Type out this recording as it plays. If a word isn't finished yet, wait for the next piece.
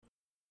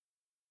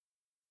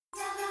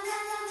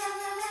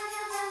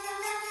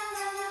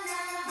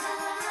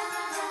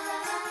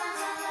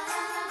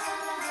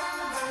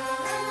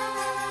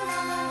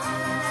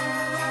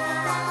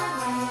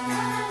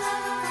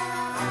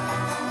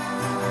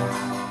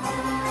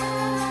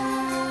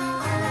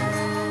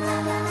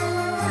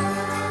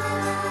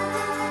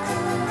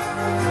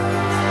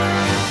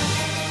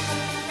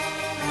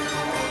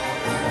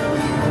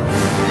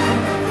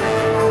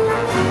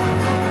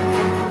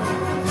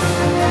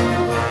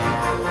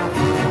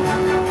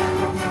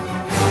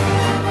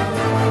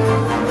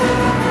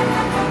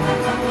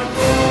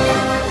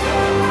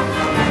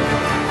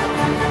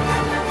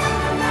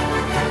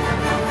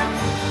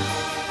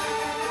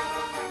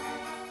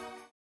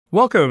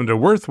Welcome to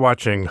Worth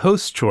Watching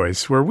Host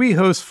Choice, where we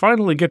hosts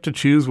finally get to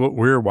choose what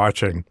we're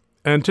watching.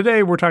 And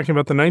today we're talking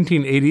about the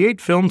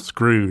 1988 film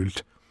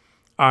Scrooged.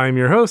 I'm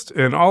your host,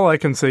 and all I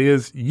can say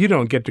is, you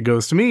don't get to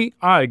ghost me,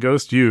 I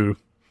ghost you.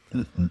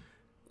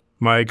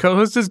 My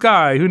co-host is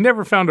Guy, who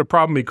never found a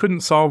problem he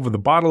couldn't solve with a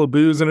bottle of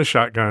booze and a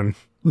shotgun.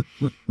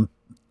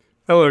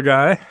 Hello,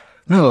 Guy.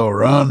 Hello,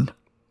 Ron.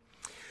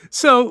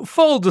 So,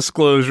 full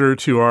disclosure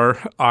to our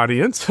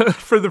audience,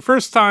 for the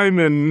first time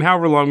in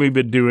however long we've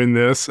been doing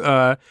this,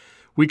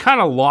 we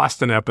kind of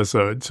lost an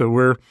episode, so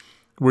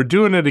we're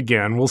doing it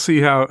again. We'll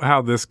see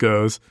how this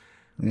goes.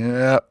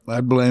 Yeah,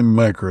 I blame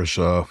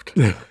Microsoft.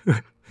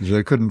 'Cause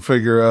I couldn't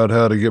figure out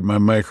how to get my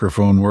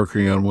microphone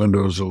working on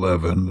Windows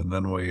 11, and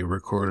then we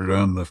recorded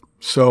on the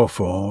cell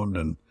phone,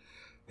 and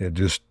it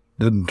just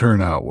didn't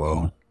turn out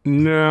well.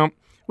 No.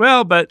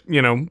 Well, but,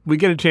 we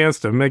get a chance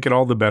to make it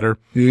all the better.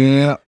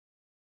 Yeah.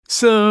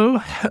 So,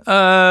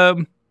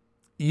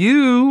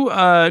 you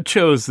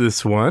chose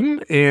this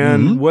one,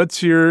 and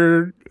what's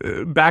your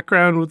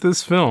background with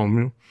this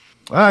film?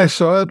 I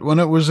saw it when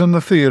it was in the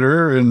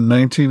theater in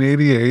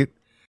 1988.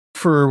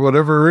 For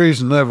whatever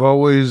reason, I've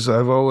always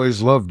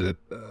loved it.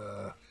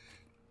 It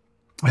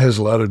has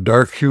a lot of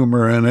dark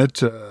humor in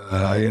it.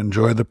 I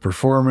enjoy the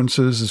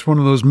performances. It's one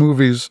of those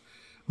movies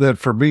that,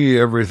 for me,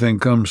 everything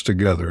comes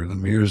together. The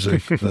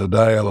music, the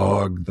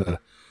dialogue, the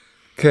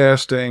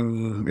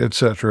casting,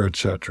 etc.,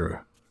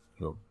 etc.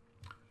 So.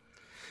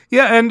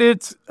 Yeah, and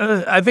it's,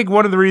 I think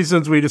one of the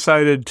reasons we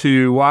decided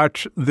to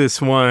watch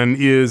this one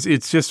is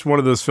it's just one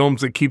of those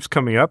films that keeps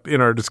coming up in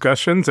our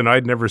discussions, and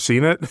I'd never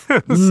seen it.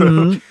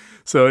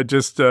 So it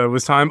just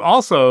was time.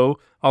 Also,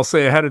 I'll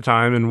say ahead of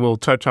time, and we'll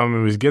touch on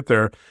when we get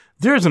there,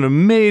 there's an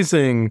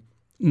amazing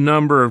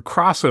number of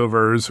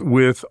crossovers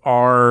with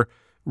our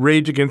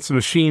Rage Against the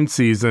Machine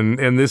season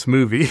and this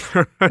movie.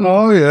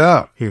 Oh,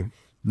 yeah.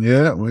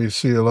 Yeah, we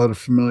see a lot of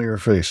familiar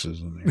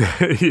faces in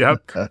there.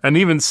 Yep, and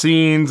even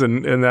scenes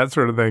and that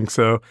sort of thing.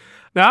 So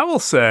now I will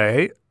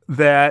say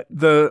that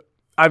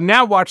I've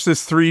now watched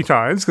this 3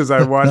 times because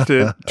I watched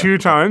it 2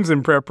 times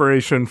in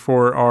preparation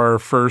for our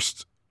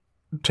first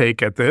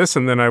take at this,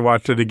 and then I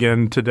watched it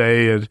again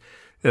today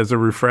as a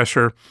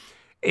refresher.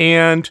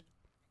 And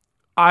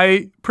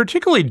I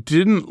particularly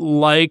didn't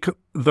like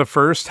the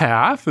first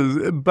half,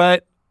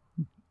 but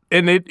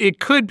it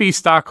could be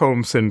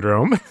Stockholm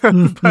Syndrome,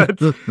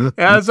 but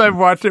as I've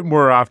watched it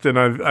more often,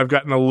 I've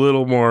gotten a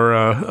little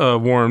more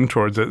warm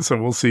towards it.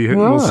 So we'll see.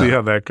 We'll see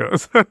how that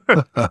goes.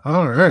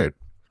 All right.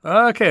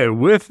 Okay.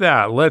 With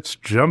that, let's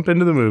jump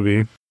into the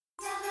movie.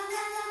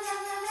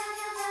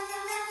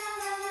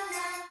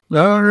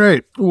 All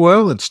right.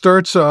 Well, it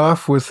starts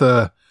off with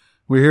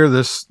we hear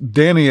this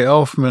Danny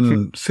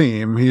Elfman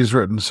theme. He's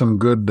written some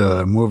good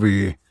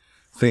movie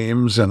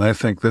themes, and I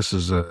think this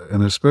is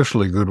an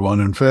especially good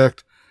one. In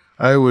fact,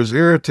 I was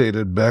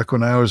irritated back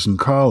when I was in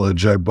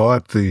college. I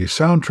bought the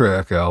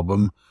soundtrack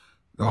album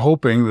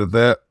hoping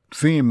that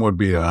theme would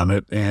be on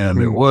it,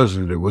 and it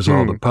wasn't. It was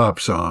all the pop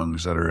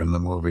songs that are in the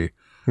movie.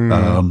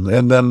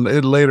 And then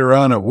later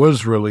on, it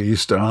was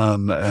released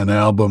on an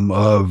album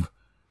of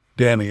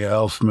Danny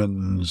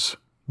Elfman's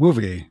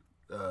movie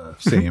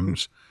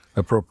themes,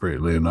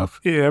 appropriately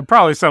enough. Yeah,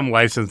 probably some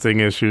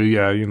licensing issue.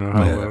 Yeah, you know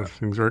how those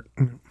things work.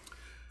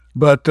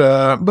 But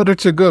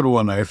it's a good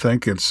one, I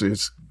think. It's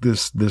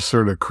this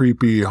sort of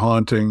creepy,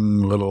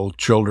 haunting little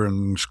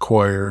children's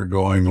choir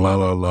going la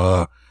la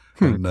la,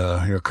 and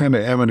kind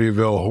of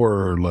Amityville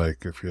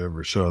horror-like, if you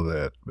ever saw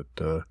that.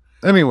 But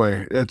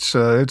anyway, it's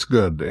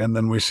good. And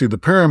then we see the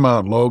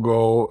Paramount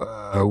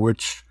logo,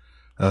 which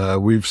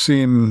we've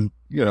seen.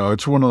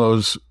 It's one of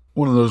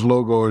those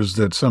logos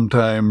that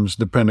sometimes,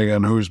 depending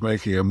on who's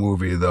making a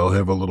movie, they'll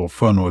have a little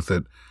fun with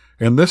it.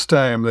 And this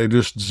time they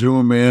just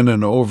zoom in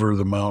and over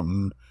the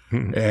mountain,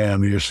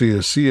 and you see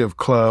a sea of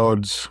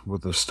clouds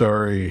with a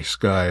starry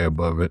sky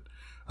above it.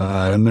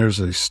 And there's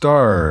a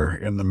star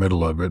in the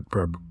middle of it,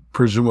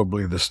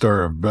 presumably the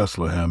Star of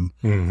Bethlehem.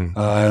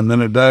 And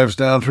then it dives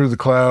down through the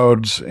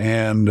clouds,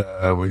 and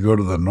we go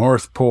to the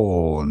North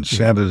Pole and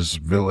Santa's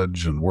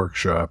village and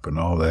workshop and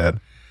all that.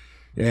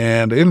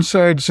 And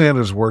inside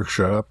Santa's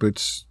workshop,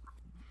 it's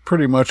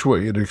pretty much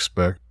what you'd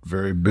expect.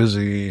 Very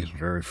busy,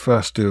 very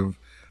festive.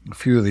 A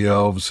few of the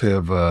elves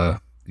have,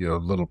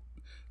 little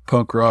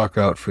punk rock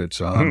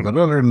outfits on. But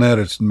other than that,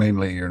 it's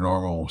mainly your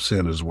normal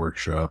Santa's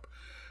workshop.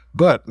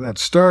 But that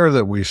star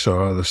that we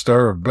saw, the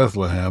Star of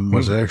Bethlehem,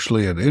 was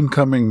actually an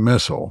incoming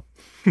missile.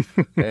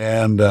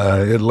 And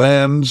it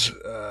lands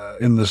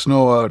in the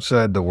snow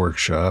outside the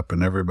workshop,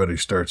 and everybody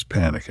starts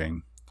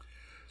panicking.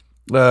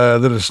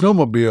 Then a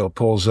snowmobile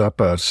pulls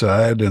up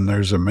outside, and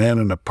there's a man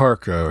in a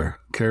parka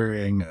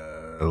carrying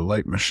a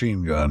light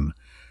machine gun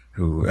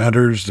who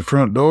enters the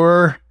front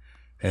door,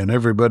 and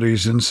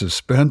everybody's in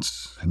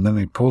suspense. And then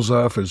he pulls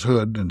off his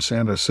hood, and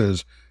Santa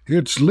says,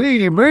 "It's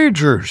Lee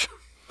Majors,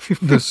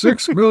 the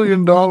 $6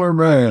 million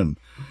man."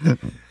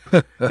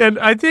 And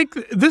I think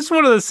this is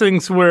one of those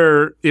things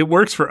where it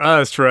works for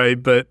us,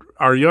 right? But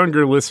our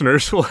younger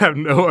listeners will have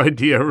no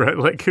idea, right,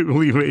 like who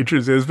Lee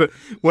Majors is. But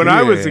when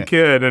I was a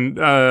kid, and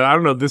I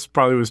don't know, this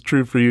probably was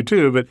true for you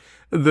too, but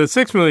the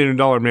 $6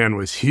 Million Man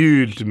was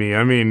huge to me.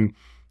 I mean,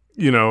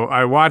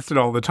 I watched it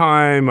all the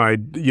time. I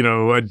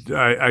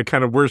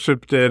kind of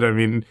worshipped it. I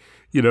mean,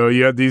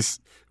 you had these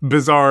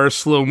bizarre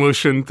slow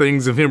motion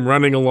things of him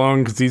running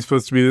along because he's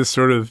supposed to be this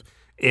sort of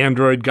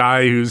android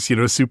guy who's,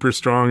 super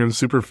strong and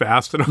super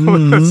fast and all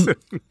this.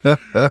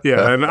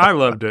 Yeah, and I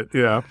loved it.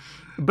 Yeah.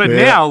 But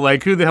now,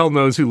 like, who the hell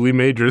knows who Lee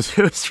Majors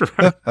is,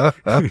 right?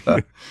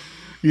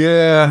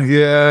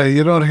 Yeah.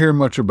 You don't hear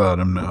much about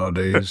him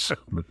nowadays.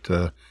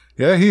 But,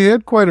 he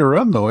had quite a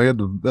run, though. He had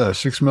the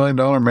 $6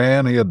 Million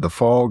Man. He had the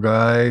Fall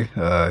Guy.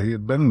 He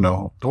had been in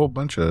a whole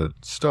bunch of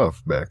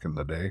stuff back in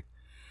the day.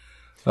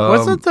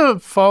 Wasn't the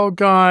Fall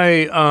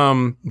Guy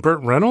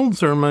Burt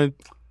Reynolds, or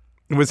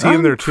was he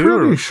in there too? I'm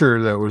pretty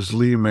sure that was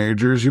Lee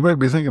Majors. You might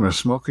be thinking of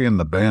Smokey and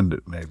the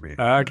Bandit, maybe.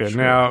 Okay,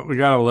 now we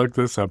got to look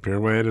this up here.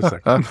 Wait a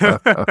second.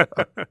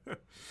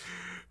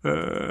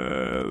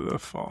 The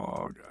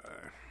Fall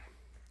Guy.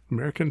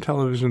 American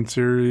television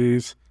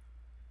series.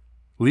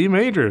 Lee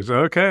Majors.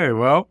 Okay,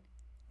 well,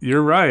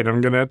 you're right.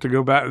 I'm going to have to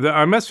go back.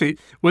 I must be.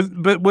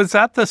 But was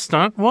that the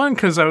stunt one?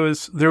 Because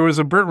there was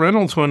a Burt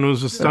Reynolds one.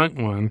 Was a stunt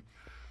one.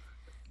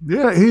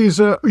 Yeah,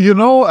 he's.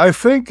 I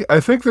think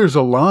there's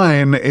a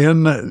line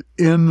in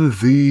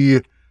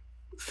the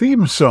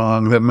theme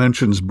song that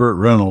mentions Burt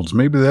Reynolds.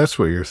 Maybe that's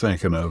what you're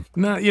thinking of.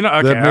 No, okay.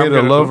 That made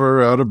a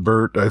lover out of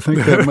Burt. I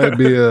think that might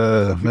be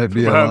a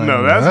line.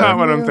 No, that's not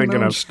what I'm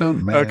thinking of.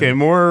 Stunt man. Okay,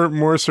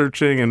 more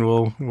searching, and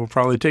we'll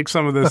probably take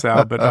some of this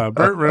out. But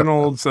Burt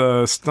Reynolds,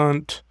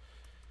 stunt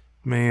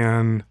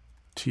man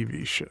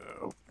TV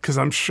show, because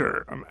I'm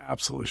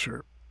absolutely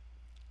sure.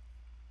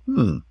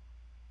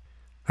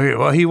 Okay,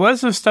 well, he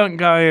was a stunt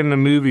guy in the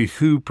movie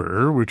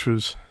Hooper, which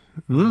was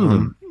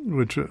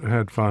which I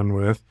had fun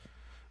with.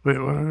 Wait,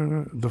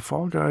 The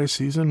Fall Guy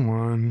season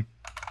 1.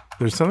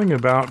 There's something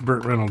about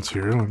Burt Reynolds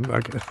here.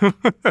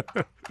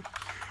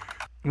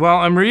 Well,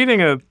 I'm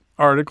reading an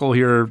article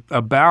here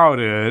about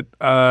it.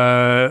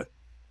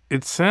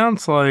 It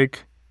sounds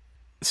like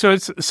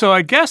so.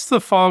 I guess The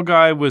Fall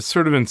Guy was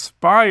sort of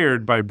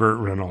inspired by Burt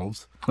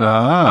Reynolds.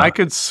 I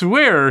could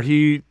swear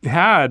he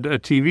had a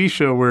TV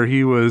show where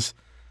he was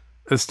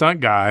a stunt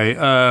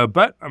guy,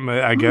 but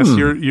I guess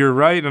you're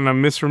right, and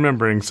I'm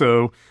misremembering.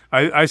 So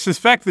I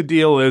suspect the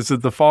deal is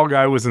that The Fall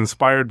Guy was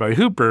inspired by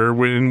Hooper,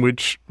 in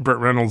which Burt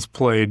Reynolds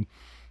played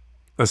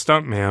a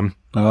stuntman.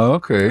 Oh,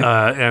 okay.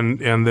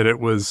 And that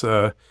it was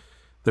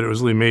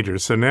Lee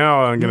Majors. So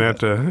now I'm gonna have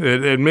to,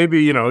 and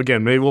maybe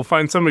again, maybe we'll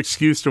find some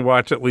excuse to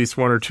watch at least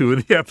one or two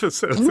of the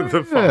episodes of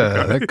The Fall Guy.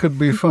 Yeah, that could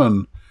be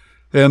fun.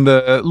 And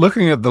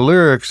looking at the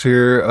lyrics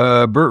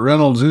here, Burt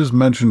Reynolds is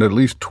mentioned at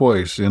least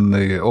twice in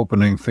the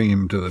opening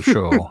theme to the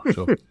show.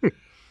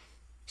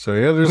 So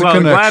there's a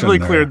connection. Well, gladly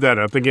there. Cleared that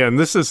up. Again,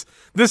 this is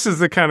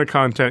the kind of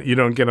content you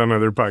don't get on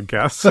other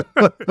podcasts.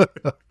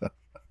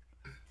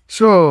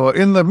 So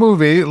in the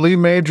movie, Lee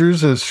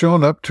Majors has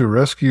shown up to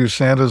rescue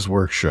Santa's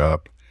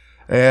workshop.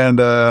 And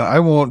I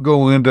won't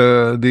go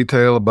into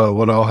detail about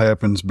what all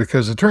happens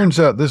because it turns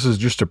out this is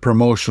just a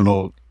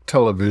promotional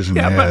television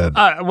ad. But,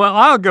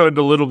 I'll go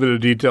into a little bit of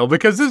detail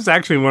because this is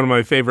actually one of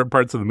my favorite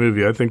parts of the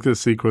movie. I think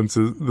this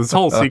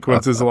whole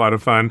sequence is a lot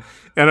of fun.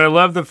 And I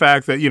love the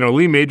fact that,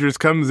 Lee Majors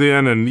comes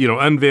in and,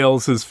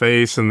 unveils his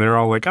face and they're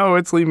all like, oh,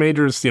 it's Lee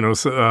Majors,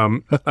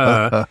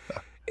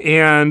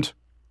 and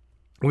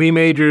Lee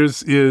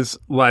Majors is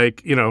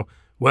like,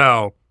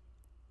 well,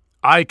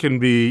 I can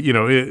be,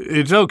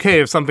 it's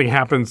okay if something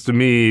happens to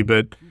me,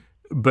 but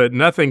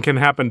nothing can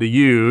happen to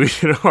you.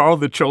 All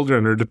the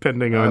children are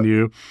depending on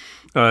you.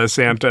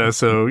 Santa,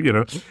 so,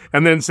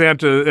 and then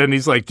Santa, and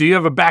he's like, do you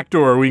have a back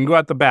door? We can go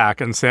out the back.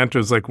 And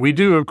Santa's like, we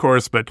do, of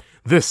course, but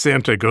this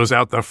Santa goes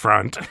out the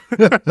front.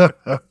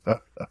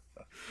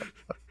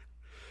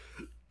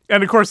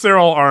 And, of course, they're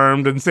all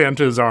armed, and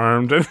Santa's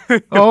armed.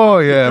 Oh,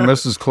 yeah,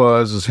 Mrs.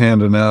 Claus is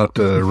handing out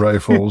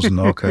rifles and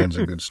all kinds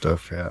of good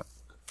stuff, yeah.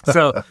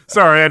 So,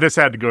 sorry, I just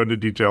had to go into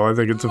detail. I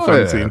think it's a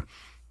fun scene.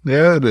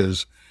 Yeah, it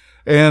is.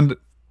 And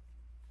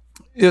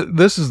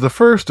this is the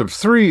first of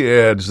 3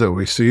 ads that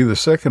we see. The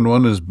second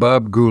one is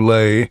Bob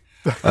Goulet,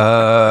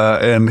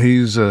 and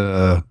he's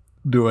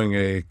doing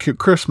a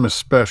Christmas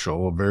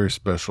special, a very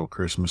special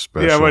Christmas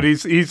special. Yeah, but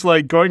he's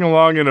like going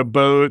along in a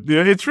boat.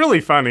 It's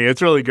really funny.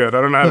 It's really good.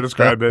 I don't know how to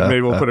describe it.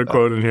 Maybe we'll put a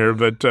quote in here,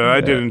 but I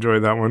did enjoy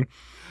that one.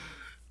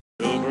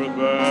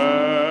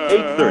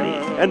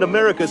 8:30, and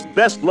America's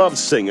best-loved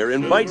singer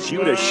invites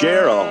you to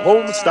share a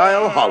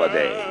home-style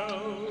holiday.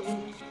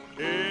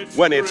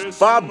 When it's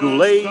Bob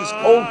Goulet's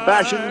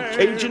Old-Fashioned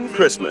Cajun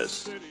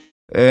Christmas.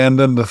 And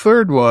then the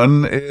third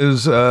one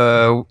is,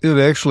 it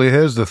actually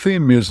has the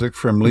theme music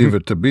from Leave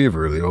It to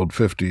Beaver, the old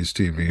 50s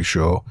TV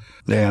show.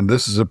 And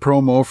this is a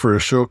promo for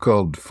a show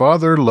called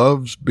Father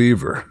Loves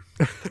Beaver.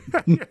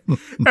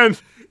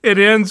 And it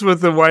ends with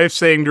the wife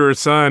saying to her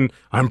son,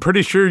 I'm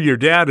pretty sure your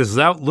dad is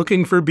out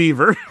looking for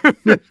beaver.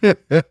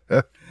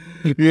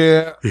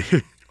 Yeah.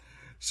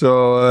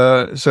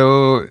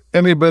 So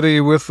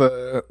anybody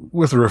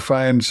with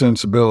refined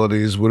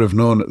sensibilities would have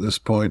known at this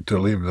point to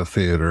leave the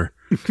theater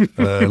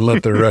and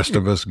let the rest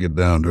of us get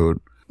down to it.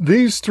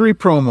 These three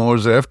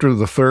promos, after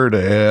the third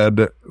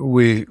ad,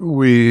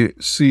 we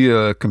see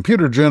a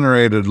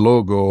computer-generated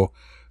logo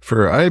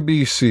for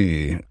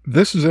IBC.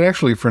 This is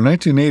actually for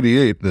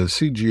 1988. The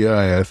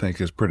CGI, I think,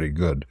 is pretty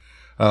good.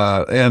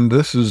 And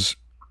this is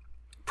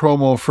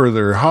promo for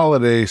their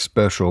holiday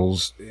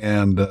specials,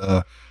 and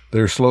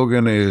their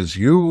slogan is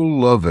 "You'll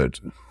love it,"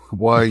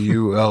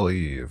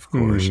 Y-U-L-E, of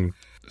course.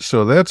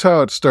 So that's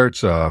how it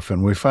starts off,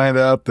 and we find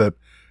out that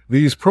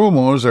these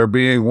promos are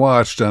being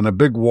watched on a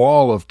big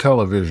wall of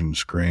television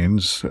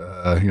screens.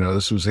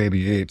 This was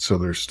 88, so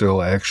there's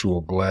still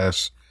actual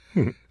glass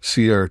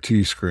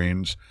CRT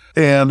screens.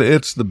 And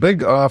it's the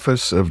big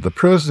office of the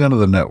president of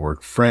the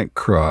network, Frank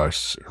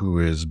Cross, who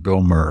is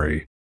Bill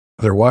Murray.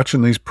 They're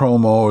watching these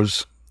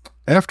promos.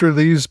 After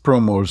these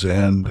promos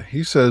end,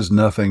 he says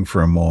nothing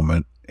for a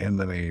moment, and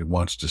then he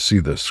wants to see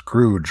the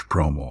Scrooged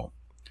promo.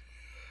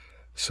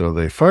 So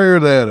they fire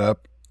that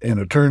up, and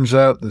it turns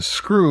out the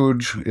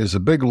Scrooge is a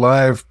big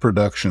live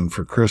production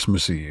for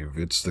Christmas Eve.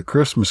 It's the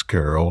Christmas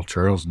Carol,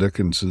 Charles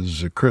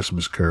Dickens's A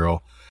Christmas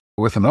Carol,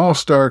 with an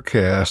all-star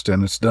cast,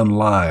 and it's done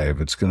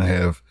live. It's going to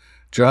have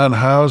John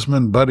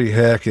Houseman, Buddy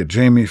Hackett,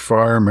 Jamie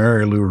Farr,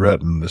 Mary Lou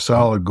Retton, the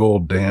Solid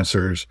Gold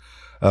Dancers,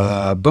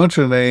 a bunch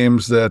of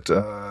names that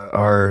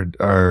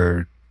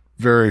are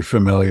very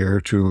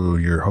familiar to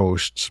your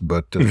hosts,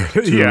 but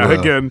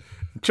again,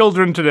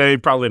 children today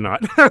probably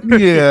not.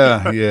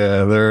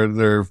 yeah,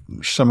 they're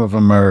some of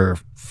them are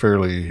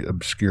fairly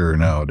obscure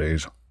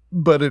nowadays.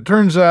 But it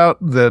turns out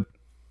that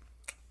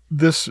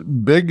this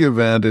big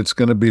event, it's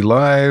going to be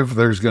live.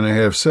 There's going to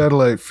have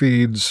satellite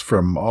feeds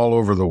from all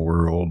over the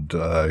world,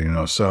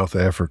 South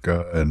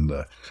Africa and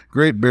the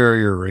Great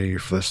Barrier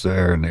Reef, this,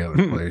 there, and the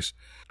other place.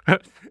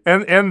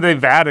 And the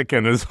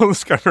Vatican is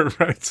discovered,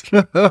 right?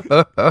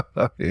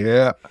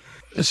 Yeah.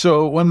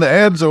 So when the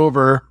ad's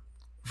over,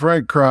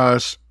 Frank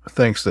Cross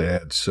thinks the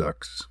ad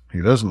sucks.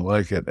 He doesn't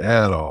like it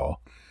at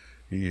all.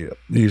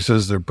 He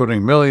says they're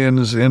putting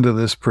millions into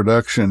this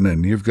production,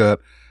 and you've got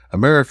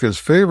America's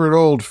favorite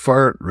old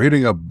fart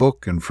reading a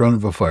book in front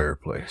of a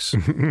fireplace.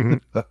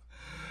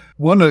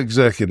 One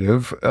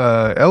executive,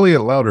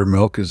 Elliot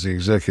Loudermilk is the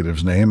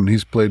executive's name, and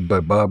he's played by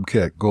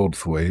Bobcat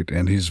Goldthwait,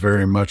 and he's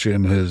very much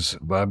in his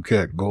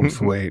Bobcat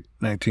Goldthwait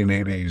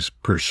 1980s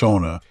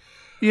persona.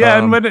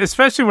 Yeah, and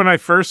especially when I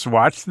first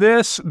watched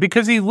this,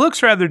 because he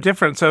looks rather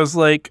different, so I was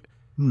like,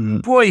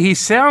 boy, he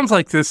sounds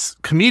like this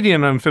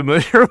comedian I'm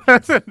familiar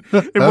with.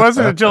 It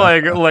wasn't until I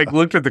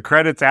looked at the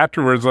credits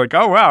afterwards, like,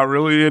 oh, wow,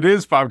 really, it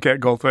is Bobcat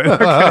Goldthwait.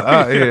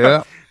 Okay.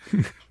 Yeah.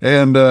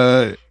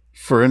 And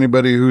for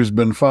anybody who's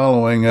been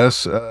following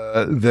us,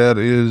 that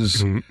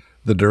is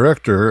the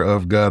director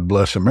of God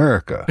Bless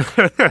America.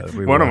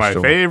 One of my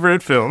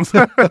favorite films.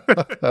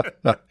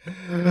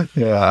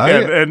 Yeah.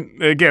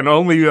 And again,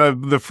 only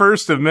the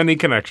first of many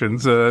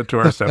connections to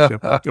our stuff. Yeah.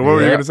 What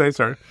were you going to say?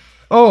 Sorry.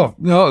 Oh,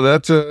 no,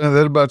 that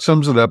about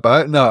sums it up.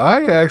 I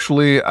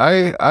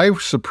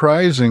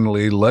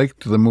surprisingly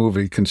liked the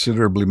movie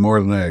considerably more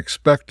than I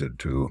expected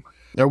to.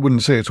 I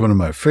wouldn't say it's one of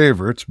my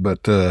favorites,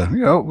 but,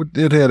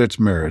 it had its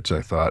merits,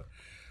 I thought,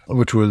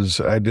 which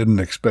was I didn't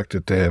expect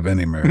it to have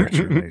any merits,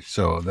 really.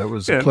 So that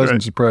was a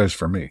pleasant surprise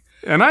for me.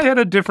 And I had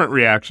a different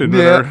reaction.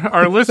 Yeah.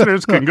 Our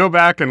listeners can go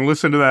back and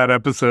listen to that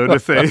episode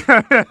if they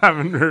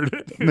haven't heard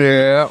it.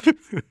 Yeah.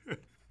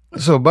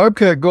 So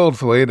Bobcat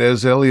Goldthwait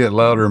as Elliot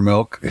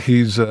Loudermilk,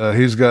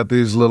 he's got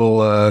these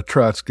little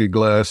Trotsky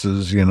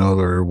glasses,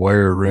 they're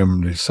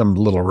wire-rimmed, some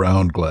little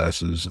round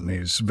glasses, and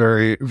he's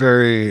very,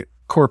 very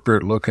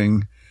corporate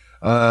looking.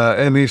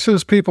 And he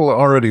says people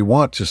already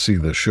want to see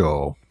the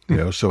show,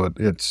 so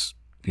it's,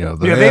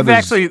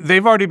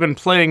 they've already been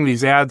playing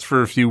these ads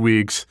for a few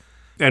weeks,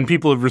 and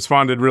people have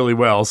responded really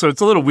well. So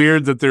it's a little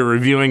weird that they're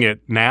reviewing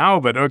it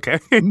now, but okay.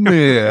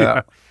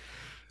 Yeah.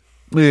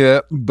 Yeah,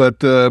 but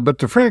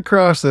to Frank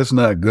Cross, that's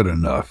not good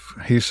enough.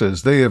 He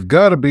says they have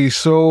got to be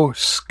so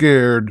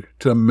scared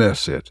to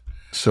miss it.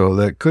 So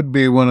that could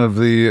be one of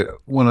the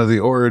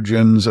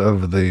origins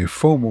of the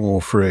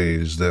FOMO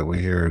phrase that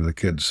we hear the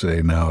kids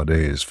say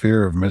nowadays: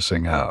 fear of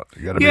missing out.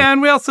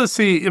 And we also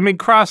see.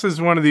 Cross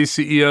is one of these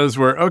CEOs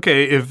where,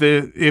 okay,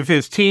 if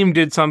his team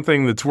did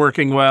something that's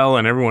working well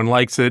and everyone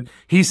likes it,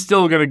 he's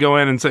still going to go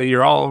in and say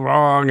you're all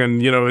wrong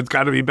and it's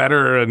got to be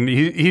better, and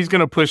he's going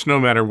to push no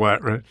matter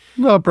what, right?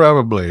 Well,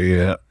 probably,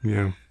 yeah.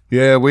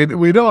 Yeah.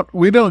 We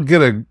don't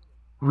get a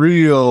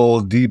real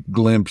deep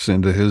glimpse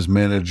into his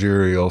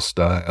managerial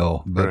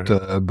style, but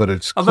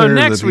it's although clear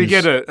next that we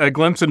get a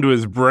glimpse into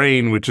his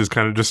brain, which is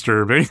kind of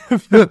disturbing.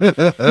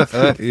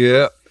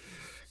 Yeah,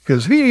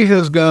 because he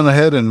has gone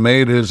ahead and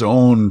made his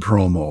own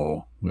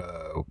promo,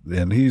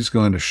 and he's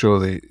going to show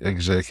the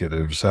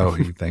executives how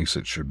he thinks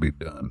it should be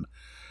done.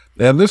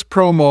 And this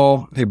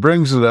promo, he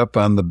brings it up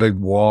on the big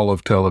wall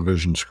of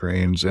television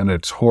screens, and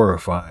it's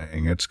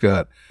horrifying. It's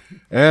got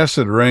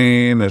acid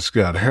rain. It's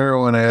got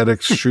heroin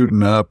addicts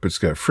shooting up. It's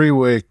got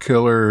freeway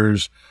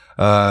killers,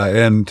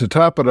 And to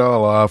top it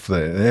all off,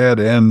 the ad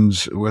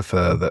ends with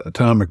the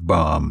atomic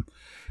bomb.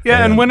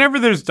 Yeah, and whenever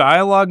there's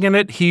dialogue in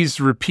it, he's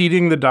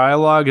repeating the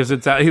dialogue as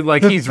it's out.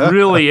 He's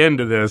really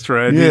into this,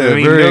 right? Yeah,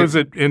 he knows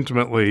it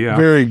intimately. Yeah,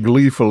 very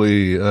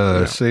gleefully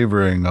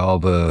savoring all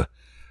the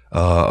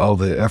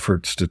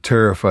efforts to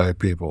terrify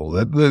people.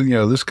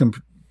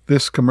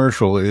 This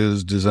commercial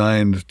is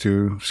designed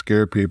to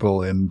scare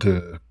people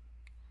into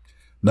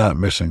not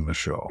missing the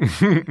show.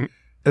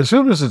 As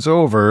soon as it's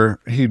over,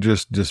 he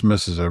just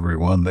dismisses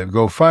everyone. They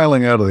go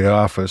filing out of the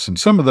office, and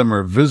some of them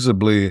are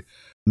visibly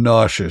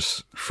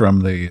nauseous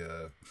from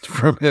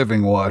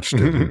having watched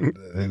it.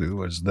 It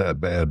was that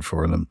bad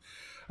for them.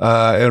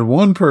 And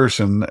one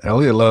person,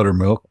 Elliot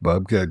Loudermilk,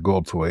 Bobcat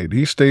Goldthwait,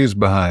 he stays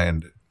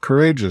behind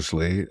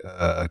courageously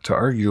to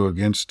argue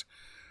against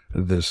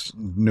this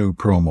new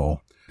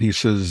promo. He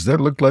says,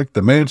 that looked like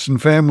the Manson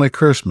family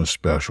Christmas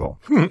special.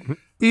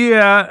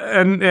 Yeah,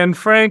 and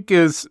Frank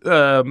is...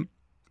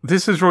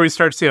 this is where we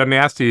start to see how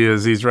nasty he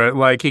is. He's right,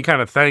 like he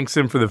kind of thanks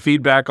him for the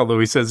feedback, although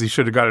he says he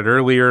should have got it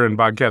earlier. And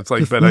Bobcat's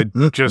like, "But I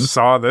just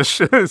saw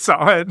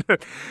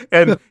it."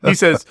 And he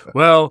says,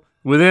 "Well,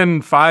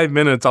 within 5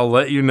 minutes, I'll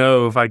let you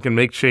know if I can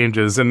make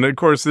changes." And of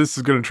course, this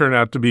is going to turn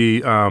out to be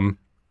a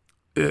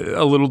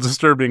little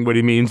disturbing what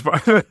he means by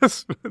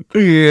this.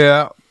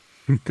 Yeah,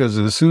 because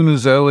as soon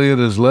as Elliot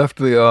has left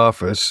the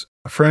office,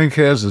 Frank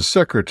has his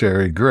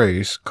secretary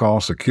Grace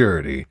call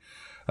security,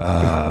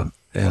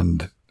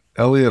 and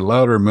Elliot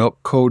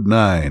Loudermilk code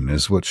 9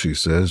 is what she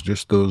says,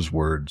 just those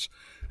words.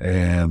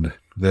 And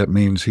that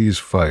means he's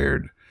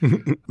fired.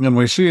 And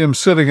we see him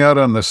sitting out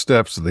on the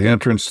steps of the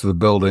entrance to the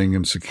building,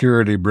 and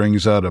security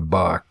brings out a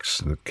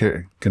box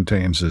that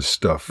contains his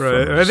stuff.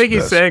 Right. I think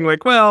he's saying,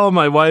 like, well,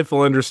 my wife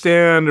will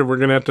understand, and we're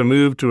going to have to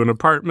move to an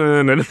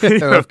apartment. And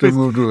have to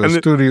move to a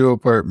studio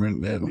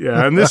apartment.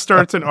 Yeah, and this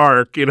starts an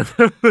arc, we're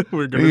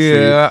going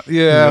to see.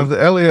 Yeah.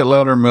 The Elliot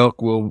Loudermilk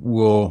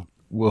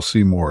we'll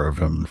see more of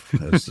him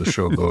as the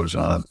show goes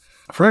on.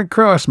 Frank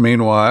Cross,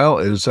 meanwhile,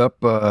 is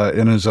up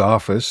in his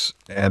office,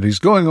 and he's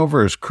going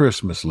over his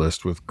Christmas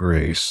list with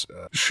Grace.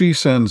 She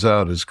sends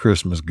out his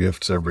Christmas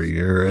gifts every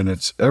year, and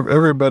it's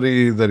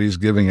everybody that he's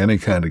giving any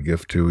kind of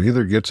gift to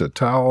either gets a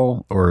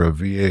towel or a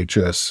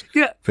VHS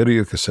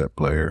video cassette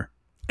player.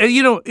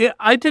 And,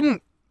 I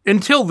didn't,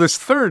 until this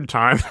third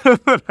time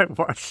that I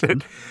watched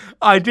it,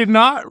 I did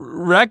not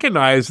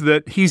recognize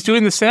that he's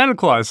doing the Santa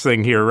Claus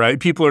thing here, right?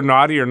 People are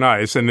naughty or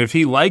nice, and if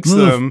he likes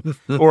them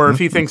or if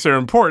he thinks they're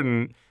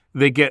important,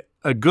 they get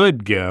a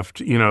good gift,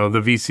 the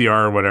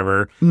VCR or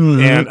whatever,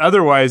 and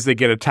otherwise they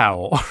get a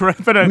towel,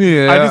 right? But I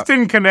just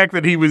didn't connect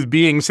that he was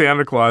being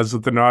Santa Claus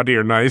with the naughty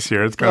or nice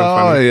here. It's kind of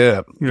funny.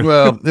 Oh, yeah.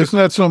 Well, it's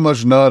not so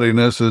much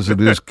naughtiness as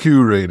it is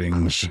Q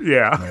ratings.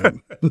 Yeah.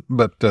 Right?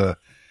 But,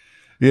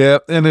 yeah,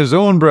 and his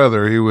own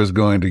brother, he was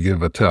going to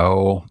give a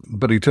towel,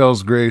 but he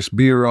tells Grace,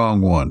 be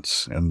wrong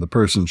once, and the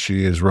person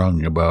she is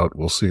wrong about,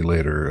 we'll see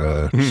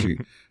later,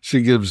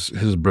 she gives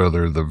his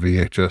brother the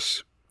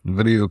VHS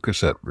video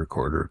cassette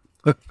recorder.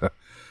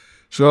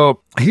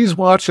 So he's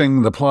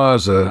watching the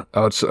plaza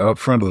out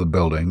front of the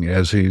building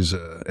as he's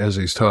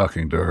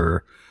talking to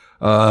her.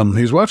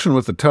 He's watching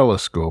with the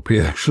telescope he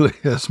actually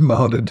has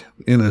mounted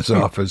in his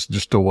office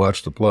just to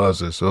watch the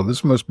plaza, so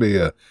this must be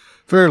a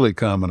fairly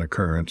common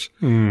occurrence.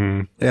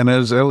 And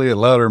as Elliot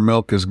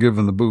Loudermilk is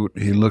given the boot,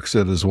 he looks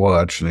at his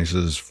watch and he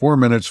says, 4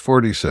 minutes,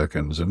 40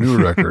 seconds, a new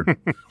record.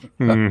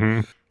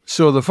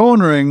 So the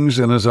phone rings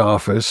in his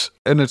office,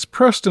 and it's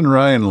Preston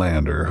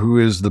Rhinelander, who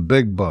is the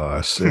big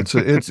boss.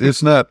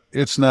 It's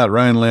not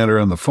Rhinelander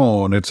on the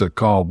phone. It's a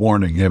call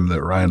warning him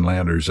that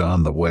Rhinelander's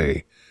on the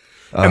way.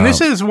 And this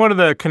is one of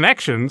the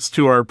connections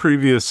to our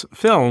previous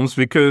films,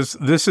 because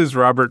this is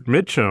Robert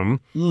Mitchum,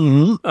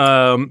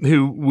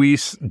 who we,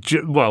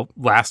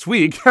 last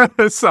week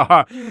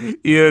saw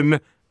in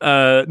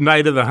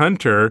Night of the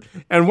Hunter.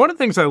 And one of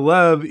the things I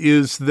love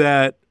is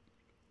that,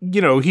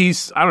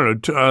 he's, I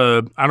don't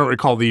know, I don't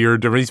recall the year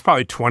difference. He's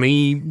probably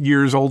 20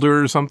 years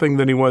older or something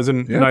than he was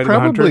in Night of the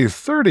Hunter. Probably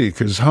 30,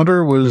 because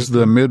Hunter was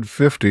the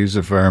mid-50s,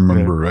 if I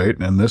remember right,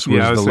 and this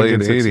was the late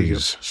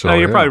 80s. So,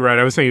 you're probably right.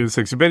 I was thinking it was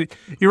 60, but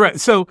you're right.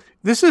 So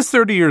this is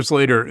 30 years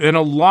later, and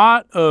a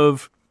lot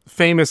of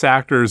famous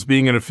actors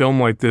being in a film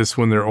like this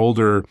when they're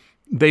older,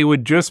 they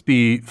would just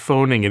be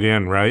phoning it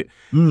in, right?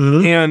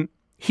 And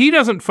he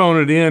doesn't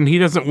phone it in. He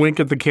doesn't wink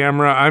at the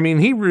camera. I mean,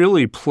 he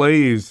really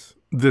plays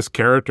this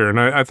character, and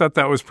I thought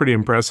that was pretty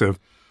impressive.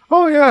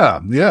 Oh, yeah.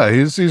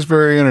 He's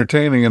very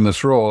entertaining in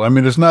this role. I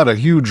mean, it's not a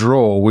huge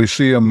role. We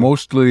see him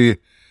mostly,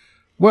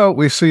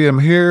 we see him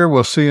here,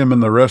 we'll see him in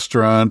the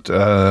restaurant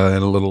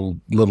and a little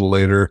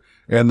later,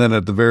 and then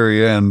at the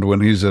very end when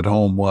he's at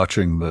home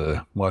watching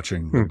the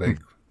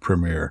big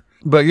premiere.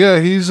 But yeah,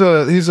 he's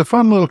a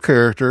fun little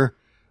character,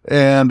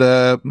 and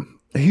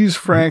he's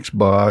Frank's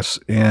boss,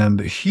 and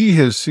he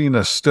has seen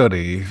a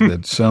study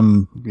that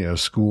some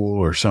school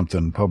or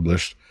something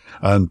published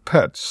on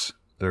pets.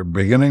 They're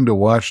beginning to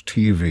watch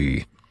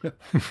TV.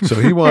 So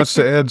he wants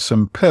to add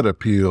some pet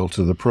appeal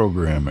to the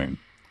programming.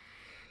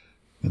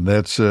 And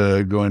that's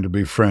going to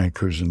be Frank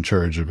who's in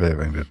charge of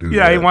having to do that.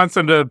 Yeah, he wants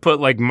them to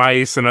put like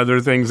mice and other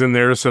things in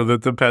there so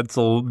that the pets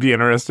will be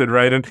interested,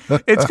 right? And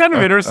it's kind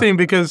of interesting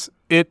because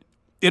it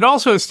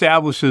also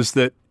establishes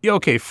that,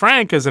 okay,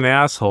 Frank is an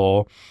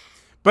asshole,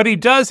 but he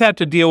does have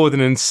to deal with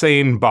an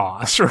insane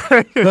boss,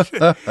 right?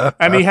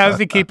 And he has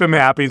to keep him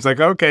happy. He's like,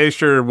 okay,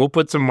 sure, we'll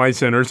put some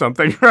mice in or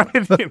something,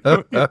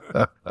 right?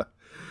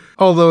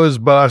 Although his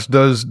boss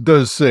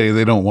does say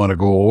they don't want to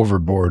go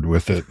overboard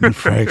with it. And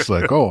Frank's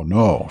like, oh,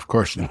 no, of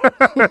course not.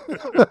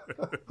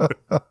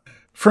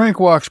 Frank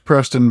walks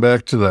Preston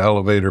back to the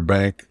elevator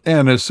bank,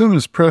 and as soon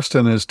as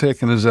Preston has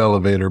taken his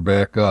elevator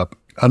back up,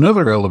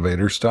 another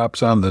elevator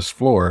stops on this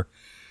floor,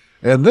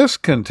 and this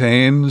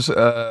contains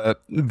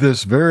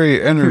this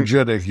very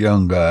energetic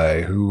young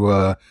guy who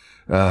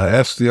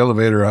asks the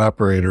elevator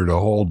operator to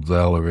hold the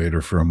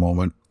elevator for a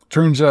moment.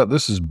 Turns out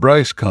this is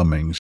Bryce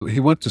Cummings. He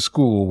went to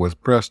school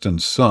with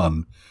Preston's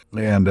son,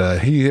 and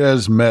he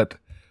has met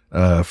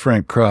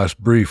Frank Cross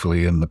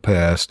briefly in the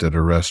past at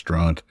a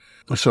restaurant.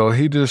 So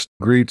he just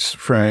greets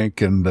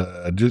Frank and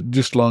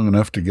just long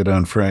enough to get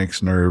on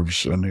Frank's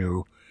nerves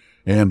anew,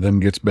 and then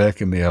gets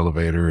back in the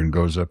elevator and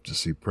goes up to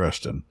see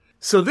Preston.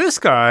 So this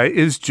guy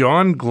is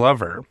John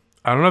Glover.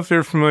 I don't know if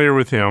you're familiar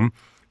with him,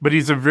 but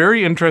he's a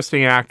very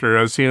interesting actor.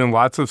 I've seen him in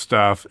lots of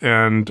stuff,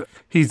 and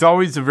he's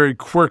always a very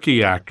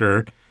quirky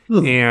actor.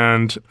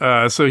 And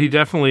so he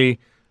definitely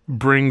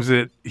brings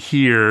it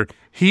here.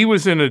 He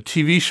was in a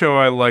TV show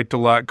I liked a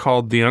lot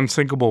called The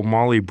Unsinkable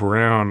Molly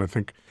Brown, I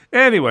think.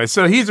 Anyway,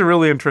 so he's a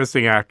really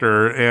interesting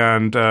actor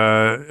and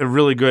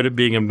really good at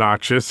being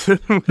obnoxious,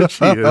 which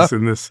he is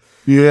in this.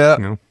 Yeah,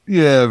 you know.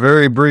 Yeah,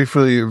 very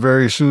briefly,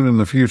 very soon in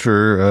the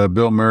future,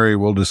 Bill Murray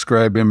will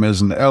describe him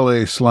as an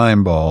L.A.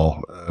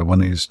 slimeball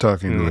when he's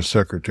talking to his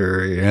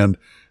secretary, and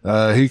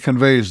he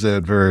conveys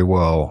that very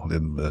well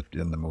in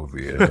the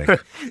movie, I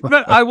think.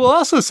 But I will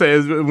also say,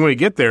 when we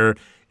get there,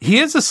 he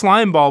is a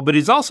slime ball, but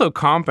he's also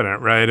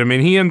competent, right? I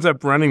mean, he ends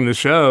up running the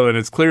show, and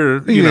it's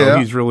clear, you know,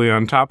 he's really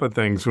on top of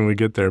things when we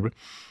get there. But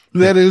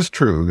that is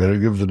true. Got to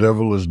give the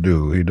devil his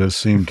due. He does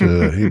seem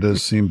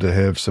to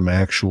have some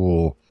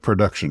actual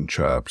production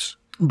chops.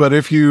 But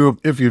if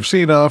you've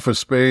seen Office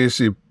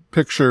Space, you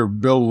picture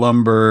Bill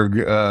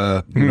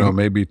Lumbergh, you know,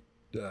 maybe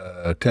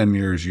 10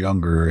 years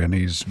younger, and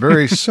he's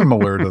very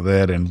similar to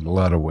that in a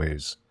lot of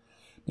ways.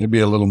 Maybe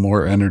a little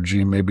more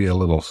energy, maybe a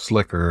little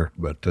slicker,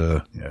 but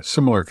yeah,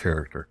 similar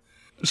character.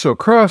 So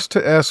Cross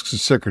asks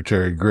his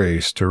secretary,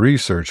 Grace, to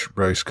research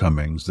Bryce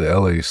Cummings, the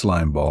L.A.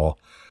 slimeball.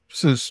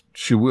 Says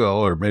she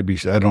will, or maybe,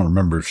 I don't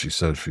remember if she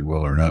says she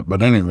will or not,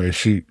 but anyway,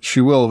 she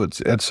will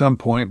at some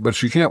point, but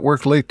she can't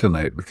work late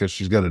tonight because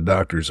she's got a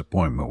doctor's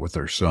appointment with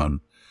her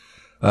son.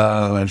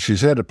 And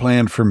she's had it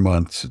planned for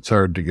months. It's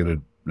hard to get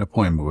an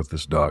appointment with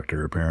this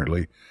doctor,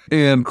 apparently.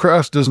 And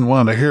Cross doesn't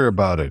want to hear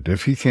about it.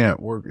 If she can't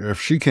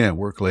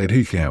work late,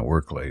 he can't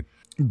work late.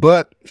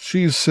 But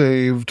she's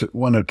saved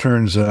when it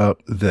turns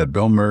out that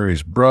Bill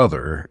Murray's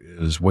brother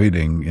is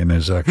waiting in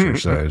his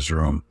exercise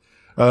room.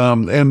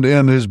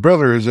 And his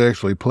brother is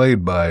actually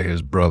played by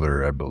his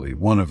brother, I believe,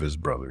 one of his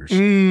brothers.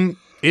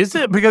 Is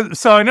it? Because,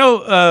 so I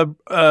know,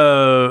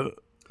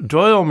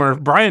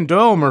 Brian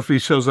Doyle Murphy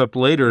shows up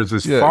later as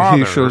his father.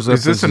 He shows up.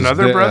 Is this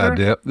another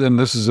brother? Yeah, then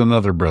this is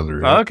another brother.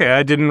 Yeah. Okay,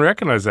 I didn't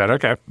recognize that.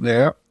 Okay.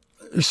 Yeah.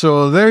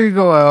 So there you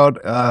go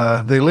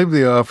out. They leave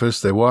the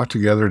office. They walk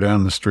together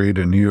down the street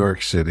in New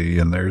York City,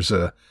 and there's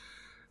a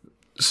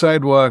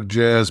sidewalk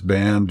jazz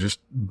band just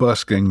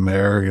busking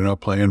there, you know,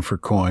 playing for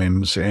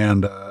coins.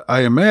 And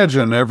I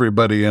imagine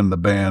everybody in the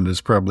band is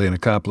probably an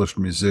accomplished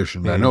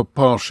musician. I know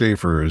Paul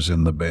Schaefer is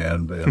in the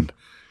band, and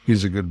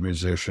he's a good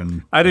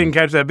musician. I didn't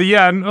catch that. But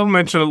yeah, I'll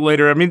mention it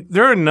later. I mean,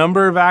 there are a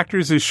number of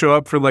actors who show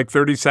up for like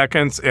 30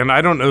 seconds, and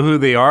I don't know who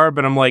they are,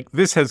 but I'm like,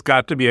 this has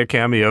got to be a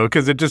cameo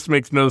because it just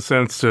makes no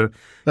sense to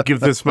give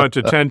this much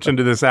attention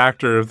to this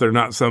actor if they're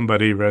not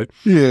somebody, right?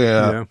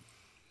 Yeah.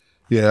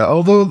 Yeah,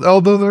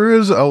 although there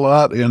is a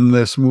lot in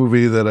this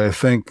movie that I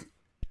think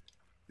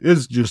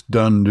is just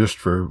done just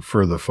for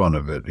the fun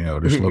of it, you know,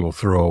 just little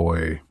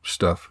throwaway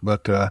stuff.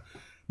 But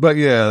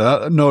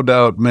yeah, no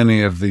doubt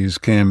many of these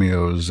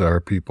cameos are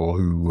people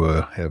who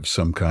have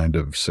some kind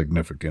of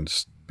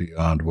significance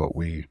beyond what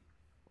we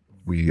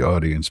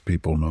audience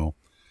people know.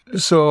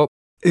 So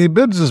he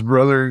bids his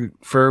brother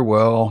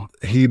farewell.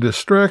 He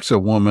distracts a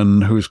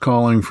woman who's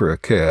calling for a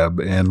cab,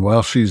 and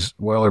while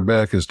her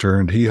back is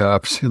turned, he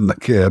hops in the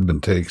cab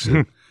and takes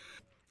it.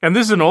 And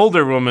this is an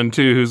older woman,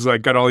 too, who's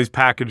like got all these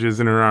packages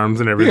in her arms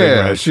and everything.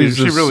 Yeah, right? She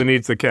really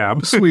needs the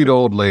cab. Sweet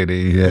old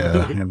lady,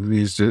 yeah. And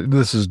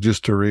this is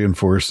just to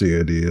reinforce the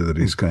idea that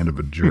he's kind of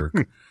a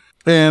jerk.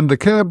 And the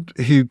cab,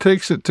 he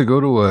takes it to go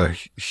to a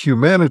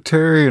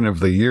Humanitarian of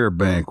the Year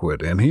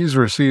banquet, and he's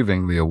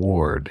receiving the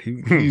award.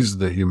 He's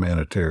the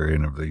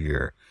Humanitarian of the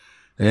Year.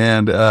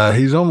 And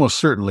he's almost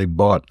certainly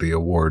bought the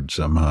award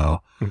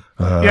somehow.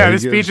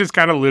 His speech is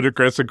kind of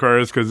ludicrous, of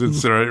course, because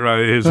it's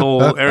right. His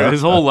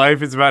whole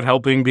life is about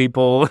helping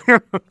people.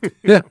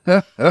 Yeah,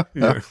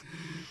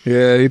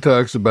 he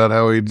talks about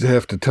how he'd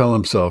have to tell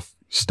himself,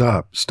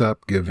 stop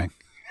giving.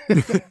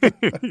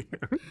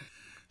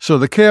 So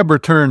the cab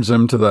returns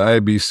him to the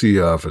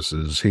IBC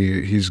offices.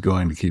 He's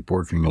going to keep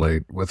working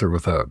late, with or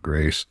without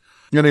Grace.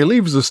 And he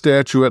leaves the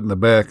statuette in the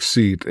back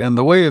seat. And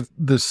the way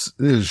this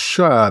is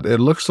shot, it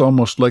looks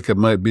almost like it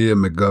might be a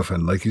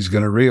MacGuffin, like he's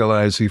going to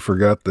realize he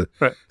forgot the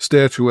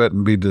statuette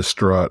and be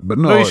distraught. But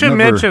no, well, you should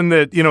mention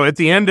that, at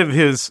the end of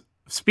his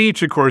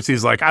speech, of course,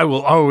 he's like, I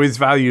will always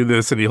value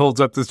this. And he holds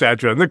up the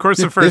statuette. And of course,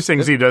 the first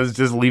things he does is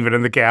just leave it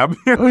in the cab.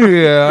 Oh,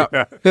 yeah.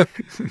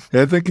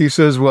 I think he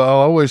says, well, I'll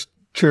always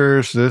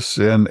cherish this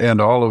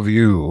and all of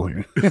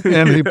you.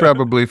 And he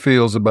probably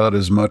feels about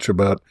as much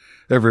about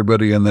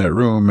everybody in that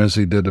room as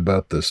he did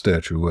about the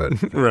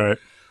statuette. Right.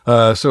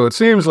 So it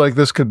seems like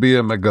this could be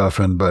a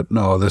MacGuffin, but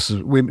no,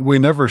 we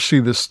never see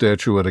this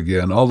statuette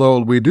again. Although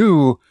we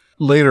do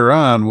later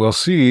on, we'll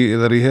see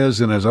that he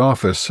has in his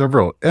office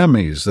several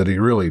Emmys that he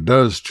really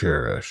does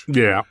cherish.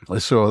 Yeah.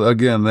 So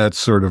again, that's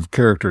sort of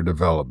character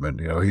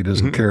development. He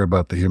doesn't care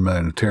about the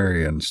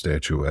humanitarian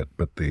statuette,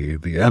 but the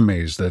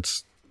Emmys,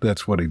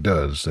 that's what he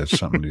does. That's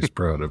something he's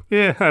proud of.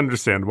 Yeah,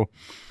 understandable.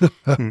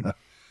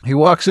 He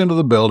walks into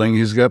the building.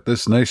 He's got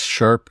this nice,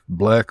 sharp,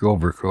 black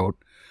overcoat.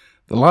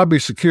 The lobby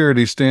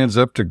security stands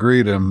up to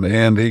greet him,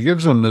 and he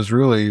gives him this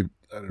really,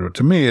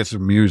 to me, it's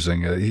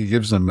amusing. He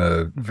gives him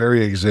a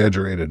very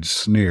exaggerated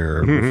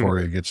sneer before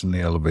he gets in the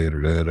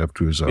elevator to head up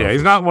to his office. Yeah,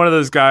 he's not one of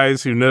those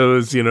guys who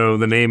knows,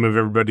 the name of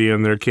everybody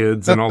and their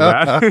kids and all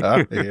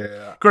that.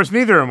 Yeah. Of course,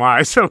 neither am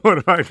I, so what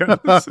am I going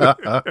to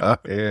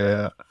say?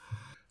 Yeah.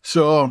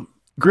 So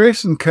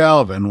Grace and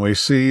Calvin, we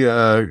see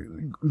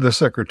the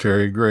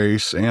secretary,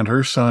 Grace, and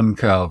her son,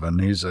 Calvin.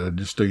 He's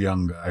just a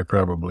young guy,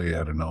 probably,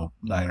 9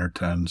 or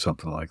 10,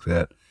 something like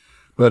that.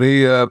 But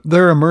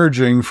they're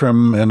emerging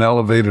from an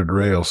elevated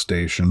rail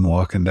station,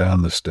 walking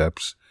down the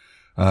steps.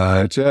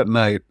 It's at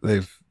night.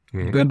 They've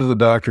been to the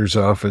doctor's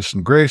office,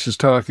 and Grace is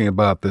talking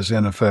about this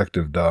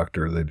ineffective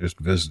doctor they just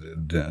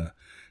visited.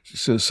 She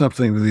says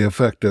something to the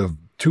effect of,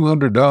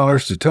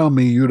 $200 to tell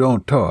me you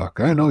don't talk.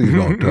 I know you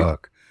don't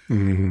talk.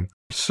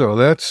 So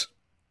that's,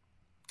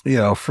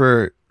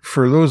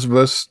 for those of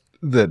us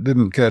that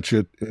didn't catch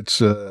it, it's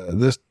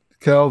this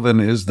Calvin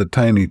is the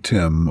Tiny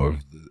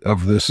Tim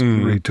of this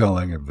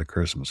retelling of the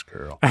Christmas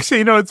Carol.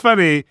 Actually, it's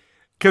funny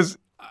because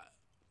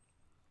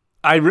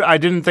I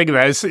didn't think of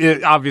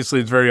that. Obviously,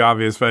 it's very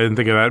obvious, but I didn't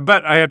think of that.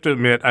 But I have to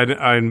admit,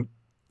 I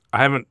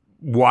haven't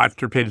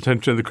watched or paid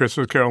attention to the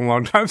Christmas Carol in a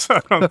long time, so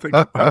I don't think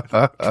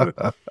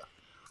about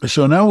it.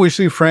 So now we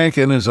see Frank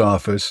in his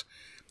office.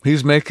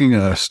 He's making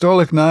a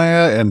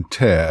Stolichnaya and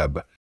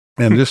Tab.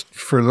 And just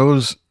for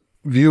those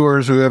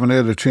viewers who haven't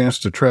had a chance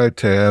to try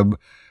Tab,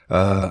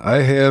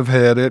 I have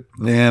had it,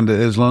 and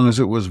as long as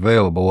it was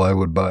available, I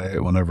would buy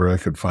it whenever I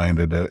could find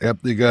it.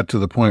 It got to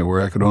the point where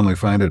I could only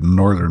find it in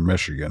northern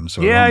Michigan.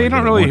 So yeah, you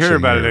don't really hear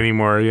about it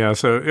anymore. Yeah,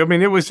 so it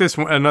was just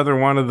another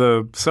one of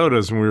the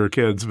sodas when we were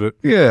kids. But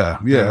yeah,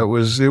 it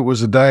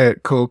was a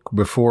Diet Coke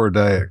before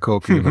Diet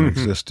Coke even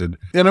existed,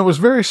 and it was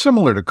very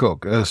similar to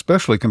Coke,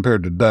 especially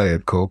compared to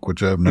Diet Coke,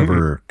 which I've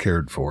never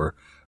cared for.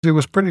 It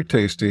was pretty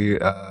tasty,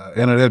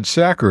 and it had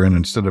saccharin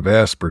instead of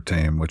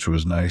aspartame, which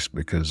was nice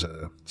because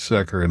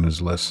saccharin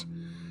is less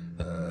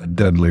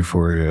deadly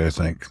for you, I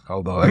think.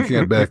 Although I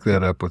can't back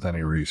that up with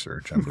any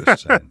research. I'm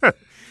just saying.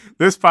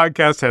 This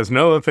podcast has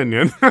no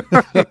opinion.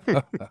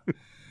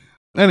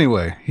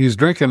 Anyway, he's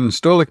drinking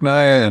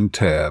Stolichnaya and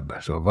Tab,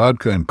 so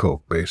vodka and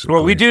Coke, basically.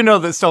 Well, we do know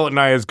that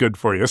Stolichnaya is good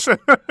for you. So.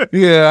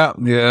 Yeah,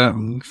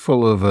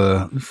 full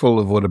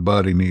of what a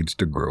body needs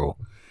to grow.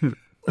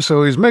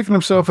 So he's making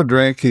himself a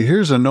drink. He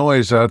hears a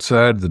noise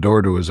outside the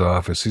door to his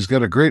office. He's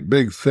got a great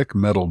big thick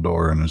metal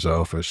door in his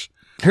office.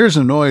 Hears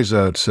a noise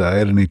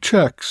outside, and he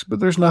checks, but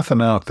there's nothing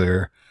out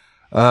there.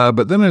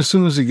 But then as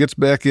soon as he gets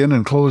back in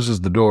and closes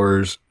the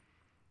doors,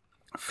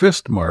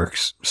 fist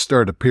marks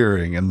start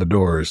appearing in the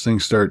doors.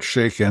 Things start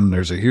shaking.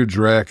 There's a huge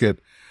racket.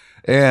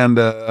 And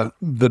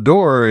the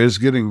door is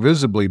getting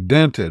visibly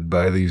dented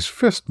by these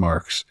fist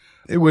marks,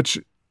 which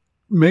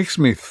makes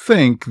me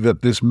think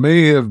that this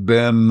may have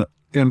been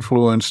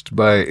influenced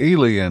by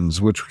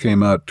Aliens, which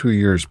came out 2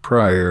 years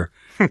prior,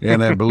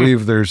 and I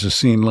believe there's a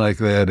scene like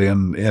that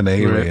in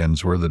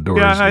Aliens where the door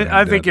is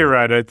I think you're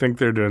right. I think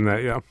they're doing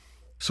that, yeah.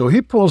 So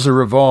he pulls a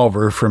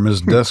revolver from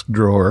his desk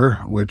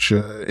drawer, which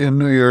in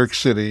New York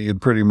City, you'd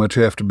pretty much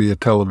have to be a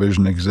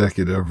television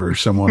executive or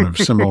someone of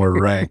similar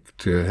rank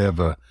to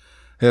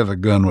have a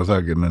gun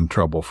without getting in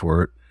trouble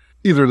for it.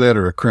 Either that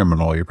or a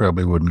criminal. You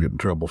probably wouldn't get in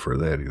trouble for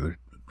that either.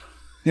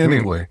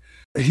 Anyway,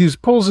 he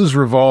pulls his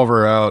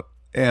revolver out,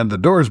 and the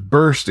doors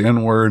burst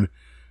inward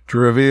to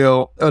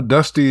reveal a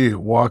dusty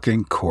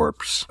walking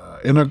corpse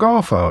in a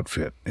golf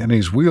outfit, and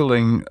he's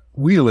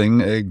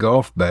wheeling a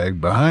golf bag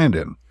behind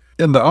him.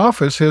 And the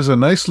office has a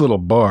nice little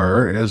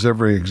bar, as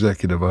every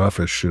executive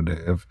office should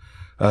have,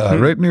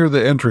 right near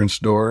the entrance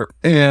door,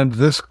 and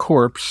this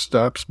corpse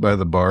stops by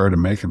the bar to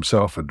make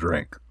himself a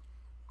drink.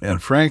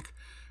 And Frank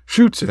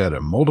shoots at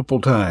him multiple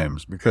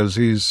times because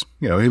he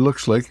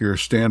looks like your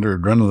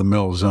standard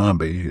run-of-the-mill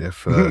zombie,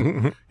 if,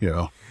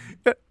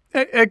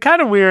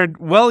 Kind of weird.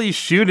 While he's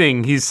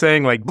shooting, he's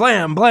saying like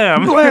 "blam,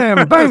 blam,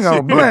 blam,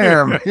 bango,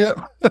 blam." Yep.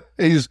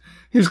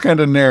 he's kind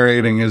of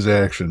narrating his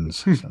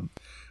actions.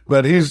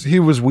 But he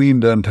was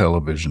weaned on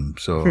television,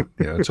 so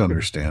yeah, it's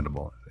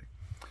understandable.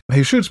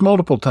 He shoots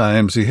multiple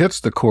times. He hits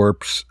the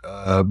corpse,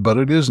 but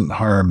it isn't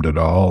harmed at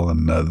all.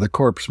 And the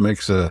corpse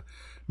makes a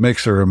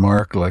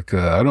remark like,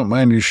 "I don't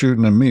mind you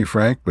shooting at me,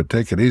 Frank, but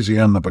take it easy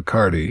on the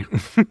Bacardi."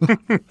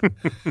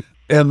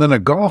 And then a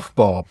golf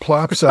ball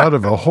plops out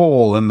of a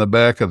hole in the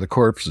back of the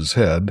corpse's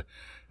head,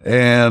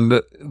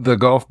 and the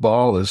golf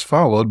ball is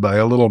followed by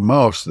a little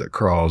mouse that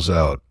crawls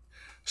out.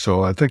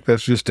 So I think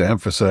that's just to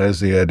emphasize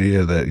the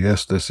idea that,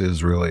 yes, this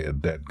is really a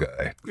dead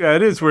guy. Yeah,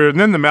 it is weird. And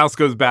then the mouse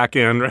goes back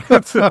in,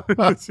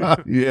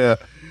 right? Yeah.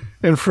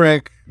 And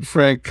Frank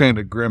kind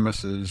of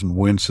grimaces and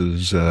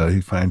winces.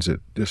 He finds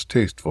it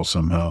distasteful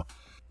somehow.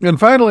 And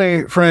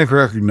finally, Frank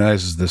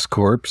recognizes this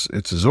corpse.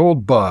 It's his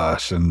old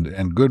boss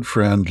and good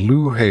friend,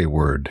 Lou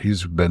Hayward.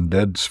 He's been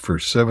dead for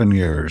 7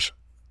 years.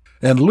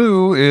 And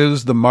Lou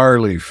is the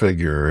Marley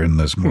figure in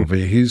this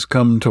movie. He's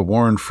come to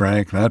warn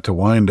Frank not to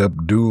wind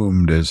up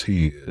doomed as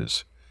he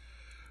is.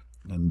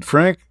 And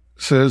Frank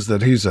says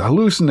that he's a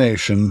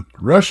hallucination,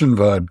 Russian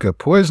vodka,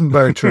 poisoned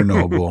by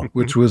Chernobyl,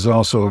 which was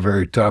also a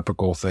very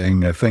topical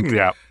thing. I think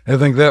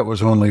that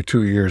was only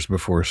 2 years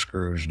before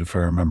Scrooged, if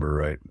I remember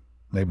right.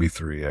 Maybe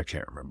 3, I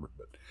can't remember.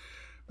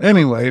 But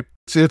anyway,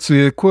 it's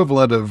the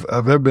equivalent of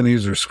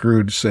Ebenezer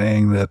Scrooge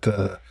saying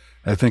that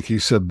I think he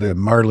said that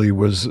Marley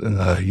was,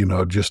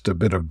 just a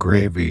bit of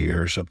gravy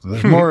or something.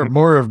 There's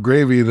more of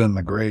gravy than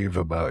the grave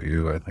about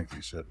you, I think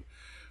he said.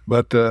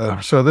 But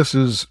so this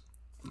is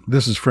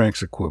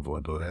Frank's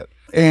equivalent of that.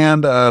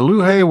 And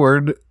Lou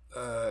Hayward,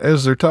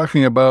 as they're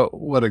talking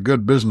about what a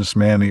good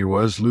businessman he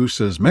was, Lou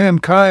says,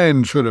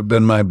 "Mankind should have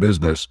been my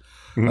business,"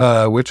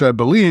 which I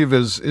believe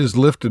is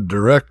lifted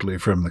directly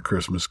from the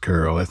Christmas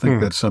Carol. I think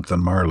that's something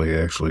Marley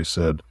actually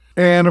said.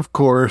 And, of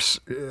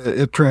course,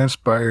 it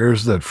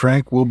transpires that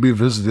Frank will be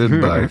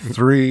visited by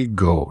 3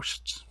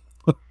 ghosts.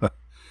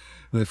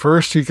 The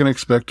first he can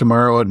expect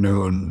tomorrow at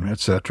noon,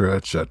 etc.,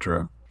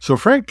 etc. So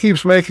Frank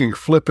keeps making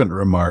flippant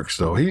remarks,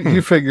 though.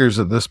 He figures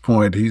at this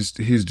point he's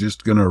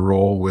just going to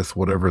roll with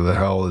whatever the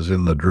hell is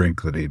in the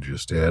drink that he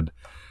just had.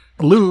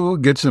 Lou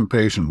gets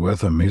impatient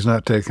with him. He's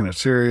not taking it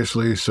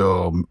seriously,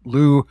 so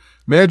Lou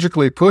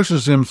magically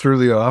pushes him through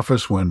the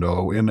office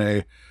window in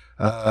a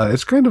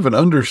it's kind of an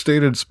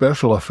understated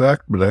special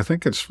effect, but I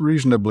think it's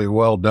reasonably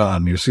well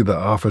done. You see the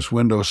office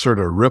window sort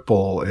of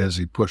ripple as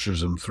he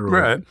pushes him through.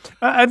 Right.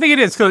 I think it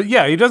is. So,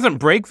 yeah, he doesn't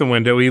break the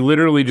window. He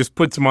literally just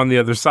puts him on the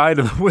other side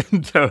of the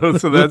window.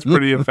 So that's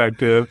pretty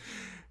effective.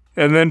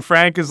 And then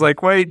Frank is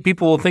like, wait,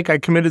 people will think I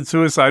committed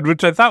suicide,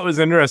 which I thought was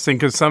interesting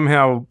because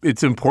somehow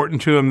it's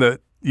important to him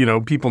that,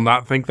 people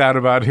not think that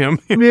about him.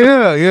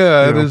 Yeah.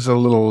 It is a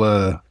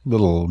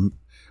little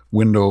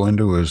window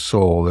into his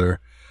soul there.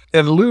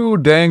 And Lou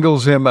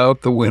dangles him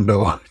out the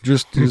window,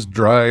 just his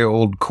dry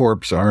old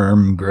corpse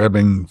arm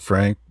grabbing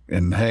Frank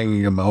and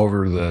hanging him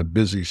over the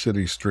busy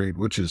city street,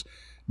 which is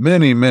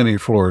many, many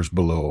floors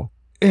below.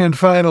 And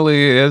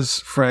finally,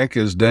 as Frank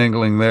is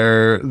dangling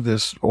there,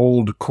 this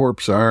old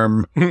corpse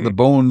arm, the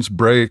bones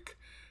break,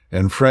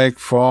 and Frank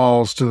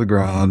falls to the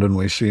ground, and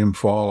we see him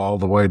fall all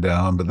the way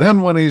down. But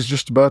then when he's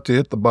just about to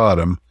hit the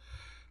bottom,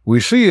 we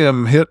see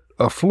him hit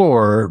a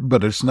floor,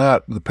 but it's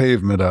not the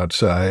pavement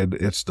outside.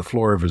 It's the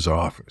floor of his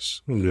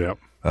office. Yeah.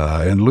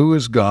 And Lou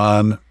is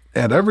gone,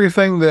 and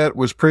everything that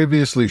was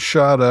previously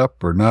shot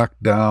up or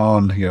knocked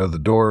down, the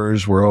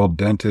doors were all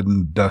dented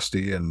and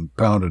dusty and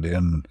pounded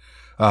in.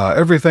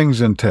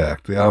 Everything's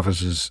intact. The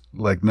office is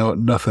like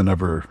nothing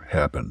ever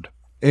happened.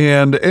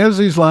 And as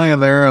he's lying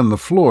there on the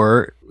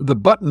floor, the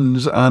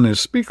buttons on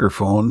his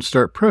speakerphone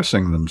start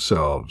pressing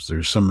themselves.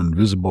 There's some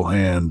invisible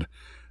hand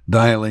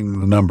dialing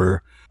the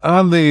number.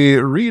 On the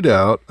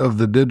readout of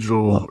the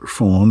digital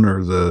phone,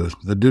 or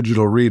the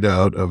digital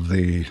readout of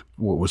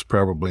what was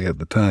probably at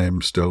the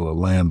time still a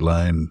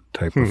landline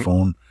type of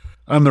phone,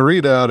 on the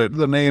readout,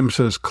 the name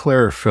says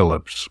Claire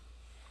Phillips,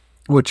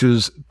 which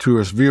is, to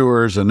us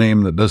viewers, a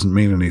name that doesn't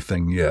mean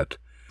anything yet.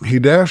 He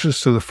dashes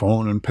to the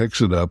phone and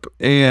picks it up,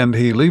 and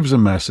he leaves a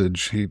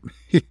message.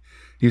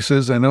 He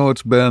says, "I know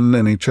it's been,"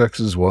 and he checks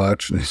his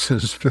watch, and he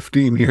says,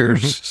 15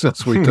 years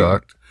since we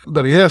talked.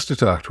 But he has to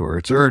talk to her.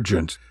 It's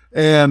urgent.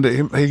 And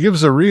he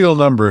gives a real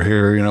number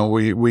here.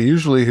 We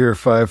usually hear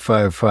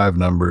 555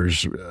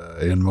 numbers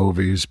in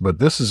movies, but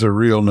this is a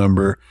real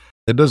number.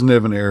 It doesn't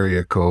have an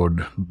area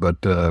code, but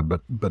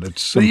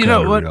it's some kind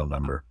of real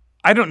number.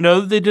 I don't know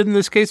that they did in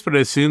this case, but I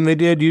assume they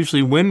did.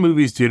 Usually when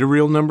movies did a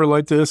real number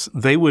like this,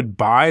 they would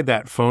buy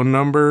that phone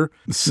number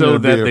so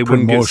that they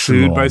wouldn't get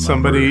sued by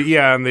somebody. Number.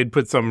 Yeah, and they'd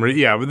put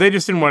but they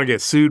just didn't want to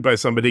get sued by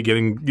somebody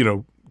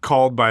getting,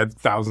 called by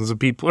thousands of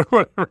people or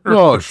whatever.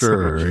 Oh,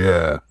 sure,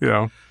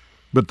 yeah.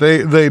 But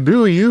they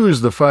do use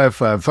the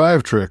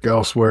 555 trick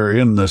elsewhere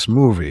in this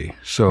movie.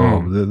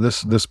 So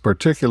this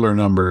particular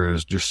number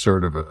is just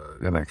sort of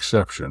an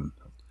exception.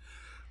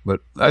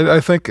 But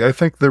I think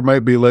there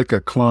might be like a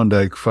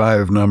Klondike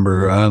 5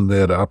 number on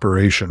that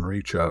Operation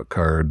Reach Out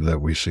card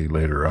that we see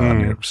later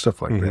on,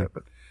 stuff like that.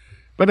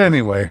 But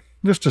anyway,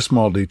 just a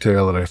small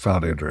detail that I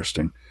found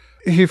interesting.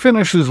 He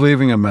finishes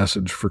leaving a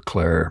message for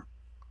Claire.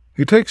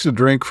 He takes a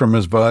drink from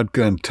his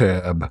vodka and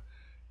tab,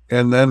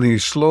 and then he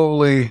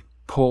slowly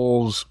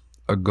pulls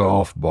a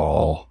golf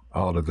ball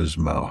out of his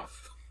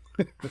mouth.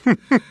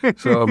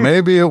 So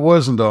maybe it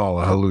wasn't all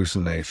a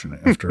hallucination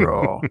after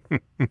all.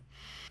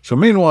 So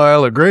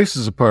meanwhile, at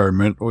Grace's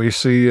apartment, we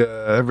see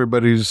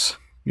everybody's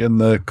in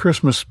the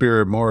Christmas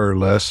spirit, more or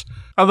less.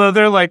 Although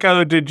they're like,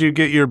 oh, did you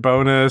get your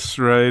bonus,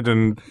 right?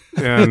 And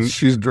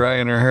she's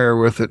drying her hair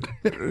with it.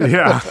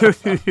 Yeah,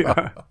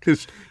 yeah,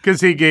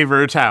 because he gave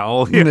her a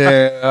towel.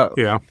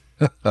 Yeah.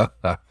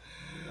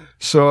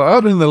 So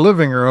out in the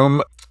living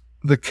room,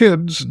 the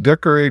kids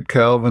decorate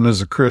Calvin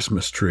as a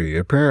Christmas tree.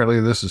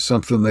 Apparently, this is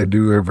something they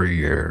do every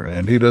year,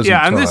 and he doesn't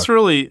talk. And this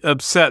really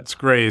upsets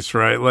Grace,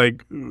 right?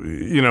 Like,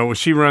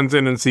 she runs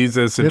in and sees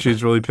this, and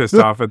she's really pissed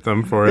off at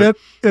them for it.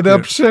 It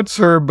upsets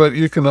her, but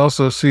you can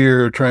also see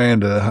her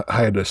trying to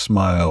hide a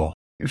smile.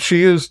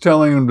 She is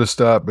telling him to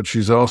stop, but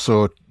she's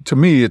also, to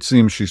me, it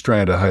seems she's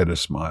trying to hide a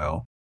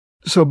smile.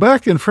 So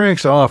back in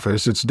Frank's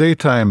office, it's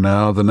daytime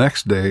now. The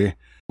next day,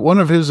 one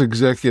of his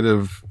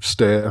executive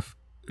staff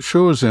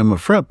shows him a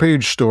front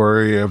page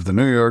story of the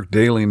New York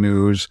Daily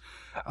News.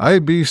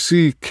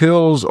 IBC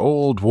kills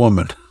old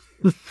woman.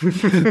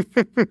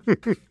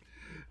 It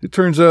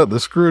turns out the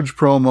Scrooge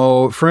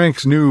promo,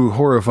 Frank's new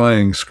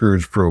horrifying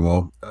Scrooge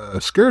promo,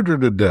 scared her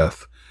to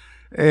death.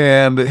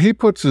 And he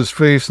puts his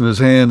face in his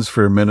hands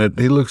for a minute.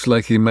 He looks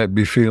like he might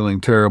be feeling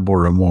terrible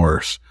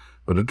remorse.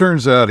 But it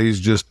turns out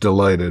he's just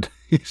delighted.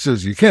 He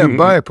says, you can't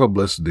buy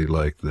publicity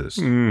like this.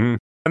 Mm-hmm.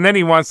 And then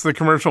he wants the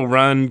commercial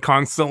run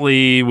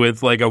constantly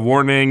with like a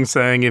warning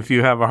saying if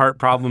you have a heart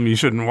problem, you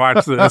shouldn't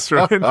watch this,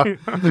 right?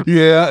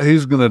 Yeah,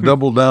 he's going to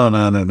double down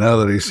on it now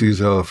that he sees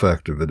how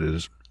effective it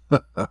is.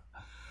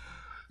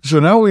 So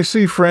now we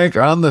see Frank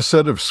on the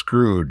set of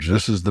Scrooge.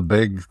 This is the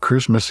big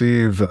Christmas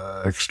Eve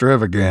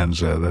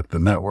extravaganza that the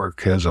network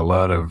has a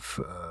lot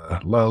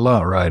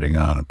riding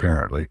on,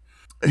 apparently.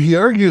 He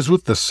argues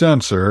with the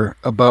censor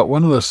about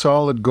one of the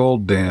solid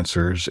gold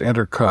dancers and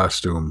her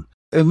costume.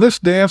 And this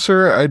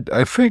dancer,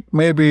 I think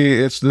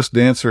maybe it's this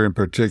dancer in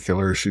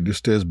particular. She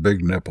just has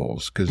big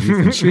nipples because you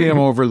can see him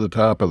over the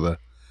top of the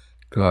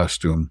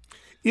costume.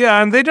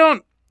 Yeah, and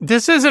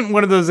this isn't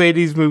one of those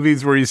 80s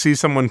movies where you see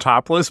someone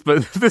topless,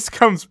 but this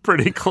comes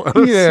pretty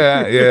close.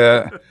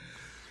 Yeah.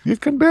 You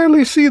can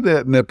barely see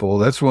that nipple.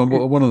 That's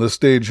one of the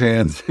stage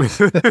hands.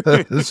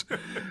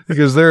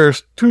 Because there are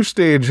two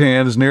stage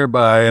hands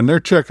nearby, and they're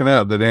checking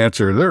out the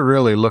dancer. They're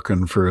really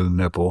looking for the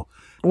nipple.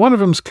 One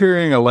of them's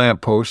carrying a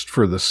lamppost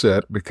for the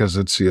set because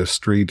it's a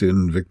street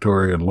in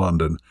Victorian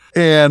London.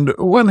 And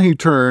when he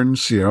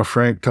turns,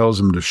 Frank tells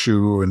him to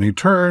shoo, and he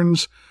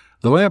turns.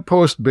 The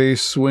lamppost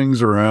base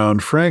swings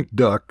around. Frank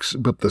ducks,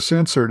 but the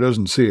censor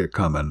doesn't see it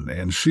coming,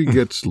 and she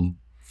gets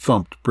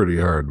thumped pretty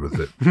hard with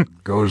it.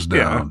 Goes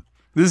down. Yeah.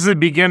 This is the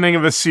beginning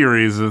of a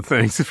series of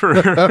things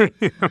for her.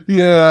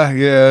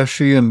 Yeah,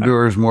 she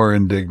endures more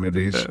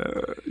indignities.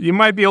 You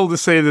might be able to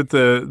say that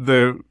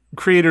the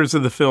creators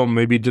of the film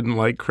maybe didn't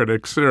like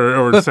critics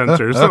or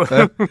censors.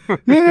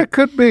 Yeah, it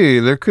could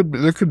be. There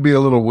could be a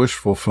little wish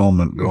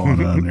fulfillment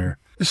going on here.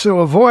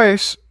 So a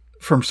voice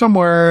from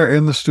somewhere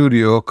in the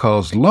studio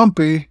calls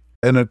Lumpy,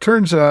 and it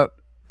turns out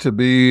to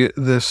be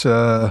this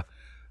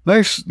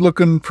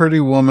nice-looking,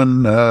 pretty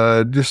woman,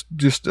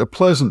 just a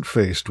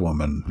pleasant-faced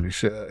woman.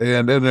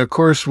 And of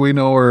course, we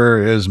know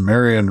her as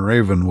Marion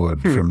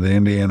Ravenwood from the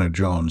Indiana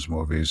Jones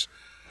movies.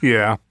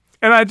 Yeah.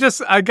 And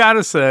I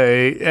gotta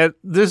say, at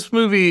this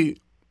movie,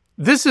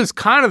 this is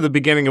kind of the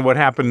beginning of what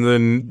happened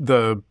in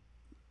the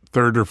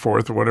third or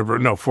fourth or whatever,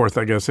 no, fourth,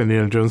 I guess,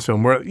 Indiana Jones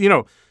film, where,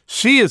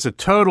 she is a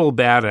total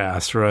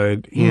badass,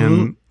 right,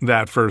 in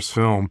that first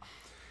film.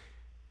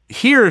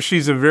 Here,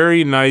 she's a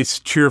very nice,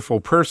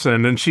 cheerful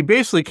person, and she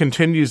basically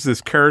continues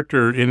this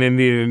character in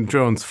Indiana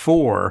Jones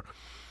 4,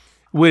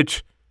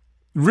 which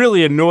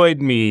really annoyed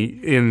me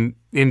in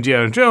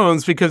Indiana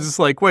Jones because it's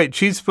like, wait,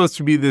 she's supposed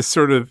to be this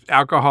sort of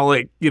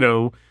alcoholic,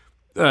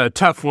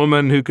 tough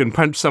woman who can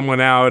punch someone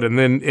out, and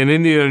then in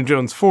Indiana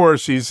Jones 4,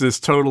 she's this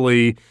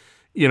totally,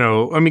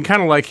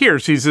 kind of like here,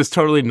 she's this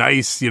totally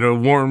nice,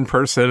 warm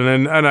person,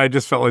 and I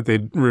just felt like they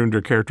ruined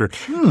her character.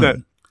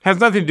 That has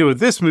nothing to do with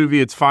this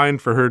movie. It's fine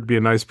for her to be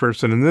a nice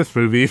person in this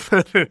movie.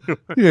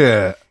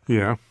 Yeah.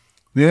 Yeah.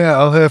 Yeah,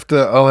 I'll have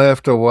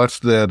to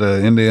watch that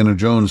Indiana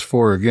Jones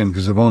 4 again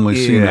because I've only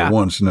seen it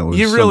once, and it was.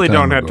 You really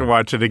don't have to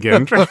watch it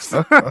again.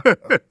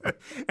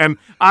 And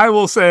I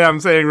will say,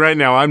 I'm saying right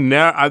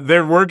now,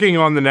 they're working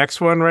on the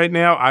next one right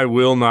now. I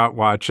will not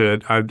watch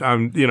it. There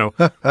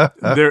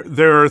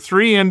are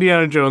 3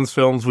 Indiana Jones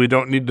films. We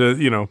don't need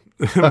to,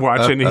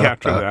 watch any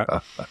after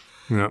that.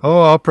 Yeah.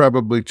 Oh, I'll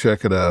probably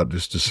check it out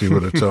just to see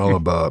what it's all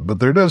about. But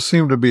there does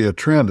seem to be a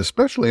trend,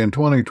 especially in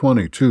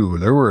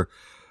 2022.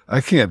 I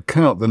can't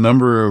count the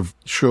number of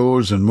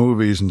shows and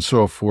movies and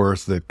so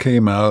forth that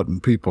came out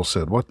and people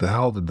said, what the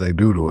hell did they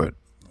do to it?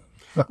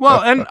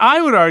 Well, and I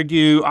would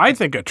argue, I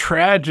think a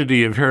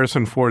tragedy of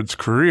Harrison Ford's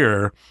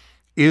career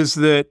is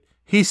that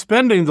he's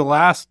spending the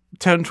last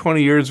 10,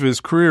 20 years of his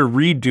career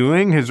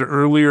redoing his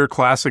earlier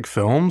classic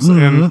films.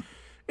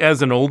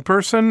 as an old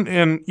person.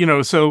 And,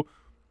 so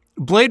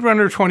Blade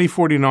Runner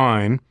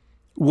 2049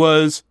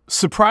 was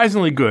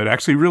surprisingly good,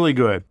 actually really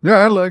good. Yeah,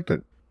 I liked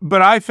it.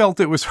 But I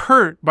felt it was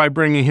hurt by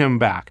bringing him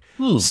back.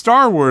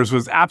 Star Wars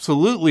was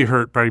absolutely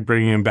hurt by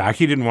bringing him back.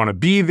 He didn't want to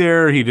be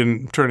there. He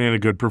didn't turn in a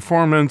good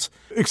performance,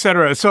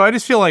 etc. So I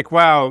just feel like,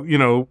 wow,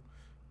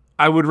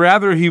 I would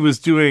rather he was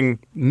doing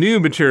new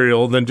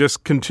material than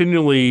just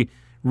continually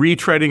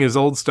retreading his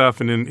old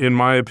stuff and, in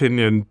my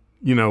opinion,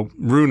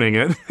 ruining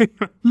it.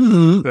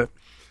 But,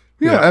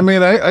 I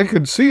mean, I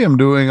could see him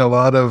doing a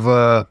lot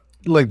of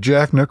like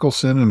Jack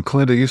Nicholson and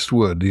Clint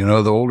Eastwood. The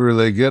older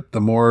they get,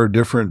 the more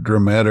different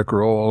dramatic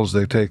roles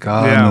they take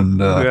on.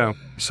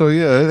 So,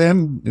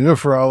 and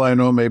for all I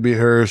know, maybe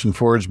Harrison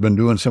Ford's been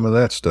doing some of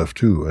that stuff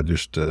too. I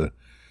just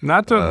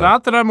not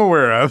that I'm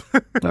aware of.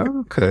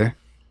 Okay.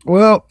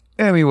 Well,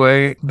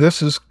 anyway,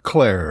 this is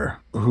Claire,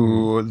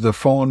 who the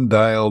phone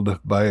dialed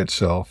by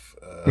itself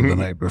the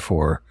night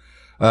before.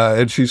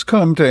 And she's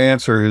come to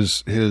answer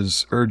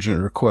his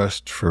urgent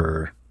request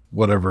for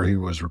whatever he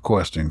was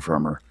requesting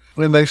from her.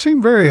 And they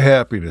seem very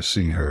happy to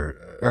see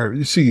her,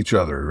 or see each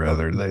other,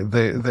 rather.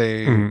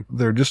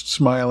 They're just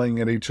smiling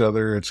at each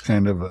other. It's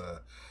kind of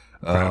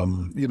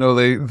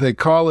they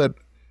call it,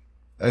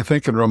 I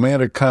think in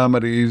romantic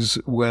comedies,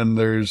 when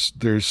there's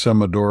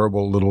some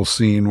adorable little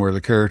scene where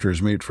the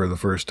characters meet for the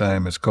first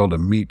time, it's called a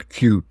meet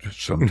cute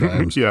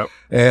sometimes. Yeah.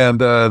 And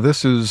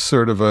this is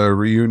sort of a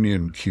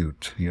reunion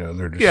cute.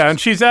 They're just... Yeah, and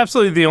she's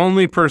absolutely the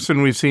only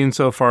person we've seen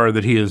so far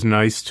that he is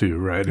nice to,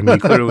 right? And he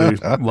clearly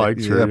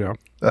likes her, yeah.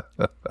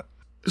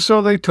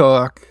 So they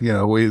talk,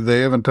 they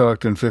haven't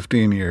talked in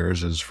 15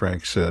 years, as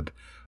Frank said.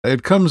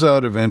 It comes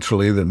out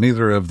eventually that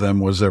neither of them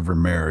was ever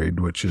married,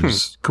 which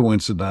is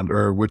coincident,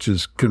 or which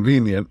is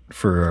convenient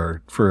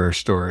for our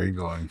story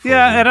going forward.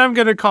 Yeah, and I'm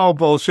going to call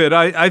bullshit.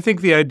 I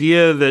think the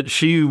idea that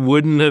she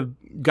wouldn't have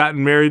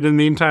gotten married in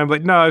the meantime,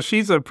 no,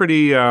 she's a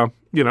pretty,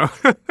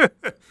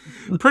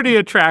 pretty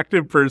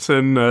attractive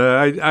person.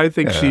 I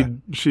think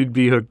she'd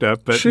be hooked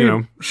up, but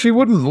she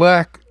wouldn't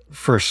lack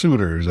for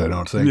suitors, I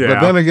don't think. Yeah.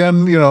 But then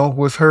again,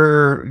 with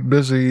her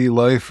busy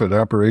life at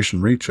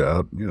Operation Reach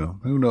Out,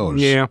 who knows?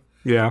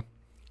 Yeah.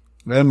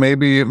 And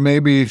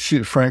maybe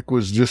Frank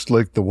was just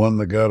like the one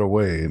that got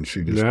away, and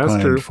she just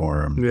pined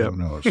for him. Yep. Who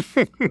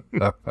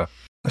knows?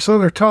 So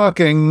they're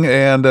talking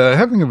and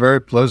having a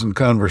very pleasant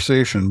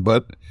conversation,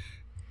 but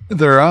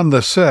they're on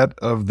the set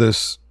of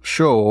this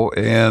show,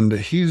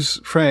 and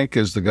Frank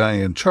is the guy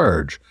in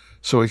charge.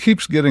 So he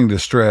keeps getting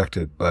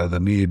distracted by the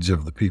needs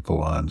of the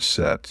people on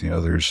set.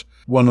 There's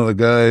one of the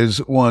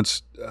guys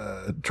once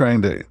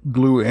trying to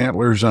glue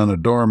antlers on a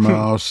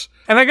dormouse.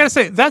 And I got to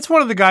say, that's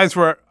one of the guys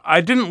where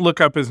I didn't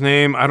look up his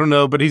name. I don't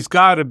know, but he's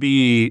got to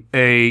be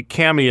a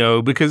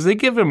cameo because they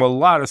give him a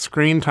lot of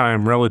screen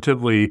time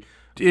relatively.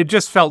 It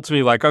just felt to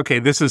me like, okay,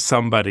 this is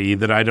somebody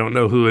that I don't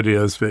know who it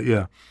is, but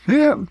yeah.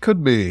 Yeah,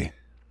 could be.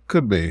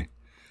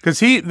 Because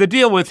the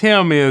deal with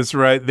him is,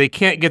 right, they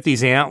can't get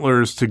these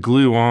antlers to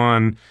glue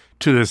on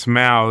to this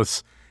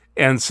mouse.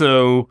 And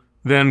so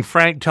then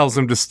Frank tells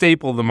him to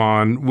staple them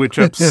on, which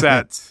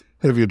upsets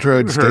Have you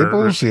tried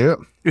staples? Yeah.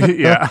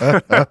 Yeah.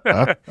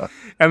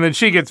 And then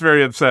she gets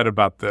very upset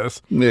about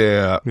this.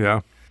 Yeah.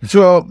 Yeah.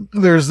 So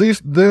there's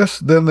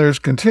then there's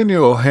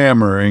continual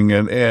hammering,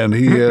 and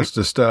he has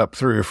to stop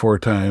 3 or 4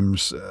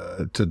 times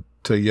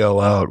to yell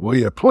out, "Will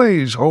you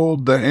please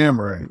hold the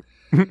hammering?"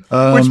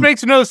 Which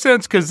makes no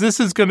sense because this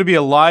is going to be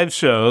a live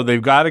show.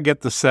 They've got to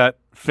get the set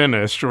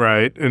finished,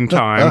 right, in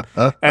time.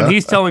 And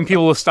he's telling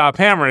people to stop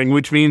hammering,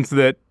 which means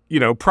that,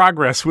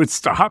 progress would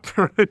stop.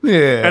 Right?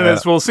 Yeah. And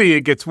as we'll see,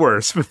 it gets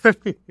worse.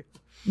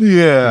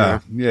 Yeah.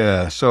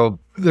 So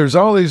there's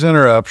all these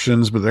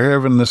interruptions, but they're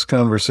having this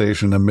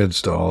conversation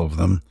amidst all of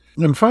them.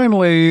 And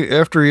finally,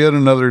 after yet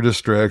another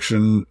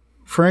distraction,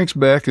 Frank's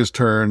back is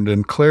turned,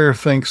 and Claire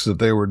thinks that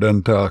they were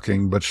done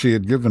talking, but she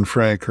had given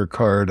Frank her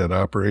card at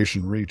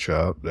Operation Reach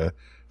Out, the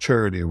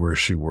charity where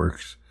she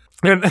works.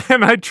 And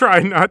I try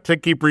not to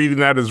keep reading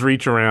that as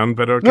reach around,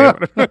 but okay.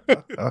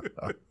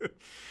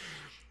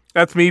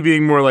 That's me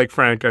being more like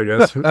Frank, I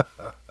guess.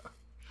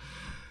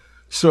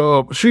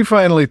 So she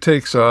finally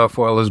takes off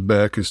while his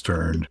back is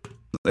turned.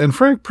 And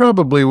Frank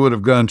probably would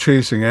have gone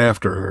chasing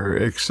after her,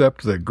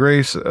 except that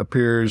Grace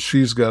appears.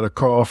 She's got a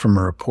call from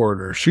a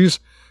reporter. She's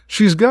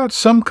got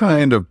some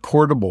kind of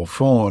portable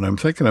phone. I'm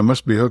thinking it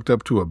must be hooked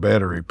up to a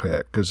battery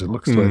pack because it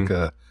looks like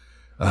a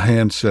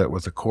handset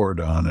with a cord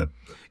on it.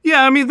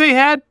 Yeah, I mean, they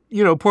had,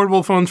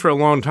 portable phones for a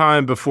long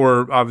time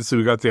before, obviously,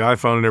 we got the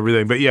iPhone and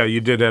everything. But yeah,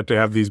 you did have to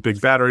have these big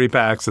battery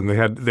packs, and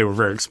they were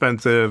very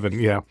expensive, and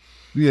yeah.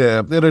 Yeah,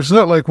 and it's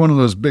not like one of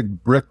those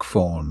big brick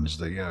phones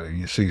that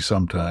you see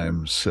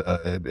sometimes.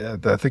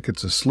 I think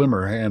it's a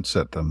slimmer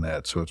handset than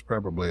that, so it's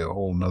probably a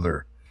whole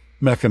nother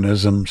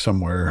mechanism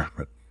somewhere.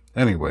 But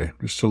anyway,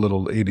 just a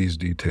little 80s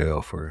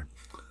detail for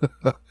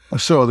it.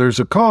 So there's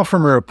a call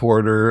from a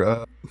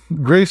reporter.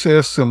 Grace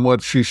asks him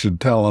what she should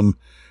tell him,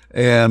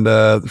 and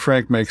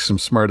Frank makes some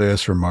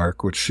smart-ass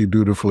remark, which she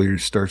dutifully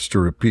starts to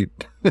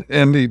repeat.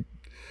 And he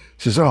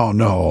says, "Oh,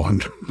 no,"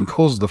 and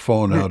pulls the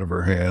phone out of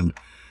her hand.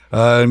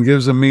 and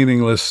gives a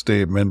meaningless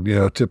statement,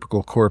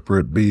 typical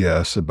corporate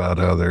BS about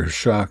how they're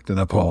shocked and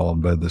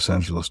appalled by the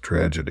senseless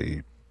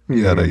tragedy,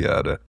 yada,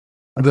 yada.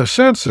 The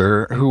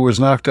censor, who was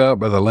knocked out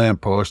by the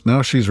lamppost,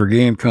 now she's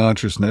regained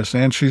consciousness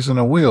and she's in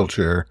a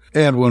wheelchair.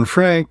 And when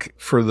Frank,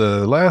 for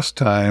the last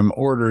time,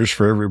 orders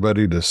for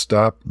everybody to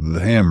stop the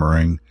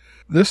hammering,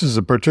 this is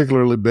a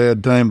particularly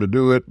bad time to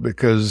do it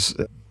because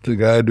the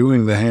guy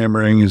doing the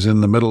hammering is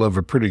in the middle of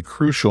a pretty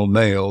crucial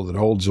nail that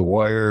holds a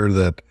wire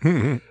that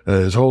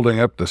is holding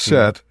up the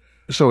set.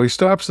 So he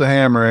stops the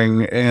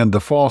hammering and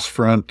the false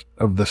front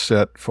of the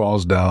set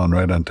falls down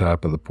right on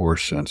top of the poor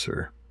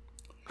censor.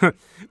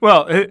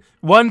 Well,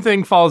 one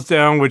thing falls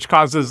down, which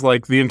causes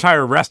the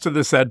entire rest of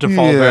the set to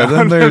fall down.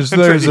 Then there's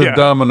a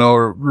domino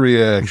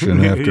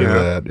reaction after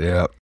that.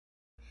 Yeah,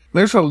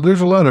 there's a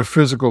lot of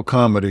physical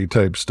comedy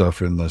type stuff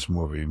in this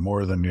movie,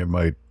 more than you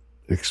might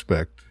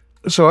expect.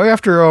 So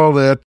after all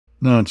that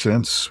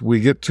nonsense, we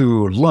get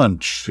to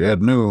lunch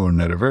at noon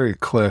at a very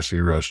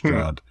classy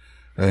restaurant,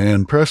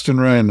 and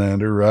Preston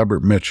Rhinelander,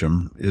 Robert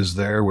Mitchum, is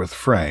there with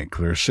Frank.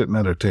 They're sitting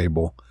at a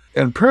table,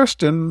 and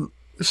Preston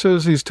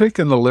says he's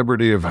taken the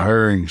liberty of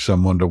hiring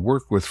someone to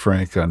work with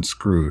Frank on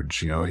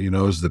Scrooged. He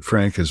knows that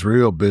Frank is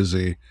real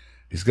busy.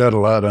 He's got a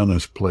lot on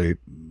his plate.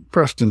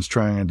 Preston's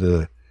trying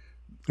to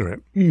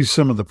ease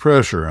some of the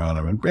pressure on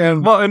him.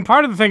 And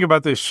part of the thing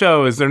about this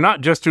show is they're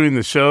not just doing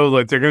the show.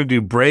 They're going to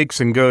do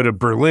breaks and go to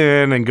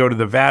Berlin and go to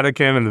the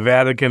Vatican, and the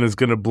Vatican is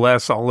going to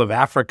bless all of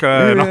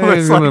Africa and all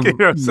this.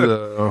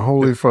 The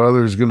Holy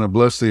Father is going to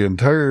bless the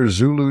entire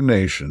Zulu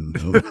nation.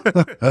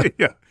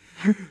 Yeah.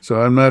 So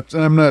I'm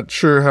not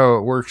sure how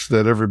it works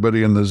that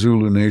everybody in the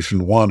Zulu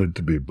nation wanted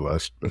to be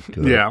blessed. But,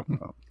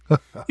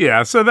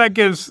 yeah. So that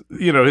gives,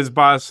 his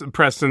boss,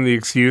 Preston, the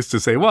excuse to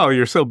say, well,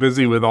 you're so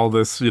busy with all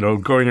this,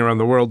 going around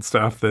the world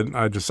stuff that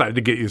I decided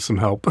to get you some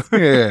help.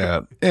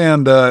 Yeah.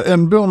 And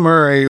Bill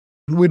Murray,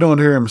 we don't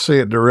hear him say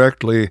it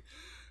directly,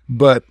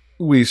 but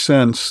we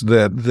sense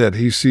that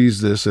he sees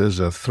this as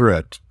a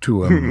threat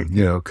to him,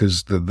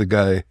 because the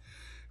guy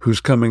who's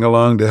coming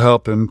along to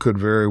help him could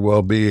very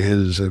well be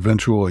his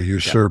eventual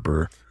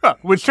usurper. Well,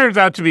 which turns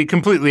out to be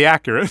completely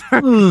accurate.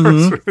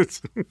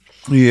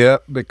 Yeah,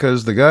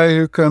 because the guy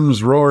who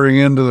comes roaring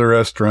into the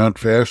restaurant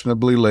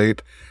fashionably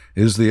late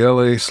is the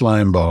L.A.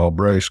 slimeball,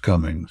 Bryce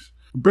Cummings.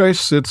 Bryce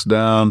sits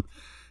down,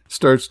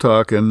 starts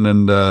talking,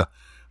 and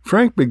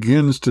Frank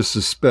begins to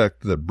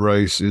suspect that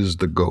Bryce is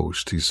the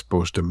ghost he's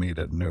supposed to meet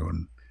at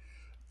noon.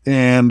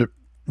 And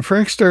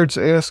Frank starts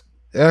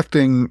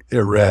acting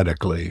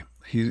erratically.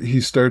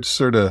 He starts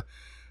sort of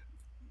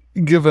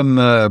giving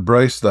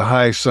Bryce the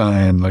high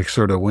sign,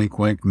 sort of wink,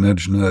 wink,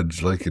 nudge,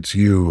 nudge, like it's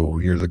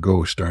you're the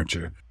ghost, aren't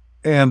you?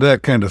 And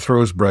that kind of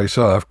throws Bryce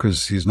off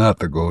because he's not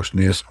the ghost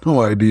and he has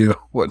no idea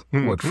what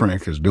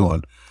Frank is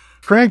doing.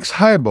 Frank's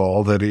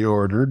highball that he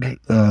ordered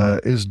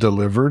is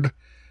delivered,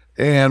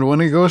 and when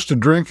he goes to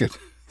drink it,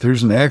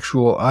 there's an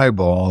actual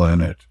eyeball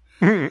in it.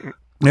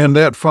 And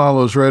that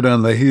follows right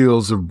on the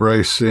heels of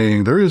Bryce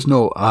saying, there is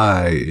no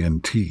I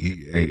in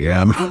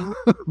TEAM,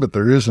 but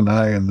there is an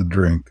I in the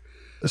drink.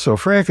 So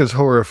Frank is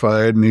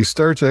horrified, and he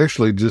starts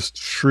actually just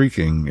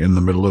shrieking in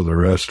the middle of the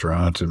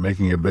restaurant and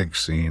making a big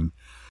scene.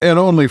 And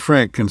only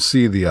Frank can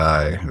see the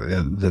I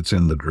that's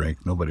in the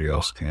drink. Nobody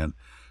else can.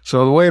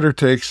 So the waiter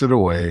takes it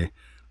away,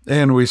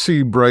 and we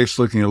see Bryce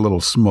looking a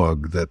little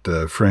smug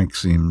that Frank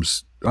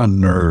seems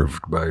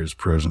unnerved by his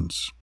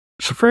presence.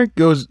 So Frank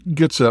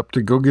gets up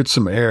to go get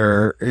some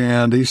air,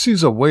 and he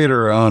sees a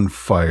waiter on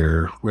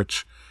fire,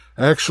 which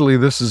actually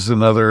this is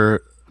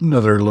another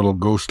little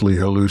ghostly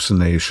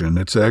hallucination.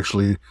 It's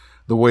actually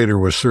the waiter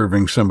was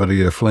serving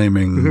somebody a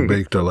flaming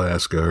baked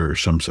Alaska or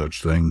some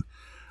such thing.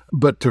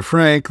 But to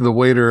Frank, the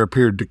waiter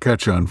appeared to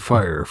catch on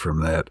fire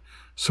from that.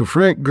 So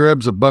Frank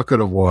grabs a bucket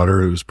of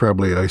water, it was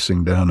probably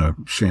icing down a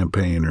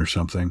champagne or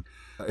something,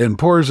 and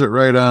pours it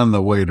right on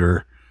the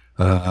waiter.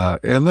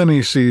 And then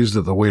he sees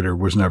that the waiter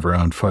was never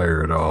on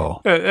fire at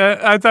all.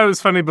 I thought it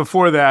was funny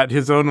before that,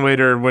 his own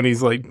waiter, when he's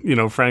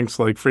Frank's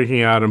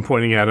freaking out and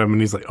pointing at him, and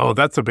he's like, oh,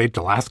 that's a baked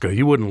Alaska.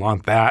 You wouldn't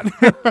want that.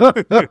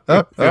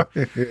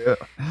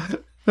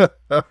 Yeah.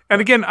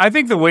 And again, I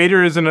think the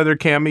waiter is another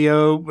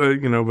cameo,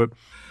 but.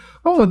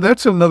 Oh,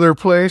 that's another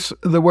place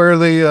where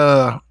they,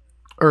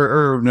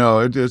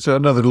 it's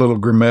another little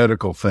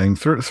grammatical thing.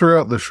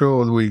 Throughout the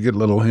show, we get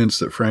little hints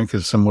that Frank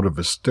is somewhat of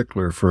a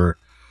stickler for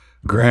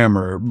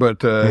grammar,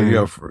 but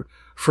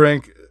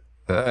Frank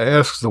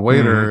asks the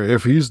waiter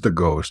if he's the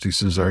ghost. He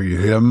says, "Are you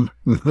him?"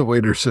 The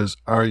waiter says,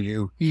 "Are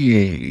you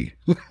he?"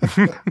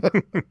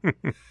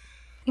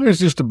 There's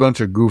just a bunch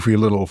of goofy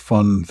little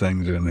fun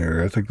things in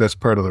there. I think that's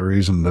part of the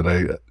reason that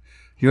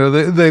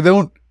they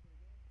don't.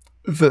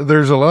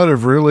 There's a lot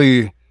of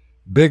really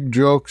big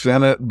jokes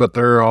in it, but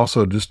there are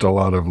also just a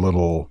lot of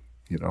little,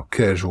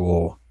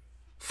 casual,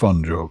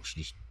 fun jokes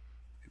just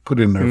put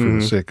in there for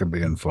the sake of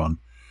being fun.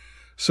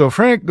 So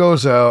Frank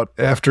goes out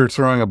after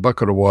throwing a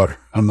bucket of water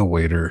on the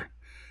waiter,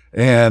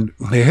 and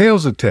he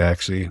hails a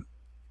taxi.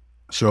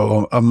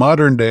 So a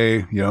modern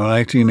day,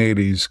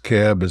 1980s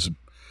cab is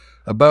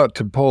about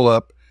to pull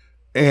up,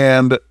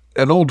 and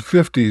an old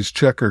 50s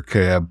checker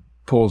cab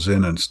pulls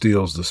in and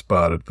steals the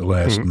spot at the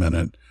last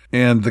minute.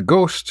 And the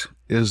ghost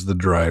is the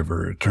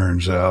driver, it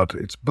turns out.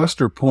 It's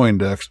Buster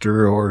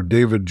Poindexter, or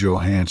David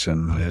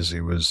Johansen, as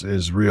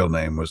his real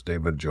name was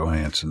David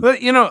Johansen. But,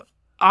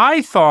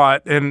 I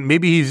thought, and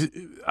maybe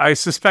I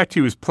suspect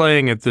he was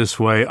playing it this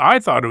way, I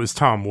thought it was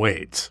Tom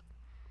Waits.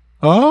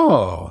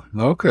 Oh,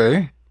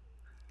 okay.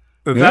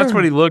 That's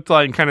what he looked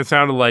like and kind of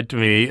sounded like to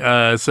me.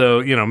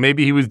 So,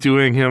 maybe he was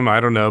doing him. I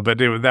don't know, but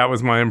that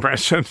was my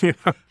impression.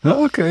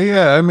 Okay,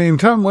 yeah. I mean,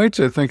 Tom Waits,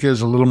 I think,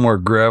 has a little more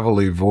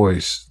gravelly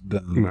voice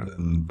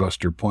than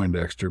Buster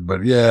Poindexter.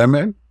 But, yeah, I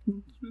mean,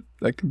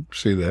 I can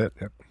see that.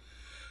 Yeah.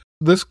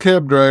 This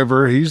cab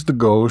driver, he's the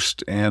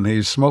ghost, and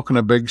he's smoking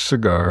a big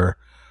cigar,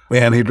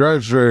 and he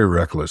drives very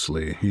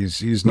recklessly.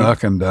 He's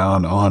knocking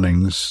down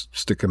awnings,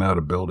 sticking out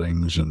of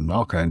buildings, and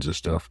all kinds of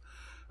stuff.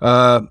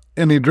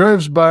 And he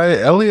drives by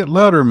Elliot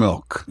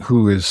Loudermilk,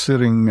 who is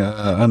sitting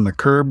on the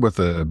curb with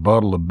a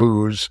bottle of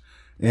booze,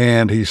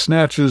 and he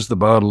snatches the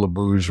bottle of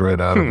booze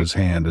right out of his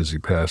hand as he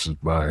passes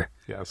by.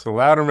 Yeah, so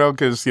Loudermilk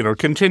is,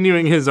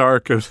 continuing his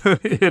arc of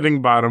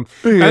hitting bottom.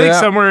 Yeah. I think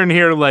somewhere in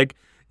here,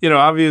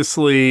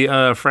 obviously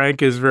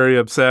Frank is very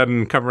upset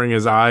and covering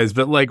his eyes,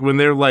 but when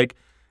they're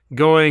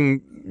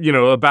going,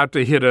 about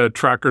to hit a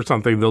truck or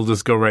something, they'll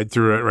just go right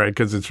through it, right?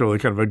 Because it's really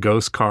kind of a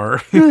ghost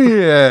car.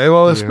 Yeah,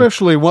 well,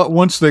 especially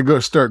once they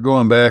start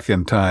going back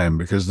in time,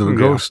 because the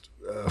ghost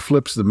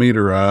flips the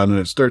meter on and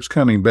it starts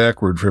counting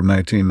backward from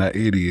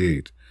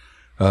 1988.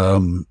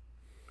 And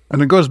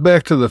it goes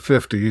back to the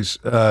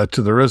 50s,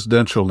 to the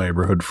residential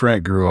neighborhood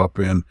Frank grew up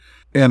in.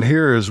 And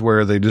here is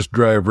where they just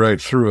drive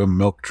right through a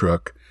milk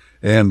truck.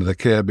 And the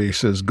cabbie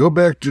says, "Go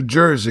back to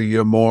Jersey,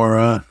 you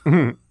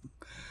moron."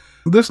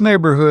 This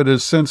neighborhood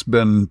has since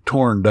been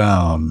torn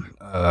down,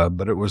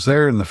 but it was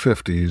there in the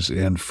 50s,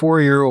 and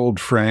 4-year-old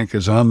Frank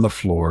is on the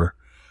floor.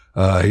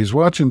 He's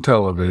watching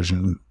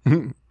television.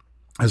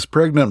 His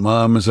pregnant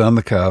mom is on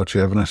the couch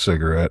having a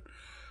cigarette,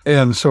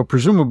 and so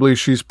presumably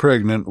she's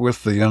pregnant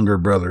with the younger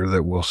brother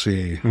that we'll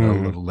see a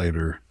little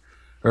later.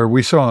 Or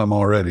we saw him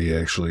already,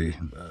 actually,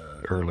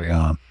 early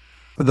on.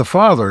 The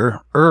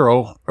father,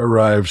 Earl,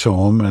 arrives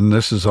home, and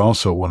this is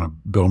also one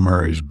of Bill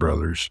Murray's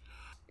brothers.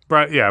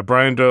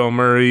 Brian Doyle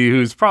Murray,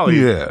 who's probably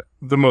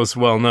the most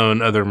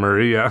well-known other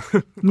Murray,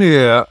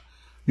 Yeah,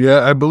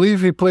 I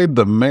believe he played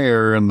the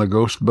mayor in the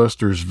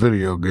Ghostbusters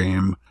video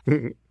game.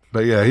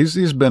 But yeah,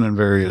 he's been in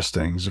various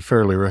things, a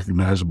fairly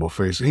recognizable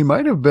face. He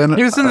might have been...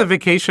 He was in the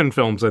Vacation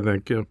films, I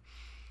think, yeah.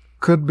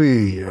 Could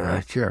be,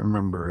 I can't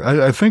remember.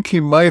 I think he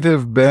might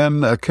have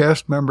been a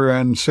cast member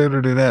on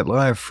Saturday Night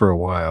Live for a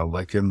while,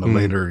 in the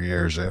later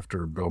years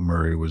after Bill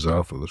Murray was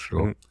off of the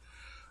show.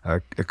 I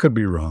could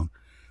be wrong.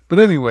 But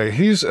anyway,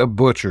 he's a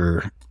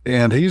butcher,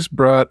 and he's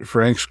brought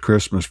Frank's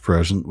Christmas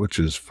present, which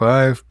is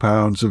 5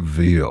 pounds of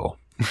veal.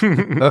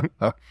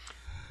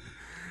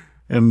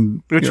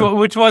 And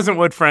which wasn't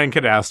what Frank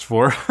had asked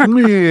for.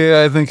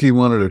 Yeah, I think he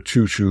wanted a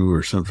choo-choo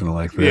or something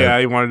like that. Yeah,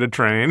 he wanted a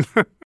train.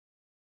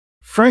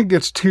 Frank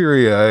gets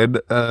teary-eyed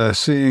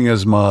seeing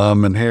his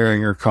mom and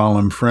hearing her call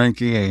him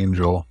Frankie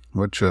Angel,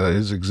 which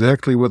is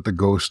exactly what the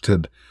ghost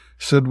had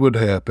said would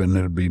happen.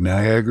 It'd be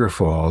Niagara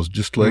Falls,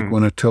 just like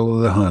when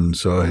Attila the Hun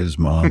saw his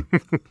mom.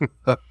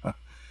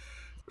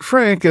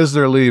 Frank, as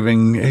they're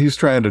leaving, he's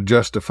trying to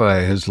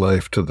justify his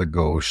life to the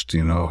ghost.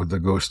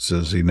 The ghost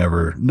says he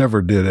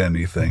never did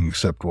anything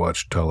except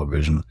watch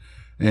television.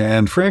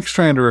 And Frank's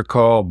trying to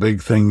recall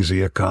big things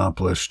he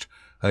accomplished,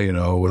 with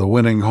a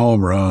winning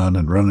home run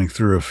and running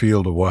through a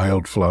field of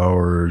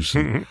wildflowers.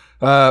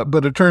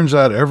 But it turns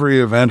out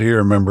every event he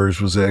remembers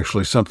was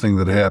actually something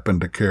that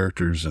happened to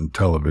characters in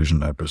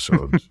television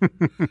episodes.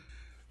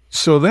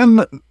 So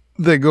then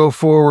they go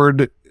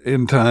forward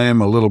in time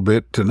a little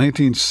bit to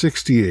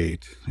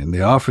 1968 in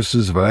the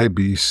offices of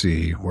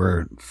IBC,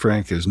 where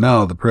Frank is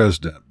now the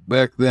president.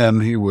 Back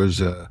then, he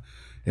was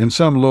in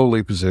some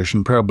lowly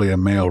position, probably a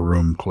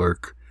mailroom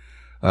clerk.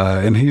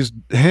 And he's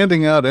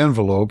handing out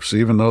envelopes,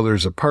 even though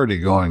there's a party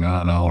going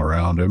on all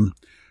around him.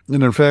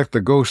 And in fact,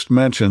 the ghost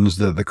mentions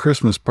that the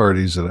Christmas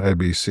parties at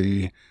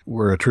IBC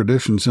were a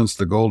tradition since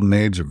the golden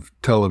age of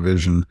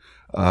television,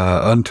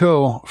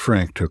 until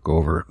Frank took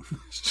over.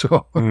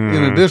 So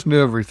in addition to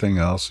everything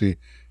else, he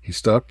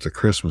stopped the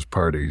Christmas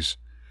parties.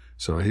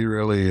 So he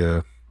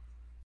really,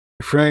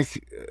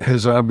 Frank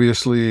has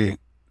obviously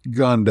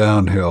gone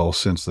downhill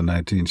since the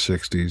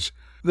 1960s.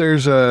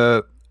 There's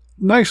a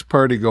nice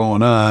party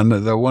going on.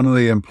 One of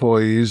the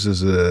employees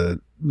is a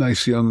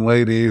nice young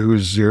lady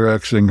who's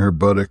Xeroxing her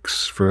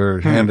buttocks for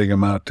handing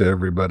them out to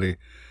everybody.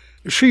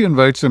 She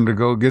invites him to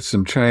go get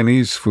some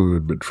Chinese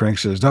food, but Frank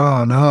says,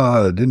 "Oh,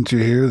 no, didn't you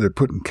hear? They're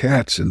putting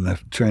cats in the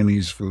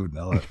Chinese food."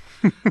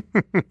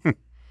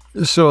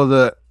 So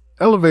the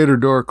elevator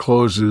door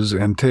closes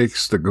and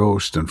takes the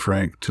ghost and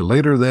Frank to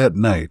later that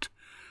night,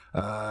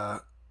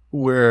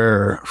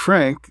 where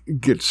Frank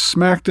gets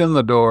smacked in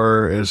the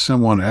door as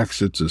someone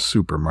exits a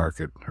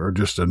supermarket or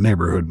just a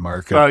neighborhood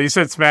market. Oh, you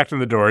said smacked in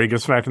the door. He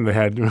gets smacked in the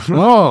head.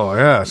 Oh,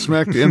 yeah,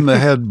 smacked in the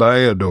head by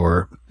a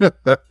door.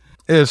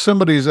 is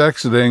somebody's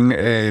exiting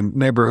a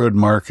neighborhood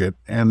market,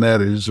 and that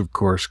is, of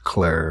course,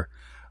 Claire.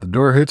 The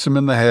door hits him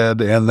in the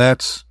head, and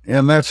that's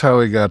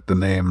how he got the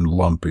name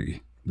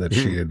Lumpy that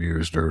she had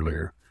used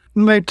earlier.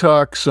 And they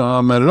talk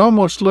some, and it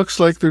almost looks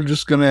like they're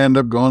just going to end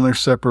up going their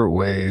separate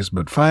ways.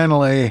 But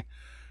finally,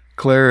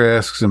 Claire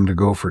asks him to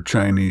go for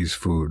Chinese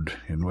food,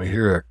 and we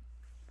hear a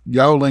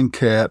yowling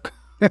cat,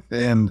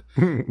 and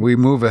we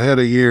move ahead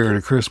a year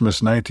to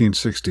Christmas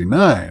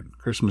 1969,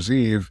 Christmas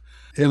Eve,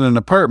 in an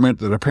apartment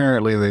that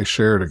apparently they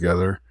share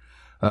together.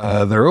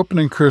 They're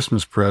opening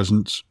Christmas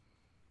presents.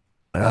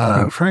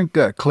 Frank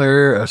got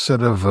Claire a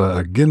set of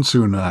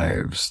Ginsu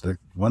knives, the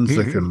ones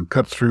that can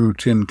cut through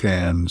tin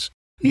cans.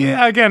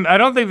 Yeah, again, I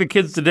don't think the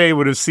kids today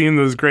would have seen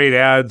those great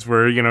ads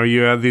where,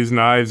 you have these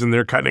knives and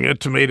they're cutting a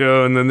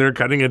tomato and then they're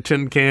cutting a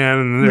tin can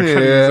and then they're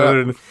cutting this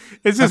other.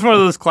 It's just one of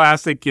those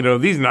classic,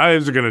 these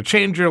knives are going to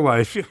change your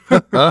life.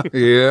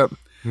 Yeah.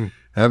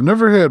 I've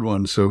never had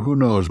one, so who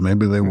knows?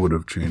 Maybe they would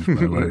have changed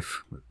my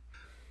life.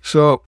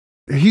 So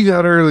he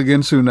got her the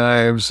Ginsu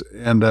knives,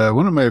 and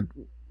one of my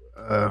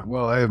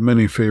I have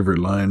many favorite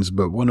lines,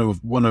 but one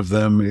of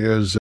them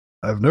is,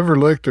 "I've never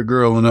liked a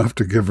girl enough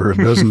to give her a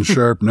dozen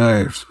sharp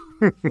knives."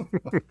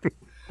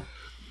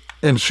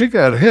 And she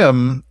got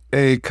him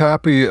a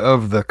copy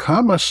of the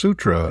Kama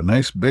Sutra, a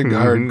nice big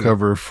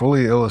hardcover,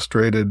 fully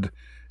illustrated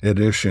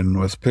edition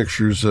with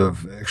pictures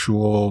of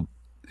actual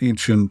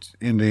ancient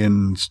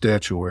Indian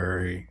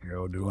statuary,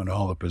 doing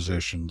all the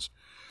positions.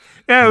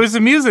 Yeah, it was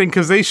amusing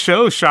because they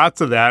show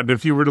shots of that, and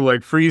if you were to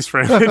freeze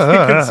frame it, you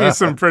can see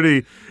some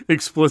pretty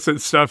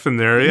explicit stuff in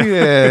there.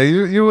 Yeah,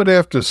 you would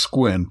have to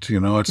squint.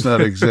 It's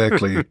not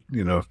exactly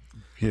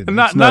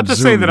not to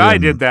say that I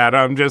did that.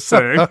 I'm just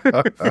saying.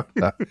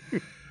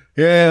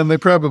 Yeah, and they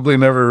probably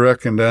never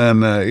reckoned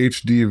on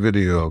HD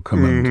video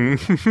coming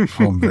to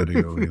home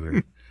video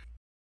either.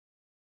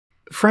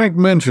 Frank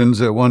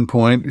mentions at one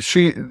point,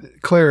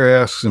 Claire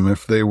asks him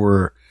if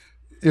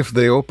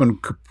they opened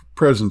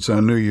presents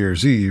on New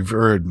Year's Eve,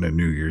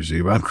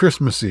 on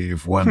Christmas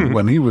Eve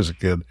when he was a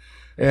kid.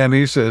 And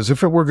he says,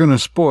 if it were going to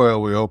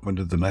spoil, we opened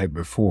it the night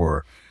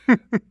before.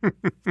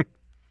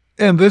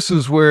 And this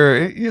is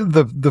where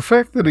the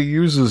fact that he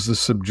uses the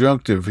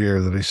subjunctive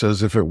here, that he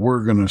says, if it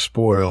were going to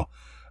spoil,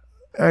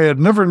 I had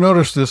never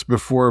noticed this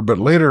before, but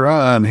later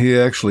on, he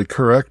actually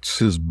corrects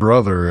his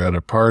brother at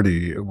a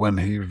party when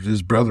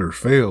his brother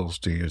fails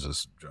to use a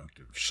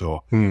subjunctive.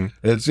 So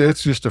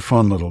it's just a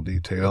fun little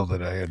detail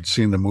that I had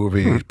seen the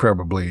movie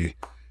probably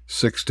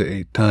 6 to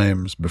 8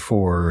 times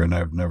before, and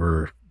I've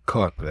never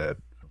caught that.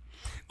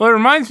 Well, it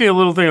reminds me of a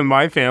little thing with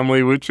my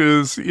family, which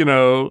is, we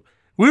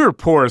were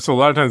poor, so a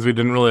lot of times we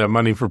didn't really have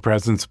money for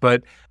presents,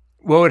 but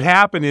what would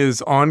happen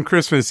is on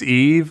Christmas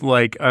Eve,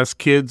 us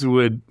kids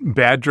would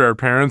badger our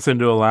parents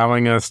into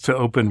allowing us to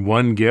open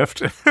one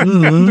gift.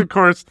 And of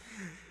course,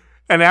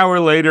 an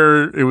hour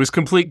later, it was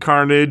complete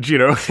carnage.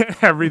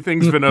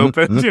 Everything's been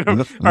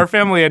opened. Our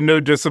family had no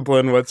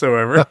discipline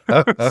whatsoever.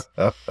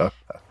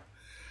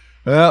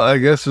 Well, I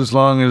guess as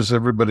long as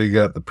everybody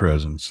got the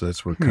presents,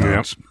 that's what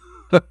counts.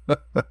 Yep.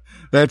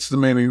 That's the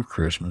meaning of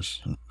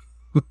Christmas.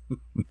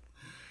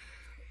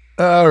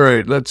 All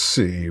right, let's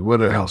see.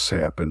 What else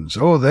happens?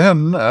 Oh,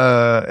 then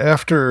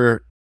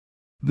after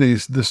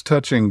this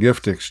touching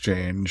gift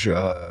exchange,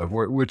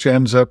 which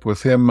ends up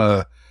with him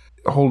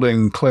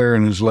holding Claire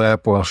in his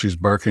lap while she's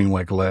barking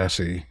like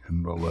Lassie,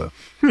 and we'll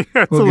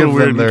give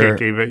them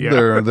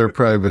their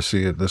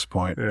privacy at this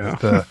point. Yeah.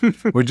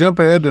 But, we jump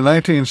ahead to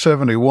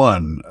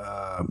 1971,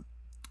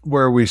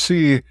 where we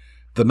see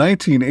the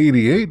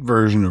 1988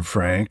 version of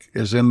Frank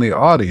is in the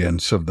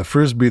audience of the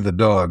Frisbee the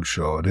Dog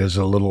show. It has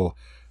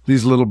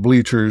these little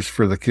bleachers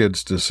for the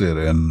kids to sit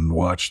in and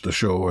watch the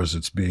show as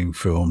it's being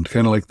filmed,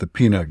 kind of like the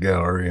Peanut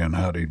Gallery on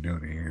Howdy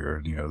Doody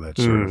or, that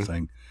sort of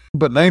thing.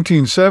 But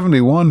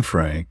 1971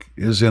 Frank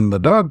is in the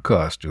dog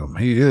costume.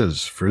 He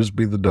is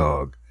Frisbee the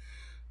Dog.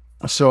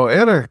 So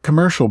at a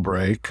commercial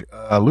break,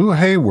 Lou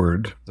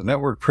Hayward, the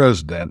network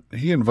president,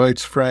 he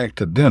invites Frank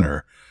to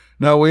dinner.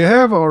 Now, we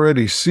have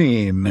already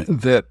seen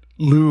that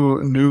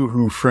Lou knew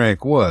who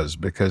Frank was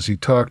because he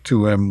talked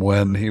to him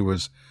when he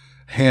was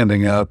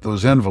handing out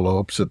those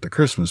envelopes at the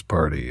Christmas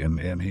party.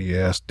 And he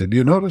asked, did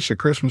you notice a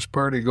Christmas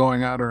party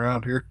going on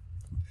around here?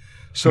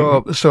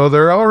 So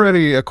they're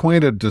already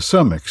acquainted to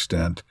some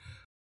extent.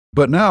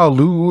 But now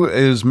Lou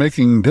is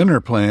making dinner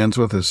plans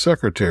with his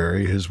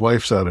secretary. His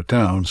wife's out of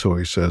town, so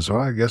he says,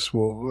 I guess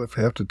we'll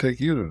have to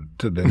take you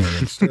to dinner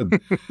instead.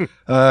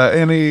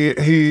 And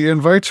he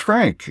invites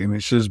Frank, and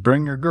he says,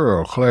 bring your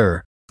girl,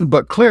 Claire.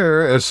 But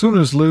Claire, as soon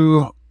as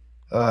Lou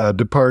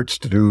departs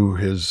to do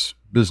his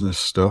business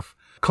stuff,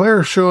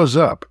 Claire shows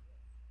up,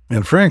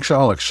 and Frank's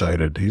all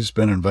excited. He's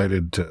been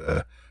invited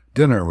to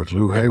dinner with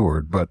Lou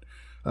Hayward, but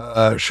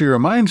she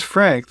reminds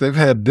Frank they've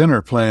had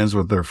dinner plans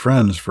with their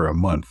friends for a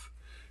month.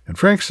 And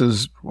Frank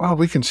says, well,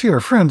 we can see our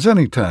friends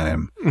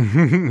anytime.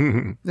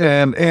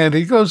 and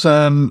he goes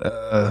on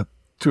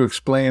to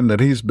explain that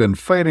he's been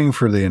fighting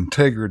for the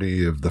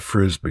integrity of the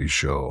Frisbee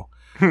show,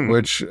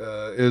 which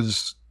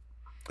is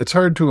it's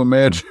hard to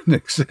imagine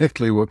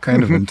exactly what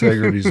kind of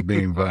integrity is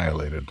being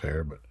violated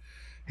there, but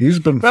he's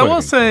been But I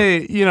will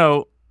fighting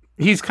say,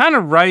 he's kind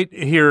of right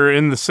here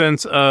in the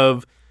sense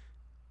of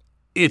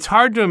it's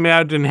hard to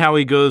imagine how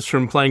he goes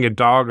from playing a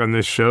dog on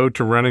this show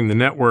to running the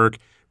network.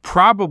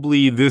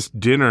 Probably this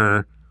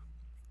dinner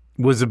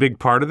was a big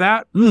part of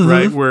that,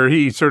 right? Where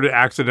he sort of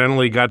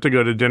accidentally got to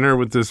go to dinner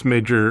with this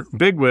major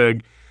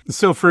bigwig.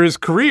 So for his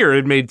career,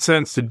 it made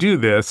sense to do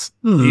this,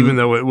 even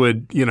though it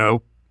would,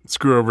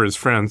 screw over his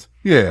friends.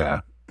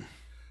 Yeah.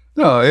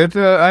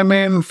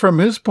 No, from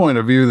his point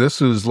of view,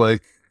 this is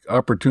like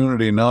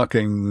opportunity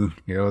knocking.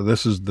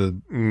 This is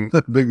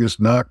the biggest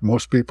knock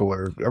most people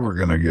are ever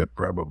going to get,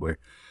 probably.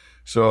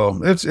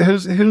 So it's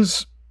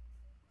his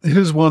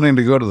wanting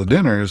to go to the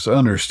dinner is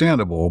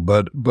understandable,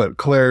 but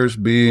Claire's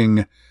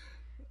being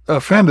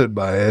offended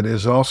by it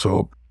is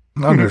also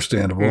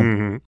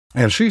understandable.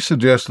 And she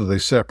suggested they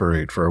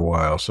separate for a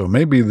while, so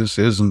maybe this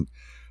isn't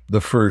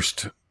the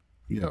first,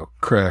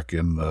 crack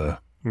in the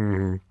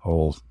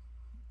whole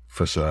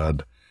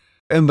facade.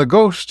 And the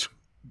ghost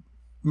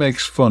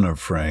makes fun of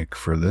Frank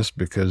for this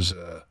because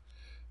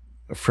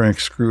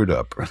Frank screwed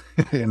up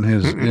in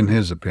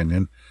his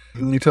opinion.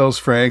 And he tells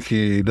Frank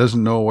he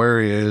doesn't know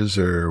where he is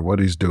or what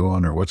he's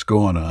doing or what's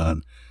going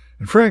on.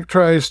 And Frank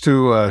tries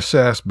to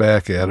sass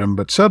back at him,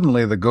 but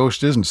suddenly the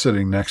ghost isn't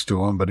sitting next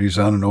to him, but he's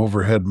on an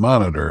overhead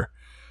monitor.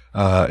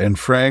 And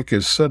Frank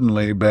is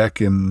suddenly back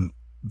in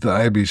the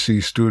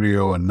IBC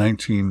studio in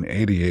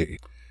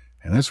 1988.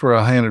 And that's where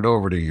I'll hand it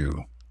over to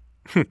you.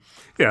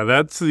 Yeah,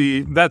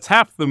 that's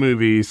half the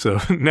movie, so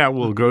now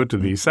we'll go to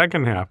the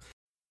second half.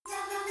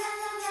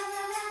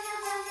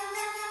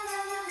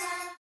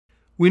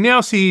 We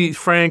now see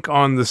Frank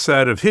on the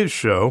set of his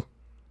show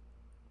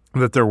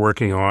that they're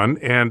working on,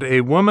 and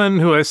a woman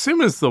who I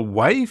assume is the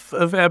wife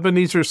of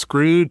Ebenezer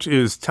Scrooge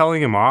is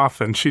telling him off,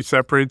 and she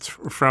separates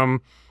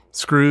from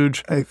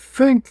Scrooge. I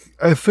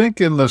think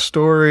in the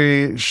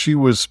story she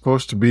was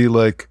supposed to be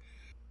like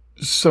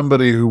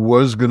somebody who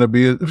was going to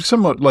be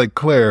somewhat like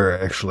Claire,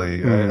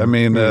 actually.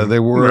 They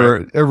were,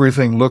 right.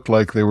 Everything looked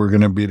like they were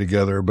going to be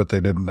together, but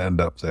they didn't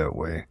end up that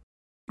way.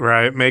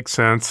 Right, makes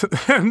sense.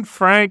 And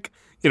Frank,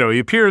 he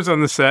appears on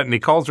the set and he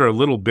calls her a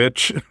little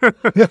bitch.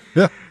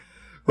 Yeah.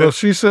 Well,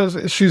 she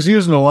says she's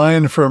using a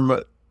line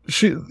from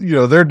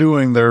they're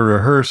doing their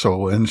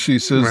rehearsal, and she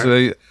says,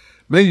 right.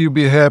 May you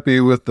be happy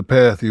with the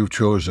path you've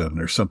chosen,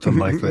 or something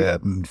like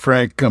that. And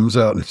Frank comes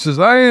out and says,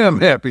 I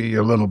am happy,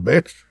 you little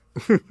bitch.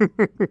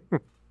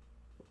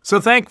 So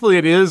thankfully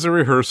it is a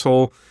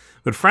rehearsal,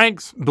 but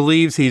Frank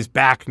believes he's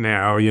back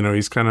now.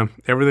 He's kind of,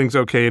 everything's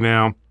okay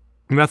now.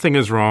 Nothing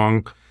is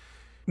wrong.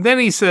 Then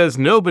he says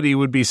nobody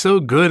would be so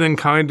good and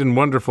kind and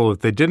wonderful if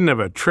they didn't have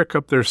a trick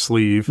up their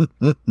sleeve.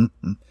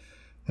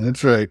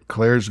 That's right.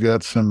 Claire's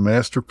got some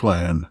master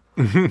plan.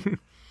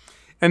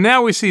 And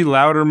now we see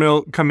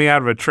Loudermilk coming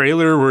out of a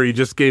trailer where he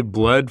just gave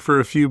blood for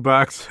a few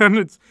bucks.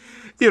 And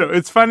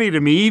it's funny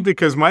to me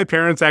because my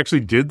parents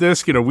actually did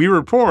this. We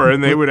were poor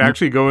and they would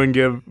actually go and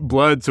give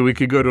blood so we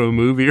could go to a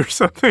movie or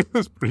something.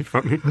 That's pretty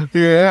funny.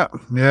 Yeah.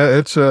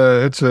 It's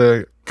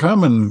a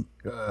common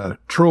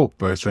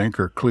trope, I think,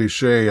 or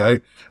cliche. I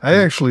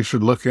actually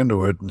should look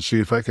into it and see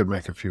if I could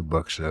make a few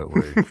bucks that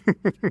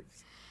way.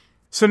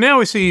 So now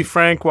we see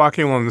Frank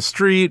walking along the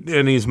street,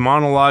 and he's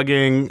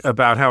monologuing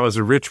about how as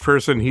a rich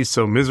person, he's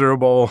so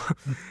miserable.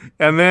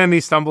 And then he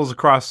stumbles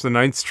across the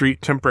 9th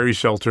Street temporary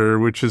shelter,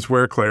 which is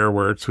where Claire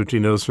works, which he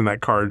knows from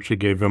that card she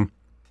gave him.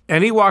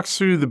 And he walks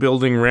through the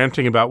building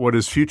ranting about what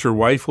his future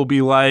wife will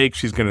be like.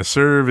 She's going to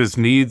serve his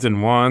needs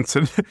and wants.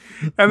 And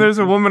there's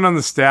a woman on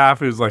the staff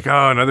who's like,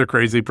 oh, another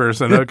crazy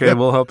person. Okay,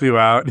 we'll help you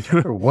out.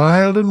 A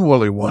wild and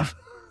woolly one.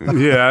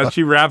 Yeah,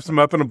 she wraps him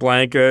up in a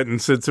blanket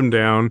and sits him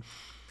down.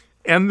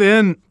 And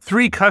then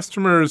 3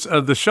 customers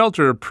of the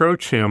shelter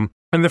approach him.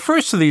 And the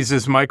first of these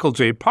is Michael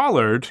J.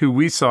 Pollard, who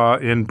we saw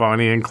in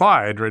Bonnie and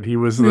Clyde, right? He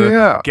was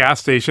the gas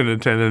station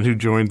attendant who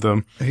joined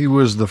them. He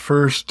was the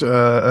first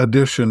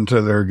addition to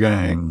their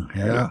gang,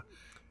 yeah.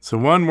 So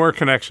one more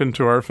connection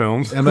to our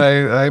films. And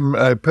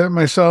I pat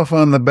myself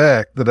on the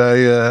back that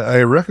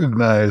I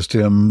recognized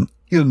him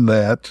in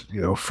that,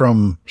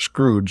 from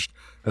Scrooged,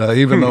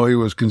 even though he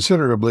was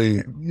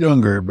considerably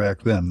younger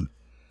back then.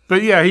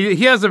 But yeah,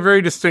 he has a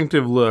very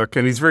distinctive look,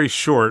 and he's very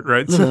short,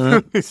 right?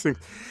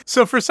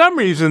 So for some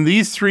reason,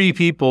 these 3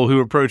 people who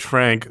approach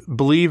Frank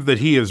believe that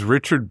he is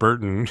Richard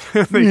Burton.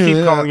 They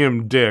keep calling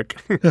him Dick.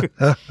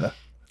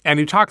 And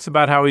he talks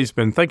about how he's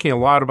been thinking a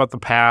lot about the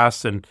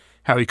past and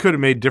how he could have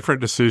made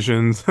different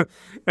decisions.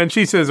 And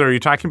she says, are you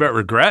talking about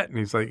regret? And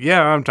he's like,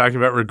 yeah, I'm talking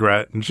about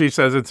regret. And she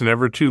says it's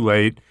never too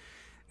late.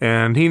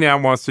 And he now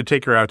wants to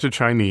take her out to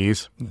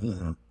Chinese.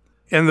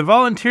 And the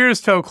volunteers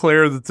tell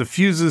Claire that the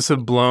fuses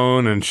have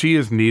blown and she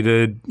is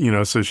needed,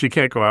 so she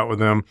can't go out with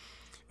them.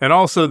 And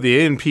also the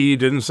A&P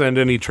didn't send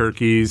any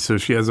turkeys, so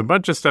she has a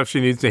bunch of stuff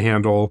she needs to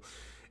handle.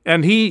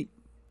 And he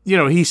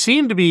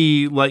seemed to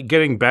be like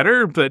getting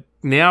better, but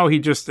now he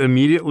just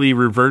immediately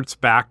reverts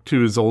back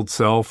to his old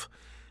self.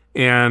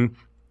 And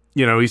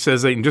he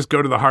says they can just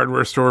go to the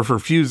hardware store for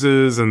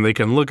fuses and they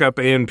can look up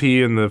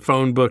A&P in the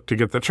phone book to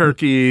get the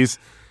turkeys.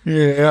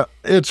 Yeah,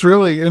 it's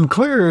really, and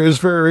Claire is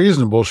very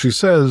reasonable. She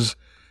says,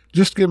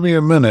 just give me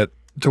a minute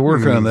to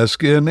work on this.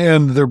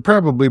 And they're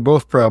probably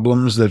both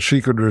problems that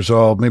she could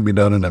resolve, maybe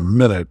not in a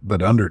minute,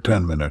 but under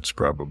 10 minutes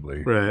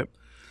probably. Right.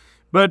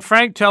 But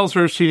Frank tells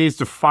her she needs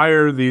to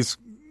fire these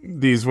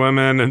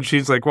women, and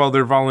she's like, well,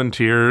 they're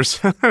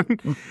volunteers.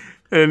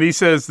 And he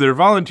says they're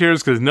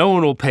volunteers because no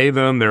one will pay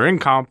them. They're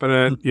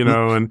incompetent,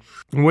 and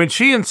when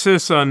she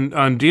insists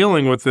on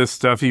dealing with this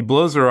stuff, he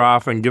blows her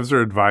off and gives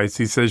her advice.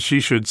 He says she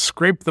should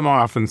scrape them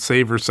off and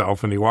save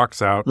herself, and he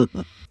walks out.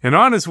 And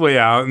on his way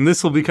out, and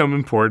this will become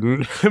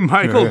important,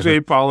 Michael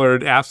J.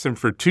 Pollard asks him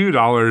for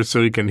 $2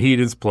 so he can heat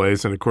his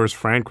place, and of course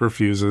Frank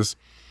refuses.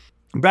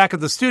 Back at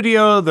the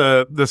studio,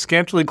 the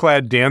scantily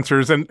clad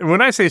dancers, and when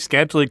I say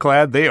scantily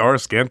clad, they are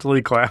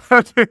scantily clad.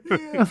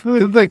 Yeah,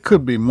 they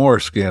could be more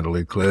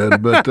scantily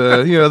clad, but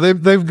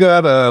they've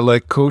got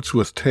like coats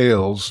with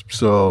tails.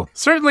 So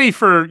certainly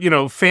for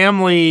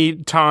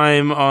family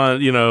time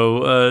on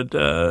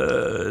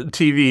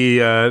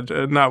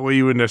TV, not what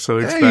you would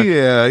necessarily expect.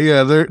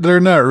 Yeah, they're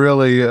not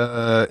really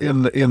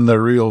in the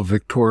real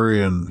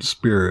Victorian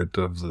spirit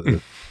of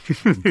the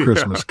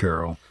Christmas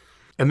Carol.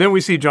 And then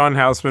we see John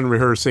Houseman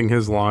rehearsing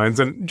his lines.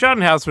 And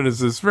John Houseman is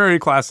this very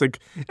classic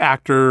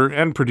actor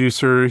and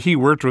producer. He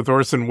worked with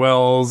Orson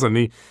Welles, and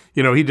he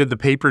did The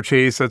Paper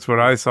Chase. That's what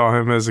I saw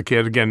him as a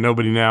kid. Again,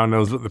 nobody now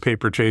knows what The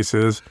Paper Chase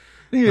is.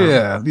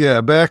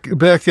 Yeah. Back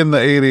in the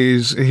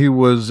 80s, he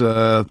was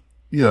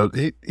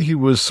he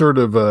was sort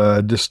of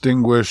a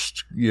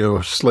distinguished,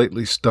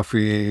 slightly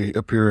stuffy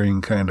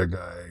appearing kind of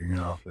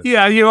guy,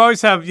 Yeah, you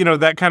always have,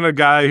 that kind of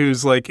guy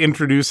who's like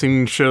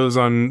introducing shows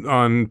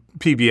on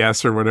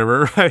PBS or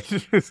whatever,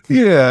 right?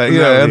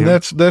 Yeah, and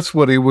that's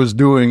what he was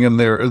doing in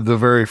the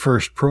very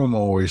first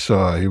promo we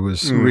saw. He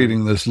was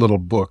reading this little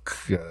book,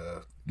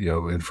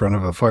 in front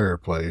of a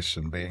fireplace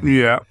and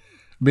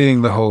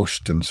being the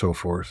host and so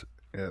forth.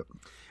 Yeah.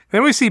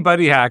 Then we see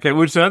Buddy Hackett,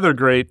 which is another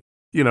great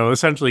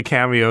essentially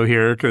cameo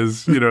here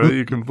because,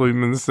 you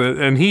compliments it.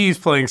 And he's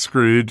playing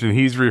Scrooge and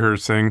he's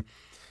rehearsing.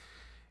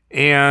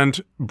 And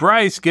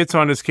Bryce gets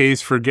on his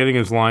case for getting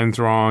his lines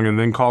wrong and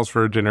then calls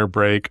for a dinner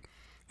break.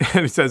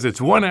 And he says it's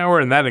 1 hour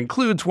and that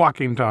includes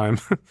walking time.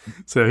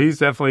 So he's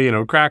definitely,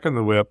 cracking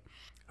the whip.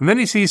 And then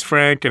he sees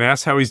Frank and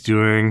asks how he's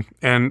doing.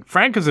 And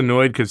Frank is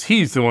annoyed because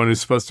he's the one who's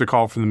supposed to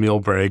call for the meal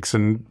breaks.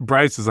 And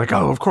Bryce is like,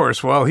 oh, of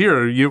course. Well,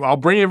 here, I'll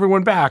bring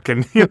everyone back.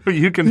 And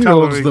you can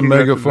tell him. He holds the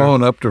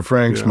megaphone up to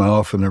Frank's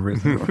mouth and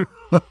everything.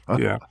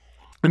 Yeah.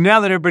 And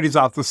now that everybody's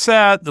off the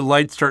set, the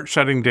lights start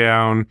shutting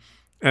down.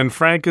 And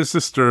Frank is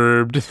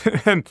disturbed.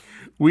 And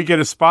we get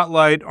a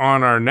spotlight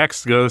on our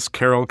next ghost,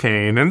 Carol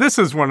Kane. And this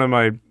is one of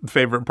my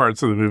favorite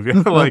parts of the movie.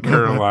 I like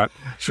her a lot.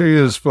 She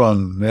is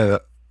fun, yeah.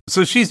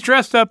 So she's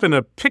dressed up in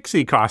a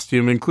pixie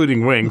costume,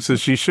 including wings, so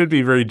she should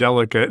be very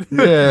delicate.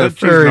 Yeah,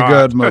 fairy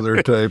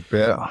godmother type,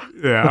 yeah.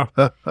 Yeah.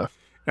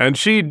 And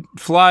she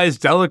flies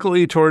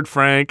delicately toward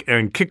Frank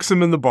and kicks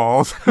him in the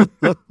balls.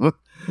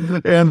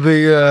 And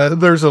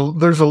there's a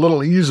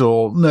little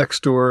easel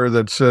next to her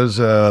that says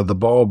the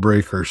ball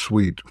breaker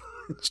suite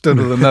instead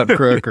of the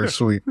nutcracker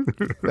suite.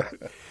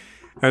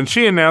 And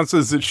she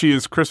announces that she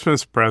is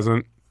Christmas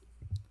present.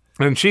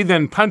 And she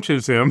then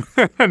punches him,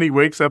 and he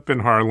wakes up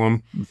in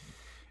Harlem.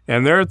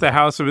 And they're at the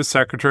house of his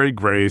secretary,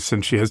 Grace,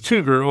 and she has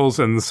 2 girls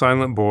and the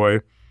silent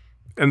boy.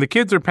 And the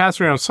kids are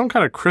passing around some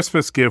kind of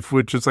Christmas gift,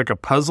 which is like a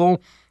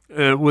puzzle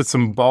with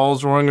some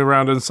balls rolling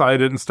around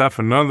inside it and stuff,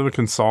 and none of them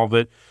can solve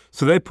it.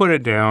 So they put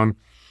it down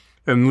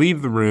and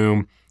leave the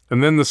room.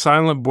 And then the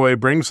silent boy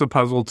brings the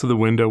puzzle to the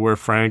window where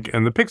Frank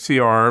and the pixie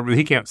are.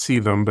 He can't see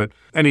them,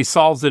 and he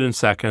solves it in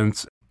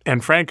seconds.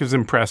 And Frank is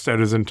impressed at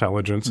his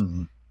intelligence.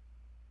 Mm-hmm.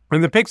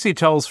 And the pixie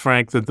tells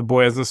Frank that the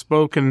boy hasn't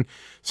spoken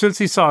since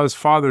he saw his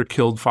father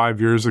killed 5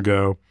 years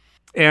ago.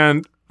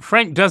 And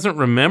Frank doesn't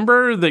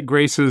remember that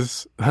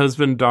Grace's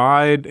husband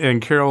died,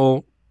 and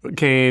Carol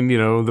Kane,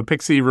 the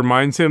pixie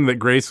reminds him that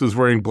Grace was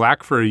wearing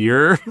black for a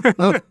year.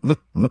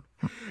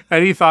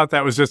 And he thought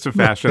that was just a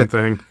fashion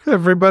thing.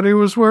 Everybody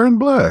was wearing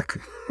black.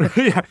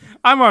 Yeah,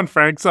 I'm on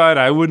Frank's side.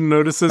 I wouldn't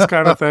notice this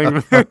kind of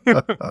thing.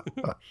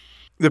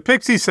 The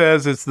pixie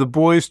says it's the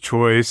boy's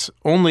choice.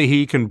 Only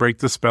he can break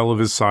the spell of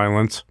his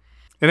silence.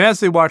 And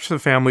as they watch the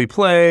family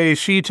play,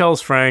 she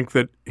tells Frank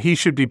that he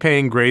should be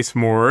paying Grace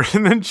more.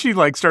 And then she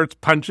starts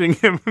punching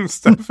him and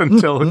stuff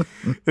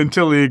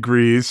until he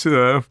agrees. She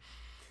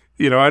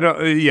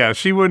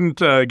wouldn't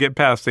get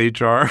past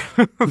HR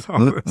with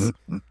all this.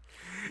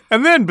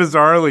 And then,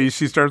 bizarrely,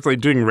 she starts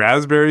doing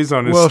raspberries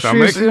on his stomach.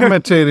 Well, she's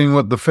imitating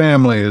what the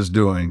family is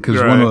doing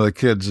because one of the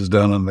kids is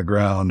down on the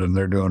ground and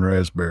they're doing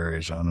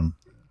raspberries on him.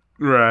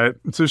 Right.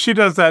 So she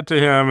does that to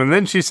him, and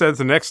then she says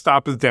the next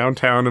stop is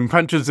downtown and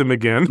punches him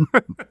again.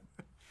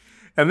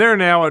 And they're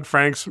now at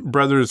Frank's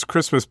brother's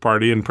Christmas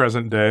party in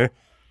present day.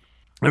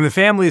 And the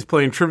family is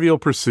playing Trivial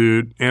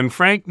Pursuit, and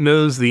Frank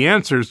knows the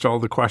answers to all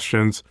the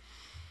questions.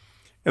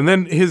 And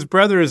then his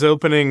brother is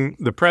opening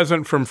the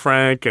present from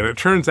Frank, and it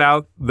turns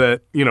out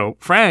that,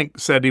 Frank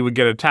said he would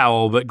get a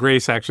towel, but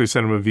Grace actually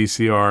sent him a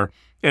VCR.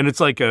 And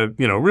it's like a,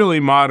 really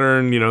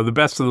modern, the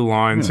best of the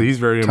line, so he's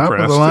very impressed. Top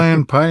of the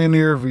line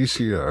Pioneer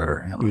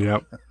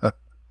VCR. Yep.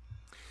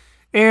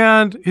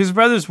 And his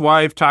brother's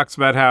wife talks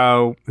about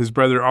how his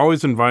brother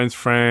always invites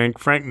Frank.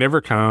 Frank never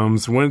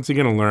comes. When's he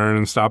going to learn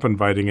and stop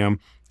inviting him?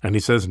 And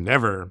he says,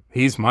 never.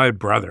 He's my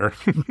brother.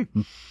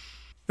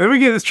 Then we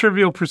get this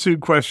Trivial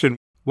Pursuit question.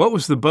 What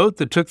was the boat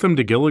that took them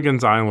to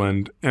Gilligan's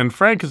Island? And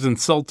Frank is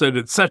insulted.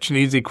 It's such an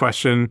easy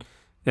question.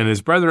 And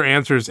his brother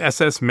answers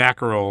SS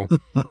Mackerel.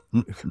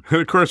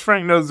 Of course,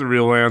 Frank knows the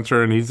real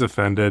answer, and he's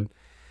offended.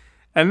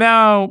 And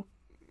now,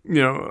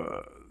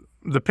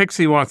 the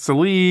pixie wants to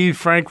leave.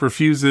 Frank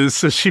refuses.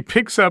 So she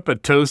picks up a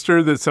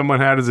toaster that someone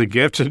had as a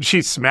gift, and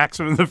she smacks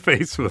him in the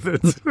face with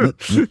it.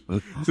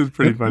 This is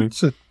pretty funny.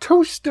 It's a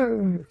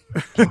toaster.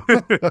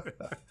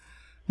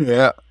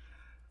 Yeah.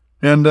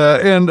 And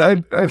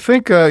I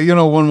think,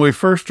 when we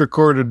first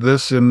recorded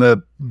this in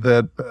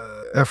that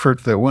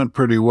effort that went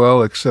pretty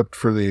well, except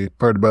for the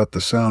part about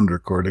the sound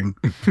recording,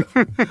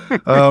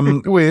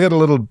 we had a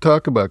little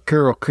talk about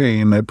Carol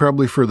Kane,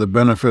 probably for the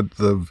benefit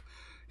of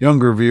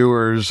younger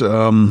viewers.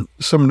 Some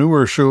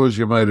newer shows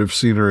you might have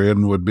seen her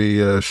in would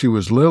be, she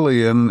was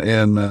Lillian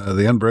in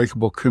The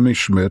Unbreakable Kimmy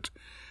Schmidt,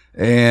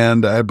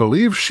 and I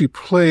believe she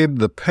played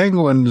the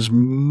Penguin's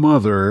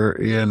mother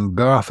in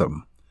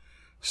Gotham.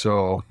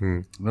 So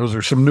those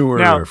are some newer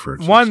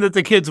references. One that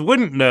the kids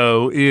wouldn't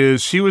know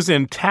is she was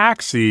in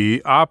Taxi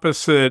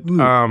opposite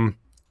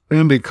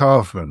Andy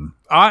Kaufman.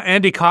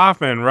 Andy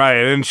Kaufman, right.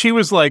 And she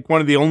was like one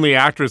of the only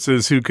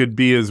actresses who could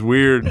be as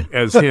weird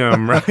as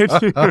him,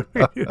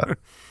 right?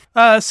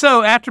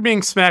 So after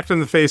being smacked in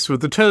the face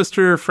with the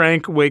toaster,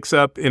 Frank wakes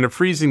up in a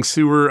freezing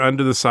sewer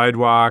under the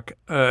sidewalk.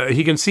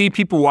 He can see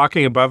people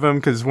walking above him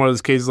because it's one of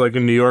those cases like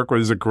in New York where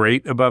there's a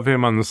grate above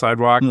him on the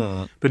sidewalk,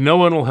 but no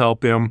one will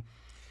help him.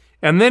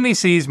 And then he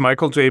sees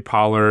Michael J.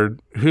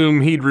 Pollard, whom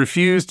he'd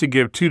refused to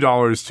give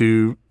 $2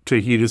 to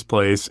heat his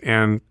place,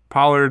 and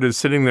Pollard is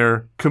sitting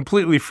there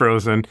completely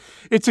frozen.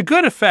 It's a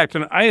good effect,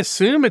 and I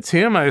assume it's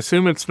him. I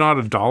assume it's not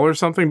a doll or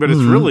something, but it's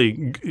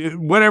really,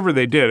 whatever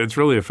they did, it's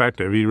really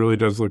effective. He really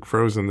does look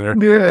frozen there.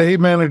 Yeah, he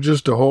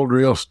manages to hold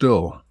real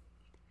still.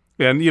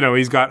 And,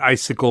 he's got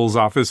icicles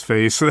off his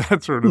face,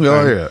 that sort of thing.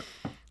 Oh, yeah.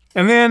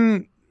 And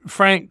then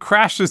Frank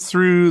crashes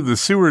through the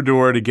sewer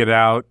door to get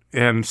out,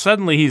 and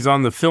suddenly he's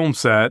on the film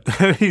set.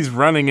 He's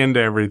running into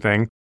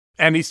everything.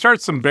 And he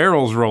starts some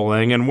barrels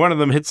rolling, and one of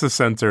them hits the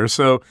sensor.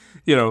 So,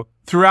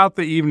 throughout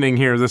the evening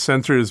here, the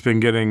sensor has been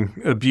getting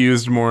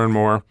abused more and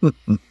more.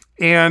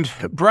 And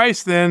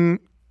Bryce then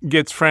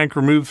gets Frank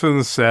removed from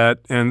the set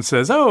and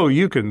says, oh,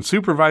 you can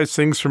supervise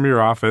things from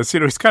your office.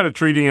 He's kind of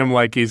treating him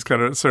like he's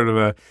kind of sort of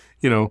a,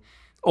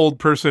 old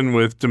person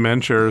with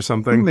dementia or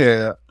something.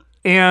 Yeah.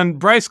 And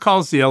Bryce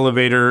calls the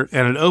elevator,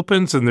 and it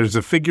opens, and there's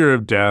a figure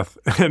of death,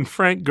 and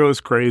Frank goes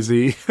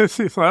crazy. He's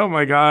like, oh,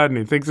 my God, and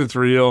he thinks it's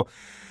real.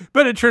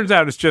 But it turns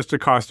out it's just a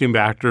costume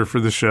actor for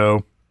the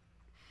show.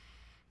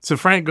 So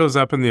Frank goes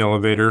up in the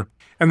elevator,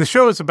 and the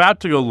show is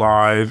about to go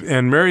live,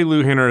 and Mary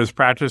Lou Hinner is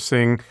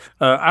practicing.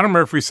 I don't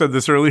remember if we said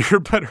this earlier,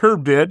 but her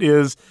bit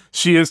is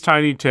she is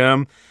Tiny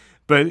Tim.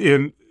 But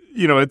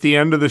at the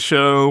end of the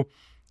show,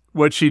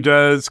 what she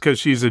does, because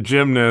she's a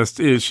gymnast,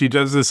 is she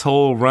does this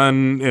whole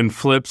run and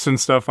flips and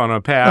stuff on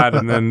a pad,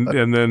 and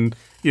then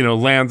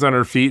lands on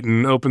her feet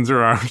and opens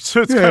her arms.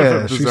 So it's kind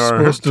of a bizarre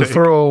she's supposed to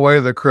throw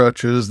away the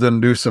crutches, then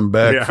do some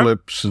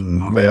backflips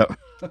and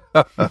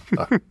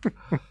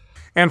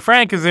And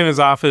Frank is in his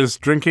office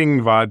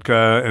drinking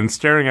vodka and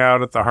staring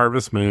out at the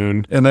harvest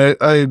moon. And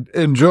I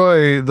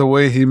enjoy the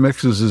way he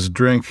mixes his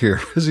drink here,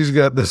 because he's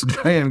got this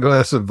giant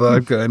glass of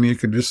vodka, and you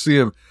can just see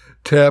him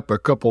tap a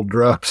couple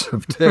drops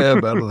of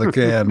tab out of the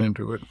can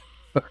into it.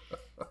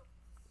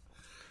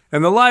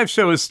 And the live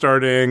show is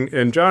starting,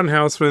 and John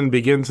Houseman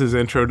begins his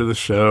intro to the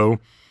show.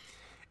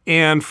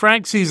 And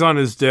Frank sees on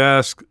his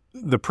desk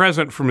the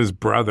present from his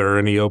brother,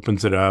 and he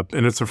opens it up,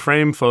 and it's a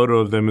framed photo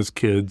of them as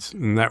kids,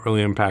 and that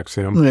really impacts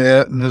him.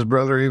 Yeah, and his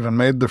brother even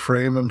made the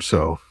frame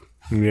himself.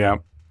 Yeah.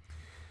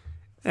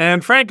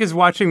 And Frank is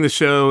watching the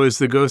show as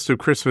the ghost of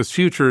Christmas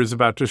Future is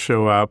about to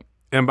show up.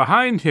 And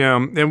behind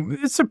him, and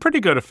it's a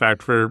pretty good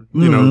effect for,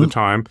 the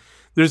time,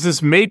 there's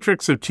this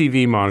matrix of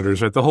TV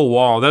monitors at the whole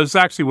wall. That was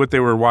actually what they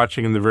were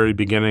watching in the very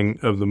beginning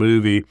of the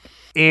movie.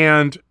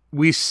 And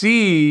we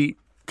see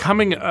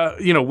coming,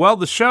 while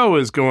the show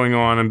is going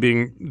on and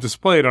being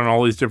displayed on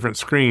all these different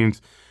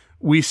screens,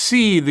 we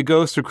see the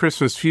ghost of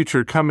Christmas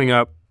Future coming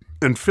up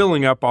and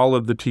filling up all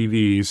of the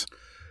TVs.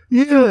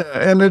 Yeah,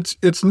 and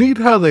it's neat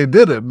how they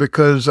did it,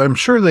 because I'm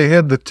sure they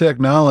had the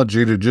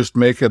technology to just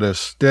make it a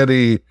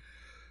steady,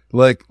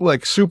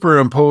 like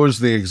superimpose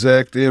the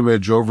exact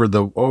image over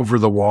the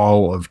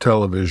wall of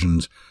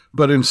televisions,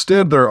 but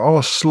instead they're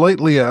all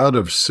slightly out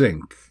of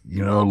sync.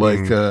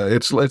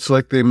 It's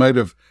like they might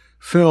have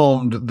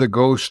filmed the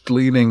ghost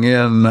leaning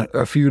in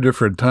a few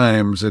different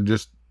times and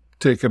just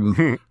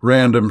taken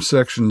random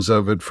sections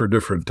of it for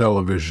different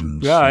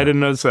televisions. Yeah, I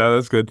didn't notice that.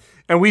 That's good.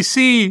 And we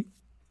see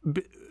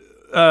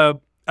a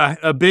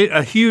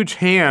huge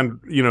hand,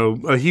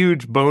 a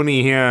huge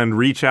bony hand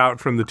reach out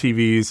from the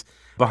TVs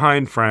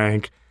behind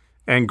Frank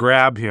and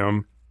grab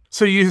him.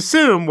 So you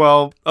assume,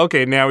 well,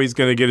 okay, now he's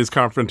going to get his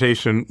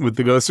confrontation with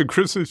the Ghost of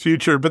Christmas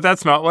Future, but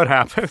that's not what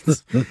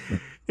happens.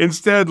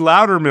 Instead,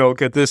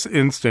 Loudermilk at this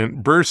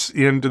instant bursts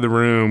into the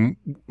room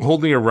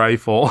holding a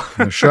rifle.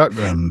 A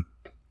shotgun.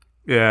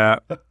 Yeah.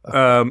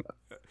 And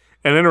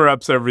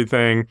interrupts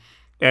everything.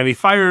 And he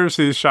fires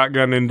his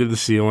shotgun into the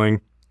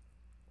ceiling.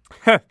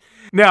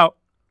 Now,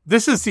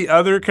 this is the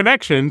other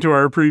connection to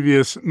our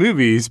previous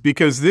movies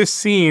because this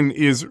scene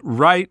is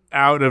right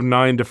out of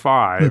 9 to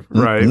 5,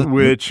 right,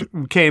 which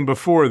came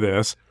before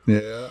this.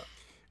 Yeah.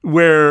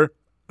 Where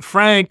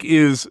Frank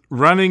is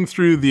running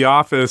through the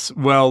office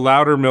while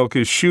Loudermilk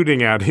is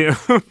shooting at him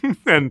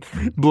and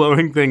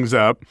blowing things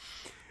up.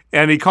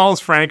 And he calls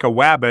Frank a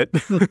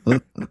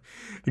wabbit,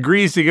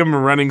 agrees to give him a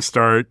running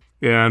start.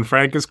 And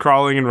Frank is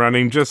crawling and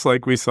running just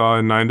like we saw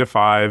in 9 to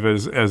 5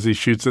 as he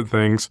shoots at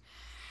things.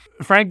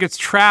 Frank gets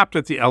trapped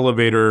at the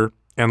elevator,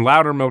 and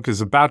Loudermilk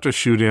is about to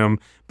shoot him,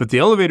 but the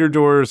elevator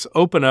doors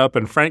open up,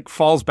 and Frank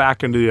falls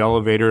back into the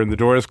elevator, and the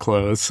door is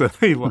closed. So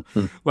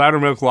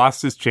Loudermilk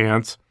lost his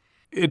chance.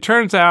 It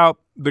turns out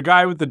the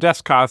guy with the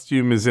desk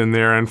costume is in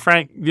there, and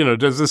Frank,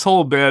 does this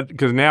whole bit,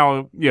 because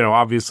now,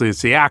 obviously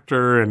it's the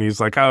actor, and he's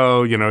like,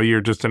 oh,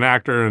 you're just an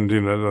actor, and,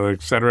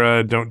 et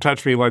cetera. Don't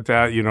touch me like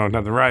that. You don't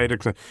have the right.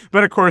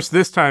 But, of course,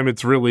 this time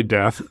it's really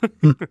death.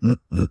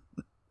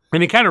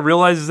 And he kind of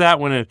realizes that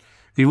when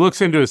he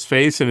looks into his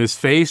face, and his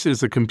face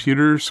is a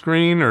computer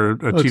screen or a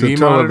TV it's a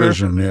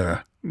television,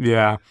 monitor.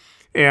 Yeah.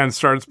 And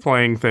starts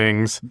playing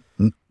things.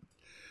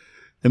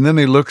 And then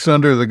he looks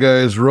under the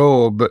guy's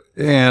robe,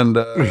 and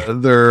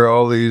there are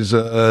all these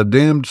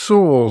damned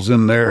souls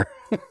in there.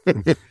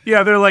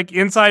 Yeah, they're like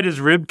inside his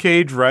rib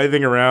cage,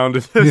 writhing around.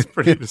 It's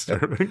pretty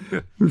disturbing.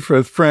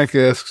 Frank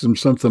asks him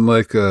something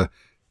like,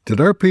 did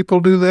our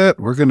people do that?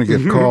 We're going to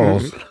get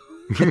calls.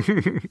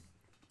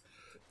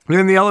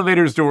 Then the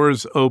elevator's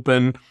doors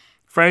open.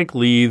 Frank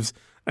leaves,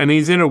 and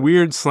he's in a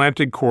weird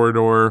slanted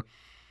corridor,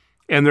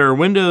 and there are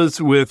windows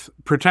with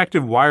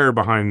protective wire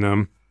behind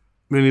them.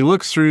 And he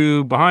looks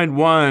through. Behind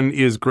one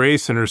is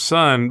Grace and her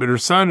son, but her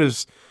son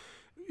is,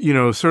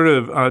 sort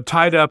of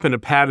tied up in a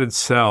padded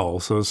cell,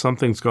 so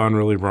something's gone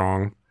really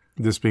wrong,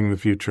 this being the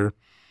future.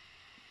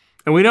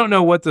 And we don't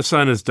know what the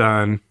son has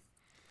done,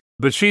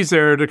 but she's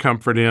there to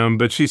comfort him,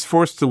 but she's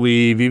forced to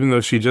leave, even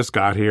though she just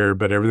got here,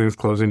 but everything's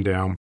closing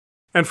down.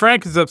 And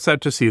Frank is upset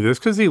to see this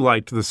because he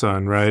liked the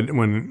son, right?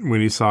 When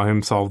he saw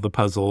him solve the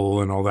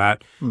puzzle and all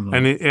that.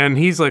 Mm-hmm. And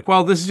he's like,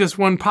 well, this is just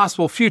one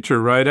possible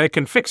future, right? I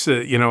can fix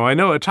it. I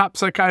know a top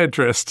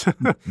psychiatrist.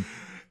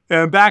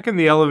 And back in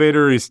the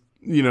elevator, he's,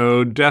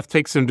 Death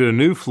takes him to a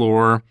new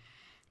floor.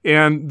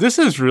 And this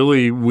is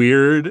really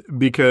weird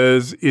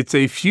because it's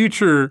a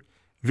future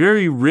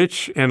very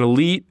rich and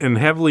elite and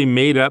heavily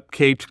made up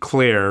Kate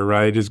Claire,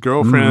 right? His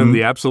girlfriend,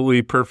 the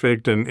absolutely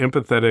perfect and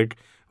empathetic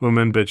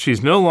woman, but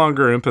she's no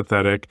longer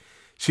empathetic.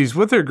 She's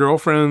with her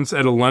girlfriends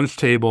at a lunch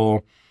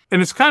table,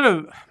 and it's kind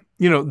of,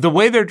 the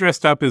way they're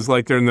dressed up is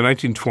like they're in the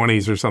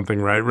 1920s or something,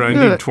 right? Right?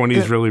 Yeah,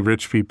 1920s, really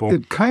rich people.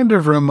 It kind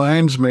of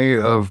reminds me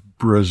of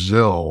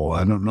Brazil.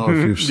 I don't know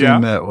if you've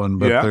seen that one,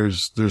 but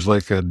there's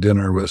like a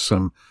dinner with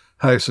some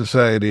high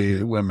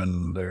society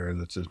women there.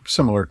 That's a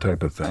similar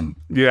type of thing.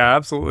 Yeah,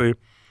 absolutely.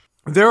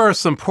 There are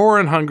some poor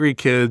and hungry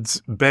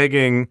kids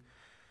begging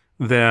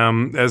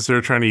them as they're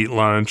trying to eat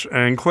lunch,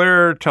 and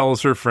Claire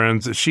tells her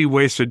friends that she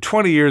wasted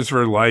 20 years of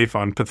her life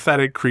on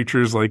pathetic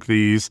creatures like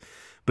these,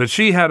 but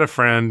she had a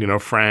friend,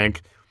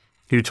 Frank,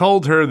 who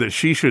told her that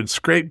she should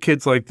scrape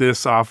kids like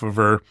this off of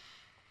her,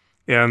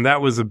 and that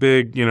was a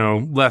big,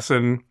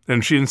 lesson,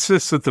 and she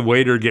insists that the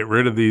waiter get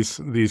rid of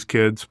these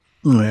kids.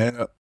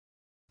 Yeah.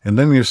 And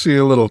then you see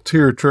a little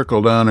tear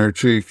trickle down her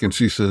cheek, and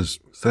she says,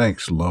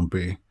 thanks,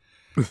 Lumpy.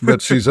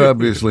 But she's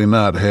obviously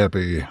not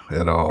happy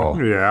at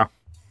all. Yeah.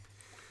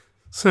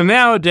 So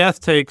now Death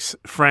takes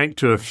Frank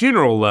to a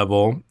funeral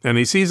level, and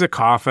he sees a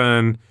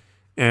coffin,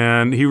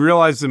 and he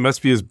realizes it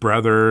must be his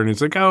brother, and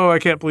he's like, oh, I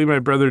can't believe my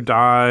brother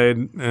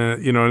died.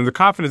 And the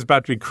coffin is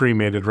about to be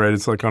cremated, right?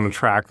 It's like on a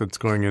track that's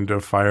going into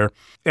a fire.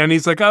 And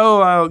he's like,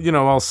 oh,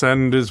 I'll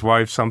send his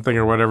wife something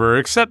or whatever,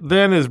 except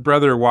then his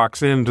brother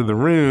walks into the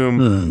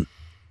room,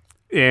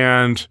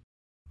 and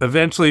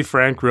eventually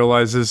Frank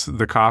realizes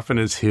the coffin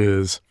is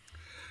his.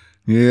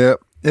 Yeah.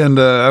 And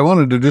I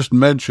wanted to just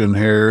mention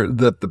here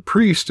that the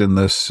priest in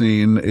this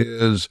scene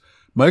is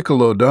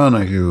Michael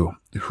O'Donoghue,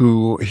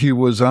 who he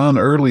was on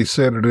early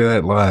Saturday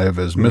Night Live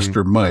as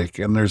Mr. Mike,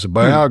 and there's a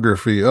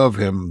biography of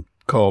him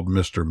called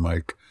Mr.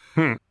 Mike.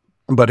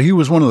 But he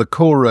was one of the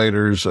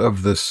co-writers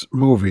of this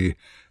movie,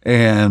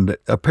 and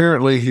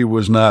apparently he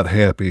was not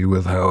happy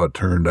with how it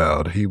turned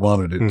out. He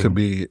wanted it to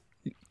be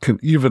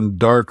even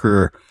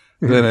darker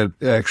than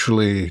it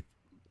actually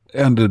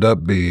ended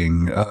up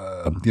being,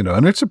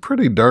 and it's a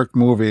pretty dark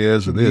movie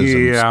as it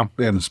is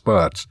in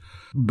spots.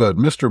 But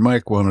Mr.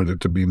 Mike wanted it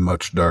to be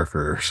much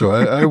darker. So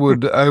I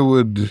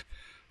would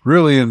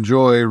really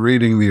enjoy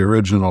reading the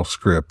original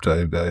script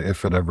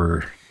if it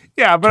ever.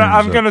 Yeah, but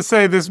I'm going to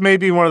say this may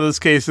be one of those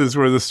cases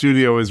where the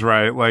studio is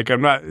right. Like,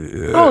 I'm not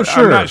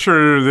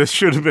sure this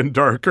should have been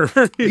darker.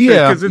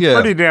 Because it's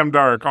pretty damn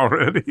dark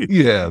already.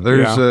 Yeah,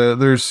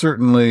 there's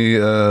certainly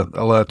a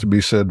lot to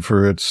be said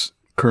for its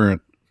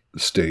current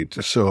state.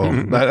 So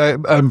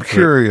I'm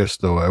curious,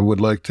 though. I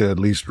would like to at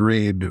least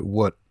read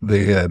what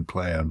they had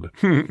planned.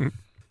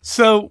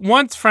 So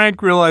once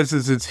Frank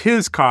realizes it's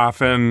his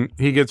coffin,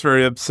 he gets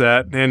very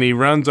upset and he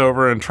runs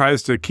over and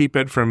tries to keep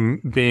it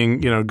from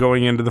being,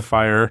 going into the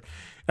fire.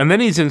 And then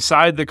he's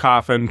inside the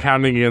coffin,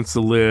 pounding against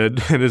the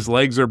lid, and his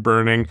legs are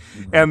burning.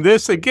 And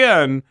this,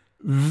 again,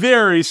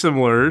 very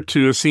similar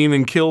to a scene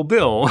in Kill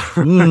Bill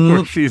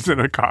where she's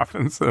in a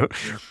coffin. So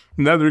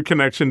another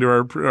connection to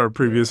our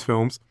previous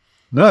films.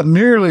 Not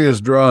nearly as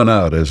drawn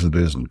out as it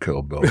is in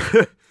Kill Bill.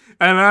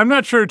 And I'm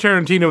not sure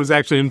Tarantino was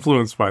actually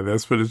influenced by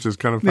this, but it's just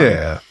kind of funny.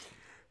 Yeah.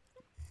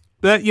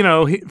 That,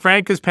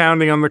 Frank is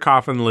pounding on the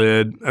coffin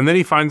lid, and then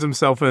he finds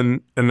himself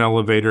in an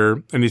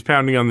elevator, and he's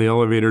pounding on the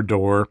elevator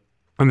door.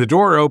 And the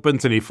door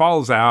opens, and he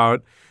falls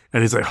out,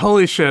 and he's like,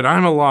 holy shit,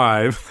 I'm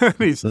alive. And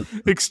he's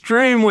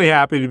extremely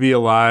happy to be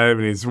alive,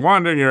 and he's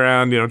wandering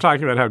around,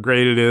 talking about how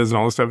great it is and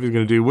all the stuff he's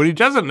going to do. What he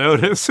doesn't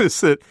notice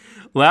is that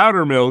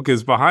Loudermilk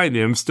is behind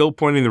him, still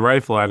pointing the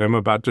rifle at him,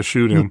 about to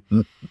shoot him.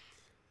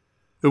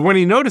 But when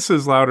he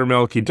notices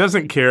Loudermilk, he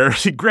doesn't care.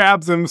 He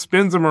grabs him,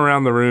 spins him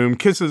around the room,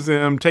 kisses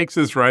him, takes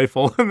his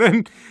rifle, and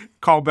then,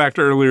 call back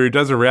to earlier, he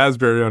does a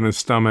raspberry on his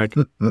stomach.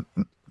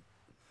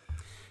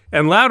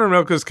 And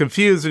Loudermilk is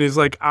confused, and he's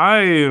like, I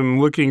am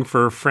looking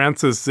for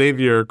Francis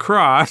Xavier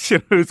Cross,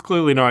 who's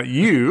clearly not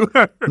you.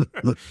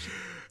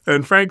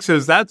 And Frank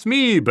says, that's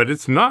me, but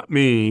it's not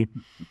me.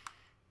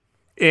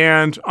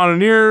 And on a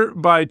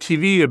nearby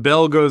TV, a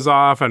bell goes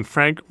off, and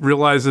Frank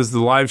realizes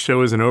the live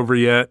show isn't over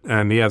yet,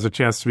 and he has a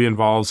chance to be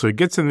involved. So he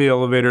gets in the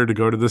elevator to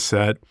go to the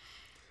set.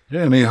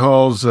 Yeah, and he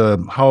hauls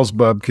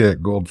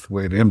Bobcat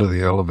Goldthwait into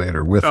the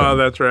elevator with him. Oh,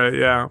 that's right,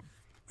 yeah.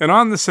 And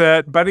on the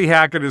set, Buddy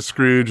Hackett as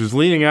Scrooge is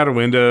leaning out a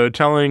window,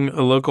 telling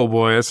a local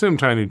boy, I assume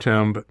Tiny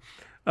Tim,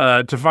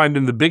 to find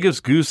him the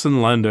biggest goose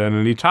in London,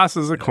 and he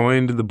tosses a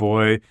coin to the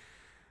boy,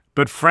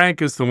 but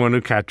Frank is the one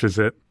who catches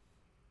it.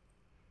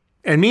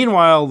 And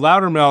meanwhile,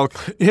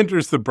 Loudermilk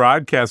enters the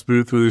broadcast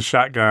booth with his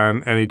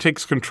shotgun, and he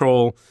takes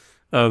control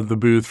of the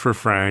booth for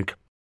Frank.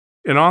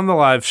 And on the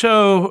live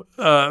show,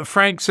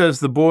 Frank says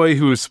the boy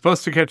who is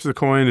supposed to catch the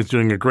coin is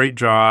doing a great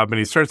job, and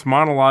he starts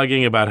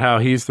monologuing about how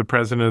he's the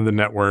president of the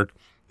network.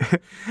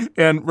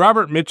 And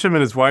Robert Mitchum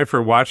and his wife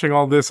are watching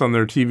all this on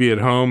their TV at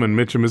home, and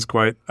Mitchum is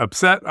quite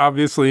upset,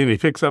 obviously, and he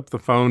picks up the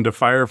phone to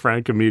fire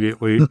Frank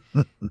immediately.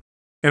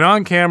 And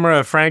on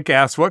camera, Frank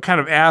asks what kind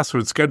of ass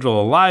would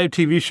schedule a live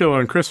TV show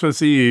on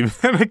Christmas Eve.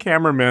 And the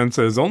cameraman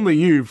says, only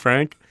you,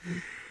 Frank.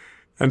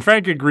 And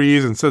Frank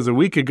agrees and says a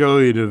week ago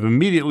he'd have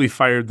immediately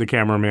fired the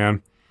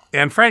cameraman.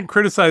 And Frank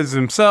criticizes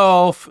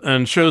himself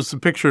and shows the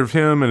picture of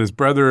him and his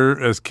brother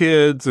as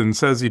kids and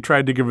says he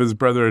tried to give his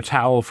brother a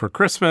towel for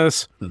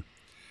Christmas.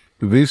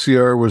 The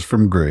VCR was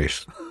from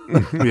Grace.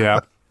 Yeah.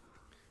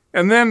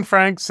 And then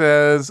Frank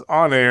says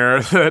on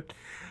air that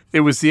it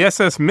was the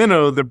SS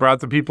Minnow that brought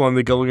the people on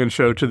the Gilligan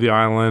show to the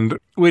island,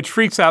 which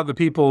freaks out the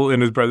people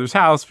in his brother's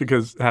house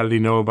because how did he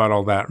know about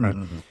all that, right?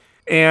 Mm-hmm.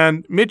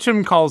 And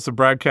Mitchum calls the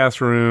broadcast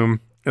room,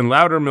 and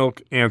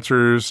Loudermilk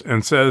answers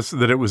and says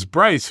that it was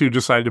Bryce who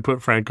decided to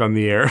put Frank on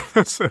the air.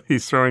 So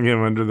he's throwing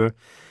him under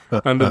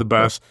the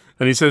bus.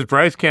 And he says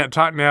Bryce can't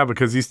talk now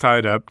because he's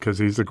tied up, because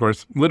he's, of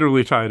course,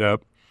 literally tied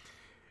up.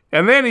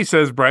 And then he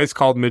says Bryce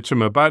called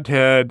Mitchum a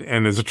butthead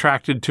and is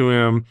attracted to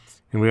him.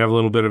 And we have a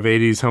little bit of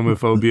 80s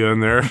homophobia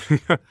in there.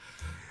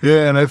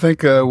 Yeah, and I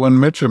think when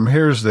Mitchum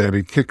hears that,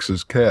 he kicks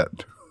his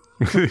cat.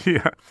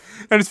 Yeah.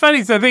 And it's funny,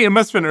 I think it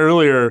must have been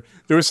earlier.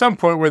 There was some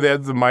point where they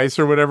had the mice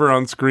or whatever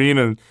on screen,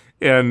 and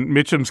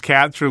Mitchum's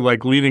cats were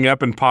like leaning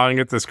up and pawing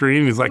at the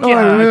screen. He's like,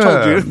 yeah, I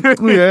told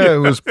you. Yeah, it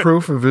was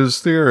proof of his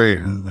theory.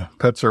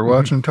 Pets are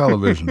watching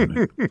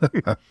television.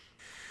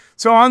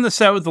 So on the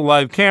set with the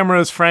live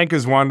cameras, Frank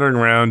is wandering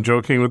around,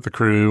 joking with the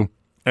crew.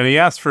 And he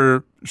asks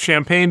for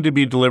champagne to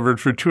be delivered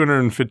for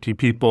 250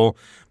 people,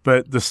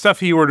 but the stuff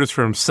he orders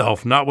for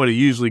himself, not what he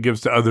usually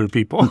gives to other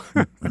people.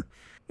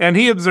 And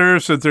he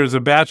observes that there's a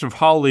batch of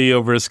holly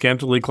over a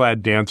scantily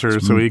clad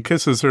dancer, so he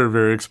kisses her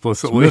very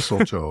explicitly. It's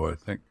mistletoe, I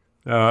think.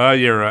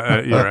 You're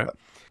right. You're right.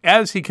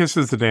 As he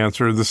kisses the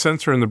dancer, the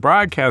censor in the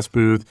broadcast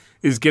booth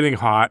is getting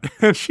hot,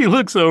 and she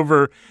looks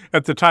over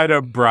at the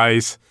tied-up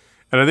Bryce,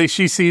 and I think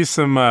she sees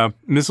some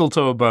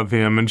mistletoe above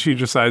him, and she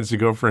decides to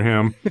go for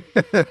him.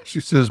 She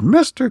says,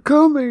 Mr.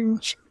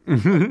 Cummings.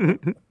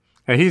 And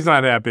he's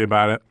not happy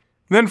about it.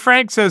 Then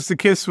Frank says the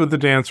kiss with the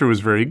dancer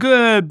was very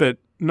good, but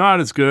not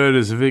as good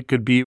as if it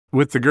could be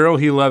with the girl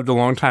he loved a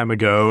long time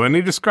ago. And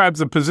he describes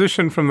a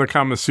position from the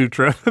Kama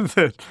Sutra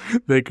that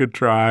they could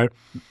try.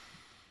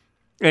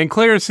 And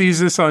Claire sees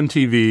this on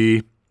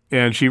TV,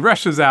 And she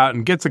rushes out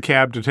and gets a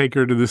cab to take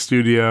her to the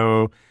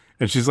studio.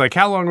 And she's like,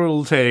 how long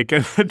will it take?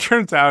 And it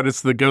turns out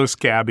it's the ghost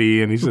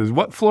cabbie. And he says,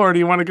 what floor do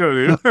you want to go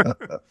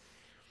to?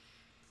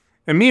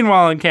 And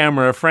meanwhile, on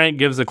camera, Frank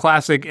gives a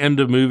classic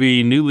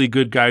end-of-movie newly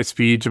good guy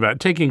speech about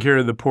taking care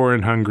of the poor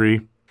and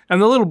hungry.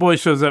 And the little boy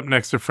shows up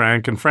next to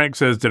Frank, and Frank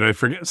says, did I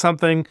forget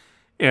something?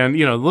 And,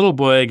 the little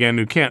boy, again,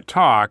 who can't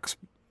talk,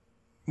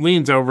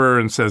 leans over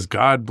and says,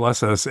 God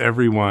bless us,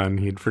 everyone.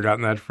 He'd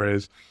forgotten that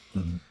phrase.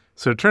 Mm-hmm.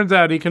 So it turns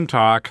out he can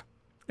talk.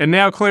 And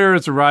now Claire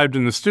has arrived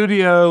in the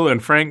studio,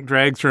 and Frank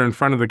drags her in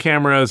front of the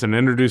cameras and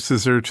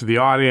introduces her to the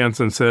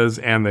audience and says,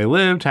 and they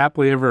lived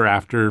happily ever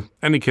after,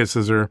 and he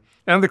kisses her.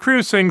 And the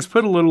crew sings,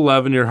 Put a Little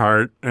Love in Your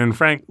Heart, and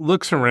Frank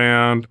looks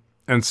around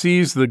and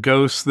sees the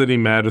ghosts that he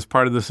met as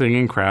part of the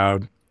singing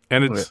crowd.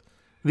 And it's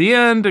the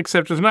end,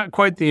 except it's not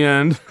quite the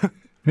end.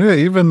 Yeah,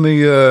 even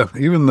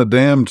the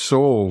damned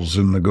souls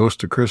in the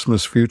Ghost of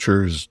Christmas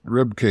Future's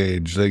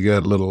ribcage, they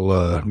got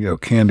little,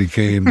 candy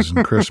canes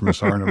and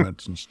Christmas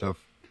ornaments and stuff.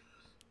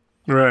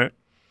 Right.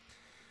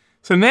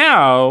 So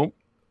now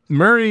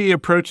Murray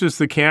approaches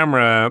the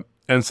camera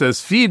and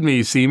says, feed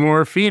me,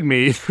 Seymour, feed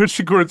me, which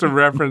of course is a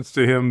reference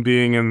to him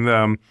being in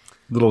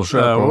Little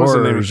Shop of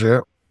Horrors,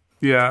 yeah.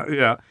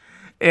 Yeah.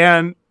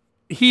 And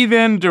he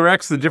then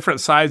directs the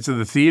different sides of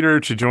the theater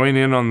to join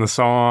in on the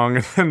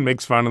song and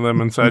makes fun of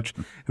them and such.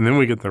 And then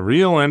we get the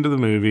real end of the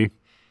movie.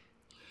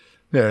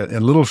 Yeah,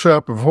 and Little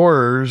Shop of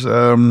Horrors,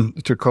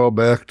 to call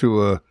back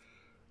to a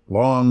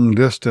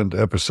long-distant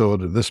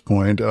episode at this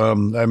point,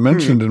 I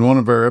mentioned in one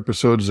of our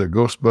episodes that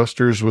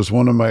Ghostbusters was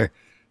one of my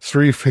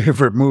 3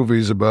 favorite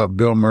movies about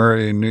Bill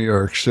Murray in New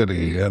York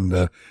City.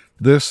 And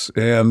this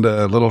and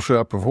Little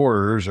Shop of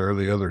Horrors are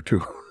the other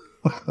 2.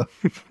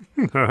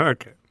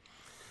 Okay.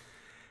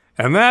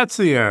 And that's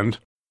the end.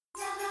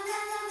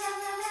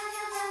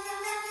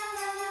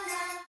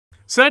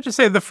 So I have to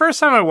say, the first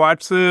time I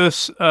watched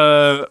this,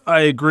 I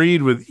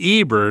agreed with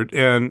Ebert.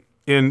 And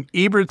in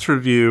Ebert's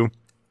review,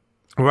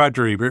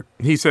 Roger Ebert,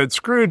 he said,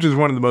 Scrooge is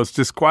one of the most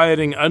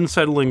disquieting,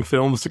 unsettling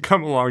films to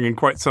come along in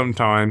quite some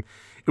time.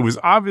 It was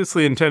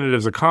obviously intended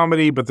as a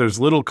comedy, but there's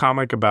little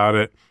comic about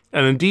it.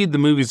 And indeed, the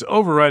movie's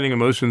overriding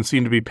emotions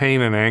seem to be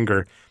pain and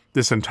anger.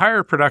 This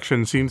entire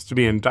production seems to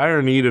be in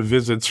dire need of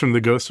visits from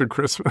the Ghost of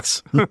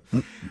Christmas.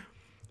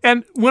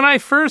 And when I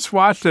first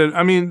watched it,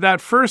 I mean,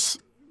 that first,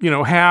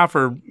 half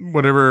or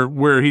whatever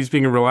where he's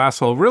being a real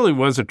asshole really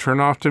was a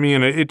turnoff to me.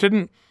 And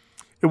it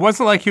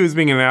wasn't like he was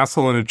being an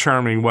asshole in a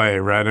charming way,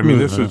 right? I mean,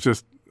 this was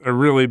just a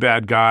really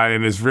bad guy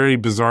and his very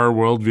bizarre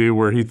worldview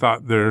where he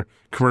thought their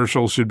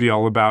commercials should be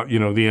all about,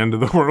 the end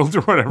of the world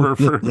or whatever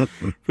for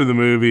the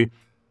movie.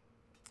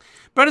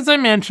 But as I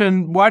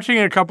mentioned, watching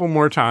it a couple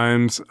more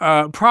times,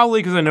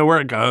 probably because I know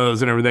where it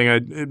goes and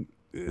everything,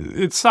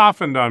 it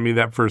softened on me,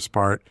 that first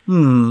part.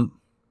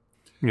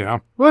 Yeah.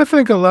 Well, I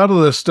think a lot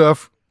of this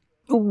stuff,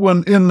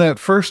 when in that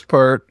first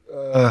part,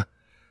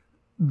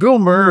 Bill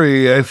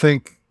Murray, I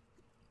think,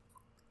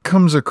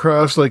 comes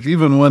across like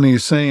even when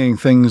he's saying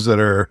things that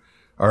are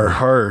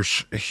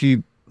harsh,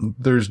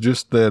 there's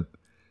just that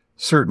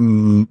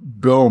certain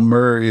Bill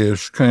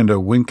Murray-ish kind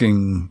of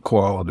winking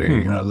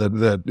quality,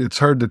 that it's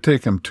hard to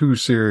take him too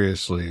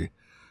seriously,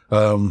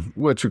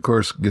 which of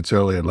course gets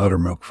Elliot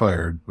Loudermilk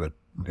fired. But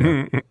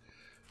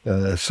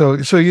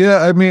so yeah,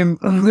 I mean,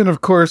 and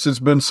of course it's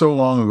been so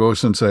long ago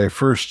since I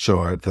first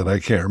saw it that I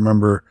can't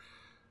remember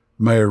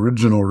my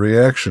original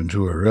reaction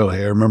to it. Really,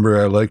 I remember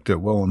I liked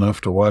it well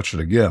enough to watch it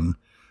again.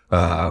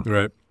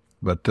 Right.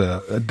 But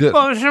Well,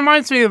 it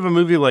reminds me of a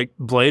movie like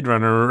Blade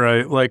Runner,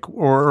 right? Like,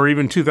 or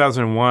even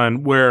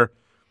 2001, where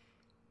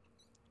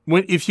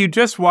if you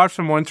just watch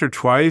them once or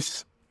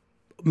twice,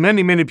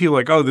 many people are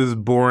like, oh, this is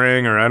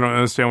boring, or I don't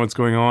understand what's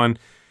going on.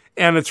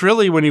 And it's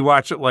really when you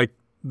watch it like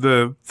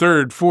the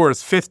 3rd,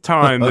 4th, 5th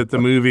time that the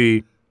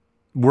movie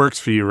works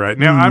for you, right?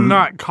 Now, I'm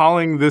not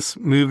calling this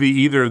movie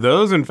either of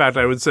those. In fact,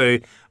 I would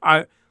say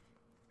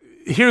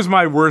here's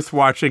my worth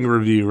watching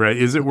review, right?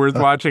 Is it worth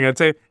watching? I'd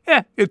say,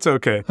 it's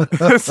okay.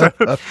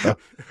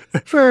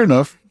 Fair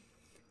enough.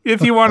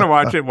 If you want to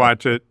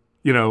watch it.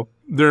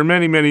 There are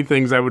many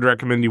things I would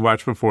recommend you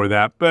watch before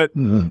that. But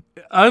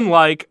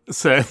unlike,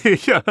 say,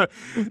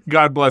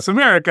 God Bless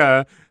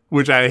America,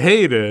 which I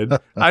hated,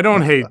 I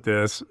don't hate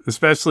this,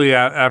 especially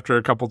after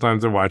a couple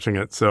times of watching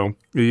it. So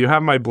you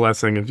have my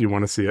blessing if you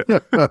want to see it.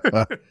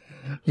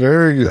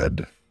 Very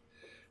good.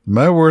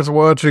 My worth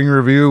watching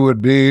review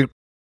would be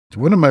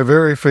one of my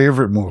very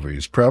favorite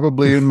movies,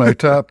 probably in my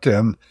top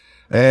 10,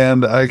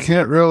 and I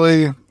can't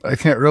really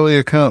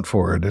account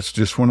for it. It's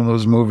just one of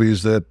those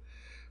movies that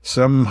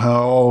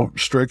somehow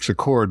strikes a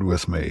chord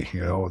with me.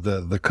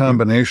 The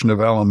combination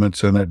of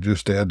elements in it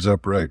just adds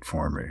up right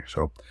for me.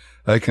 So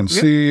I can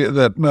see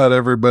that not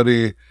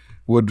everybody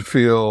would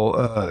feel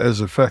as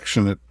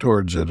affectionate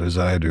towards it as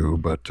I do,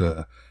 but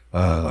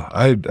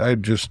I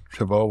just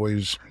have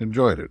always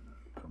enjoyed it.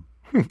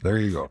 There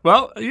you go.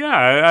 Well,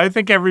 yeah, I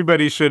think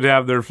everybody should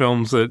have their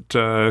films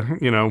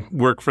that,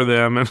 work for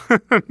them and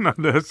not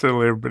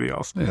necessarily everybody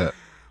else. Yeah.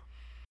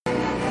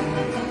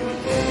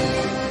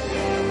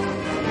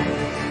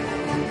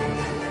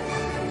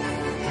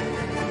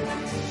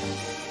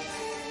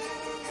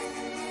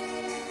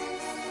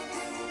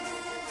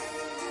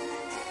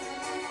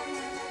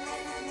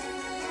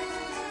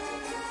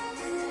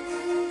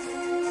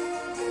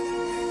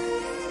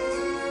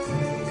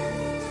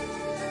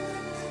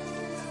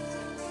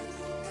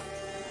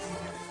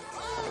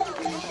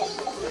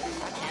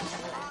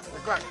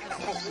 It's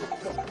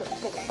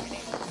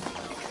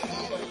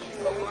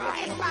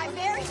my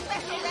very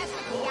special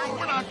recipe.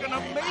 We're not gonna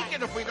make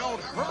it if we don't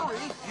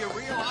hurry. You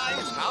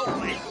realize how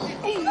late?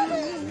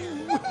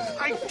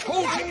 I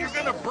told you you're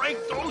gonna break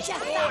those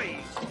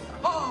toys.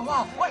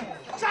 Oh, wait!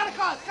 Santa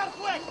Claus, come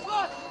quick!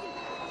 Look!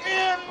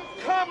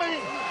 Incoming!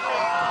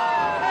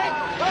 Take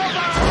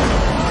cover!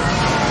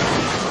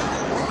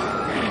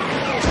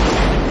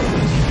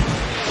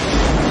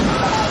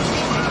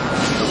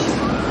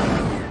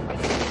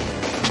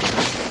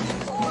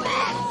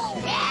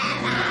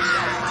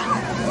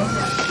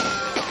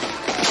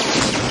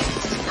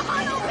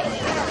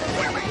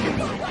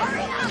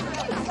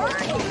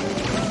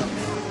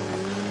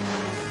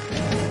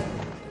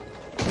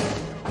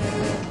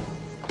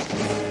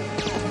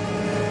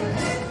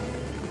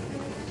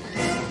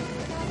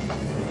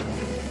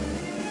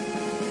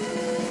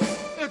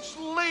 It's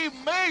Lee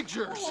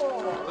Majors,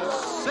 the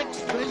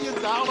 $6 million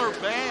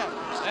band.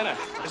 Santa,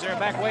 is there a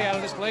back way out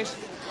of this place?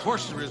 Of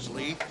course there is,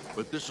 Lee,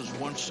 but this is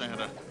one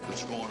Santa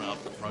that's going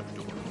out the front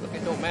door. Look,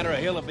 it don't matter a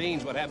hill of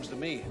beans what happens to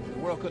me. The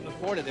world couldn't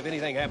afford it if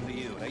anything happened to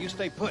you. Now, you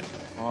stay put.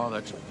 Oh,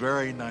 that's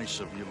very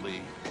nice of you,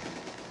 Lee.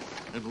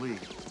 And Lee,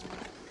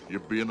 you're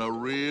being a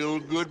real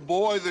good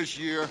boy this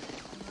year.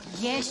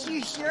 Yes,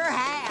 you sure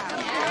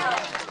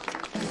have.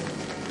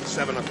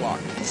 7 o'clock,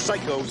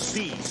 Psycho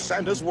sees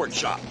Santa's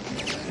workshop.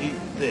 Eat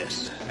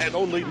this. And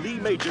only Lee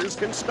Majors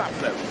can stop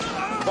them.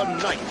 The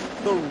night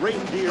the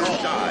reindeer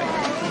died.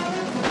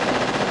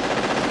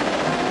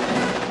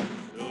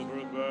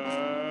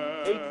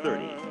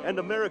 8:30, and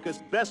America's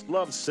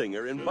best-loved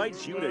singer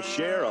invites you to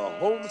share a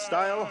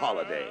home-style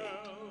holiday.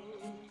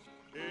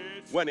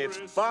 When it's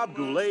Bob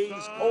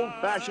Goulet's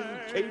old-fashioned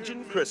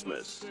Cajun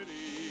Christmas.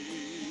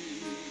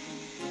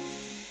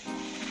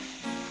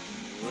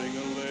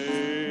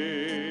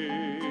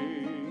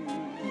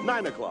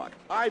 9 o'clock,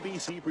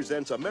 IBC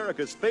presents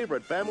America's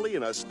favorite family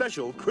in a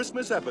special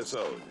Christmas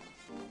episode.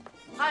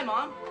 Hi,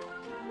 Mom.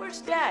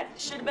 Where's Dad?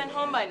 Should have been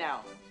home by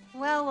now.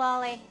 Well,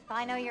 Wally, if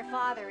I know your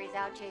father, he's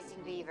out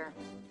chasing beaver.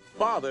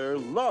 Father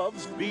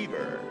loves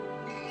Beaver.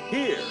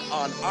 Here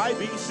on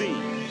IBC,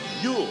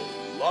 you'll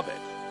love it.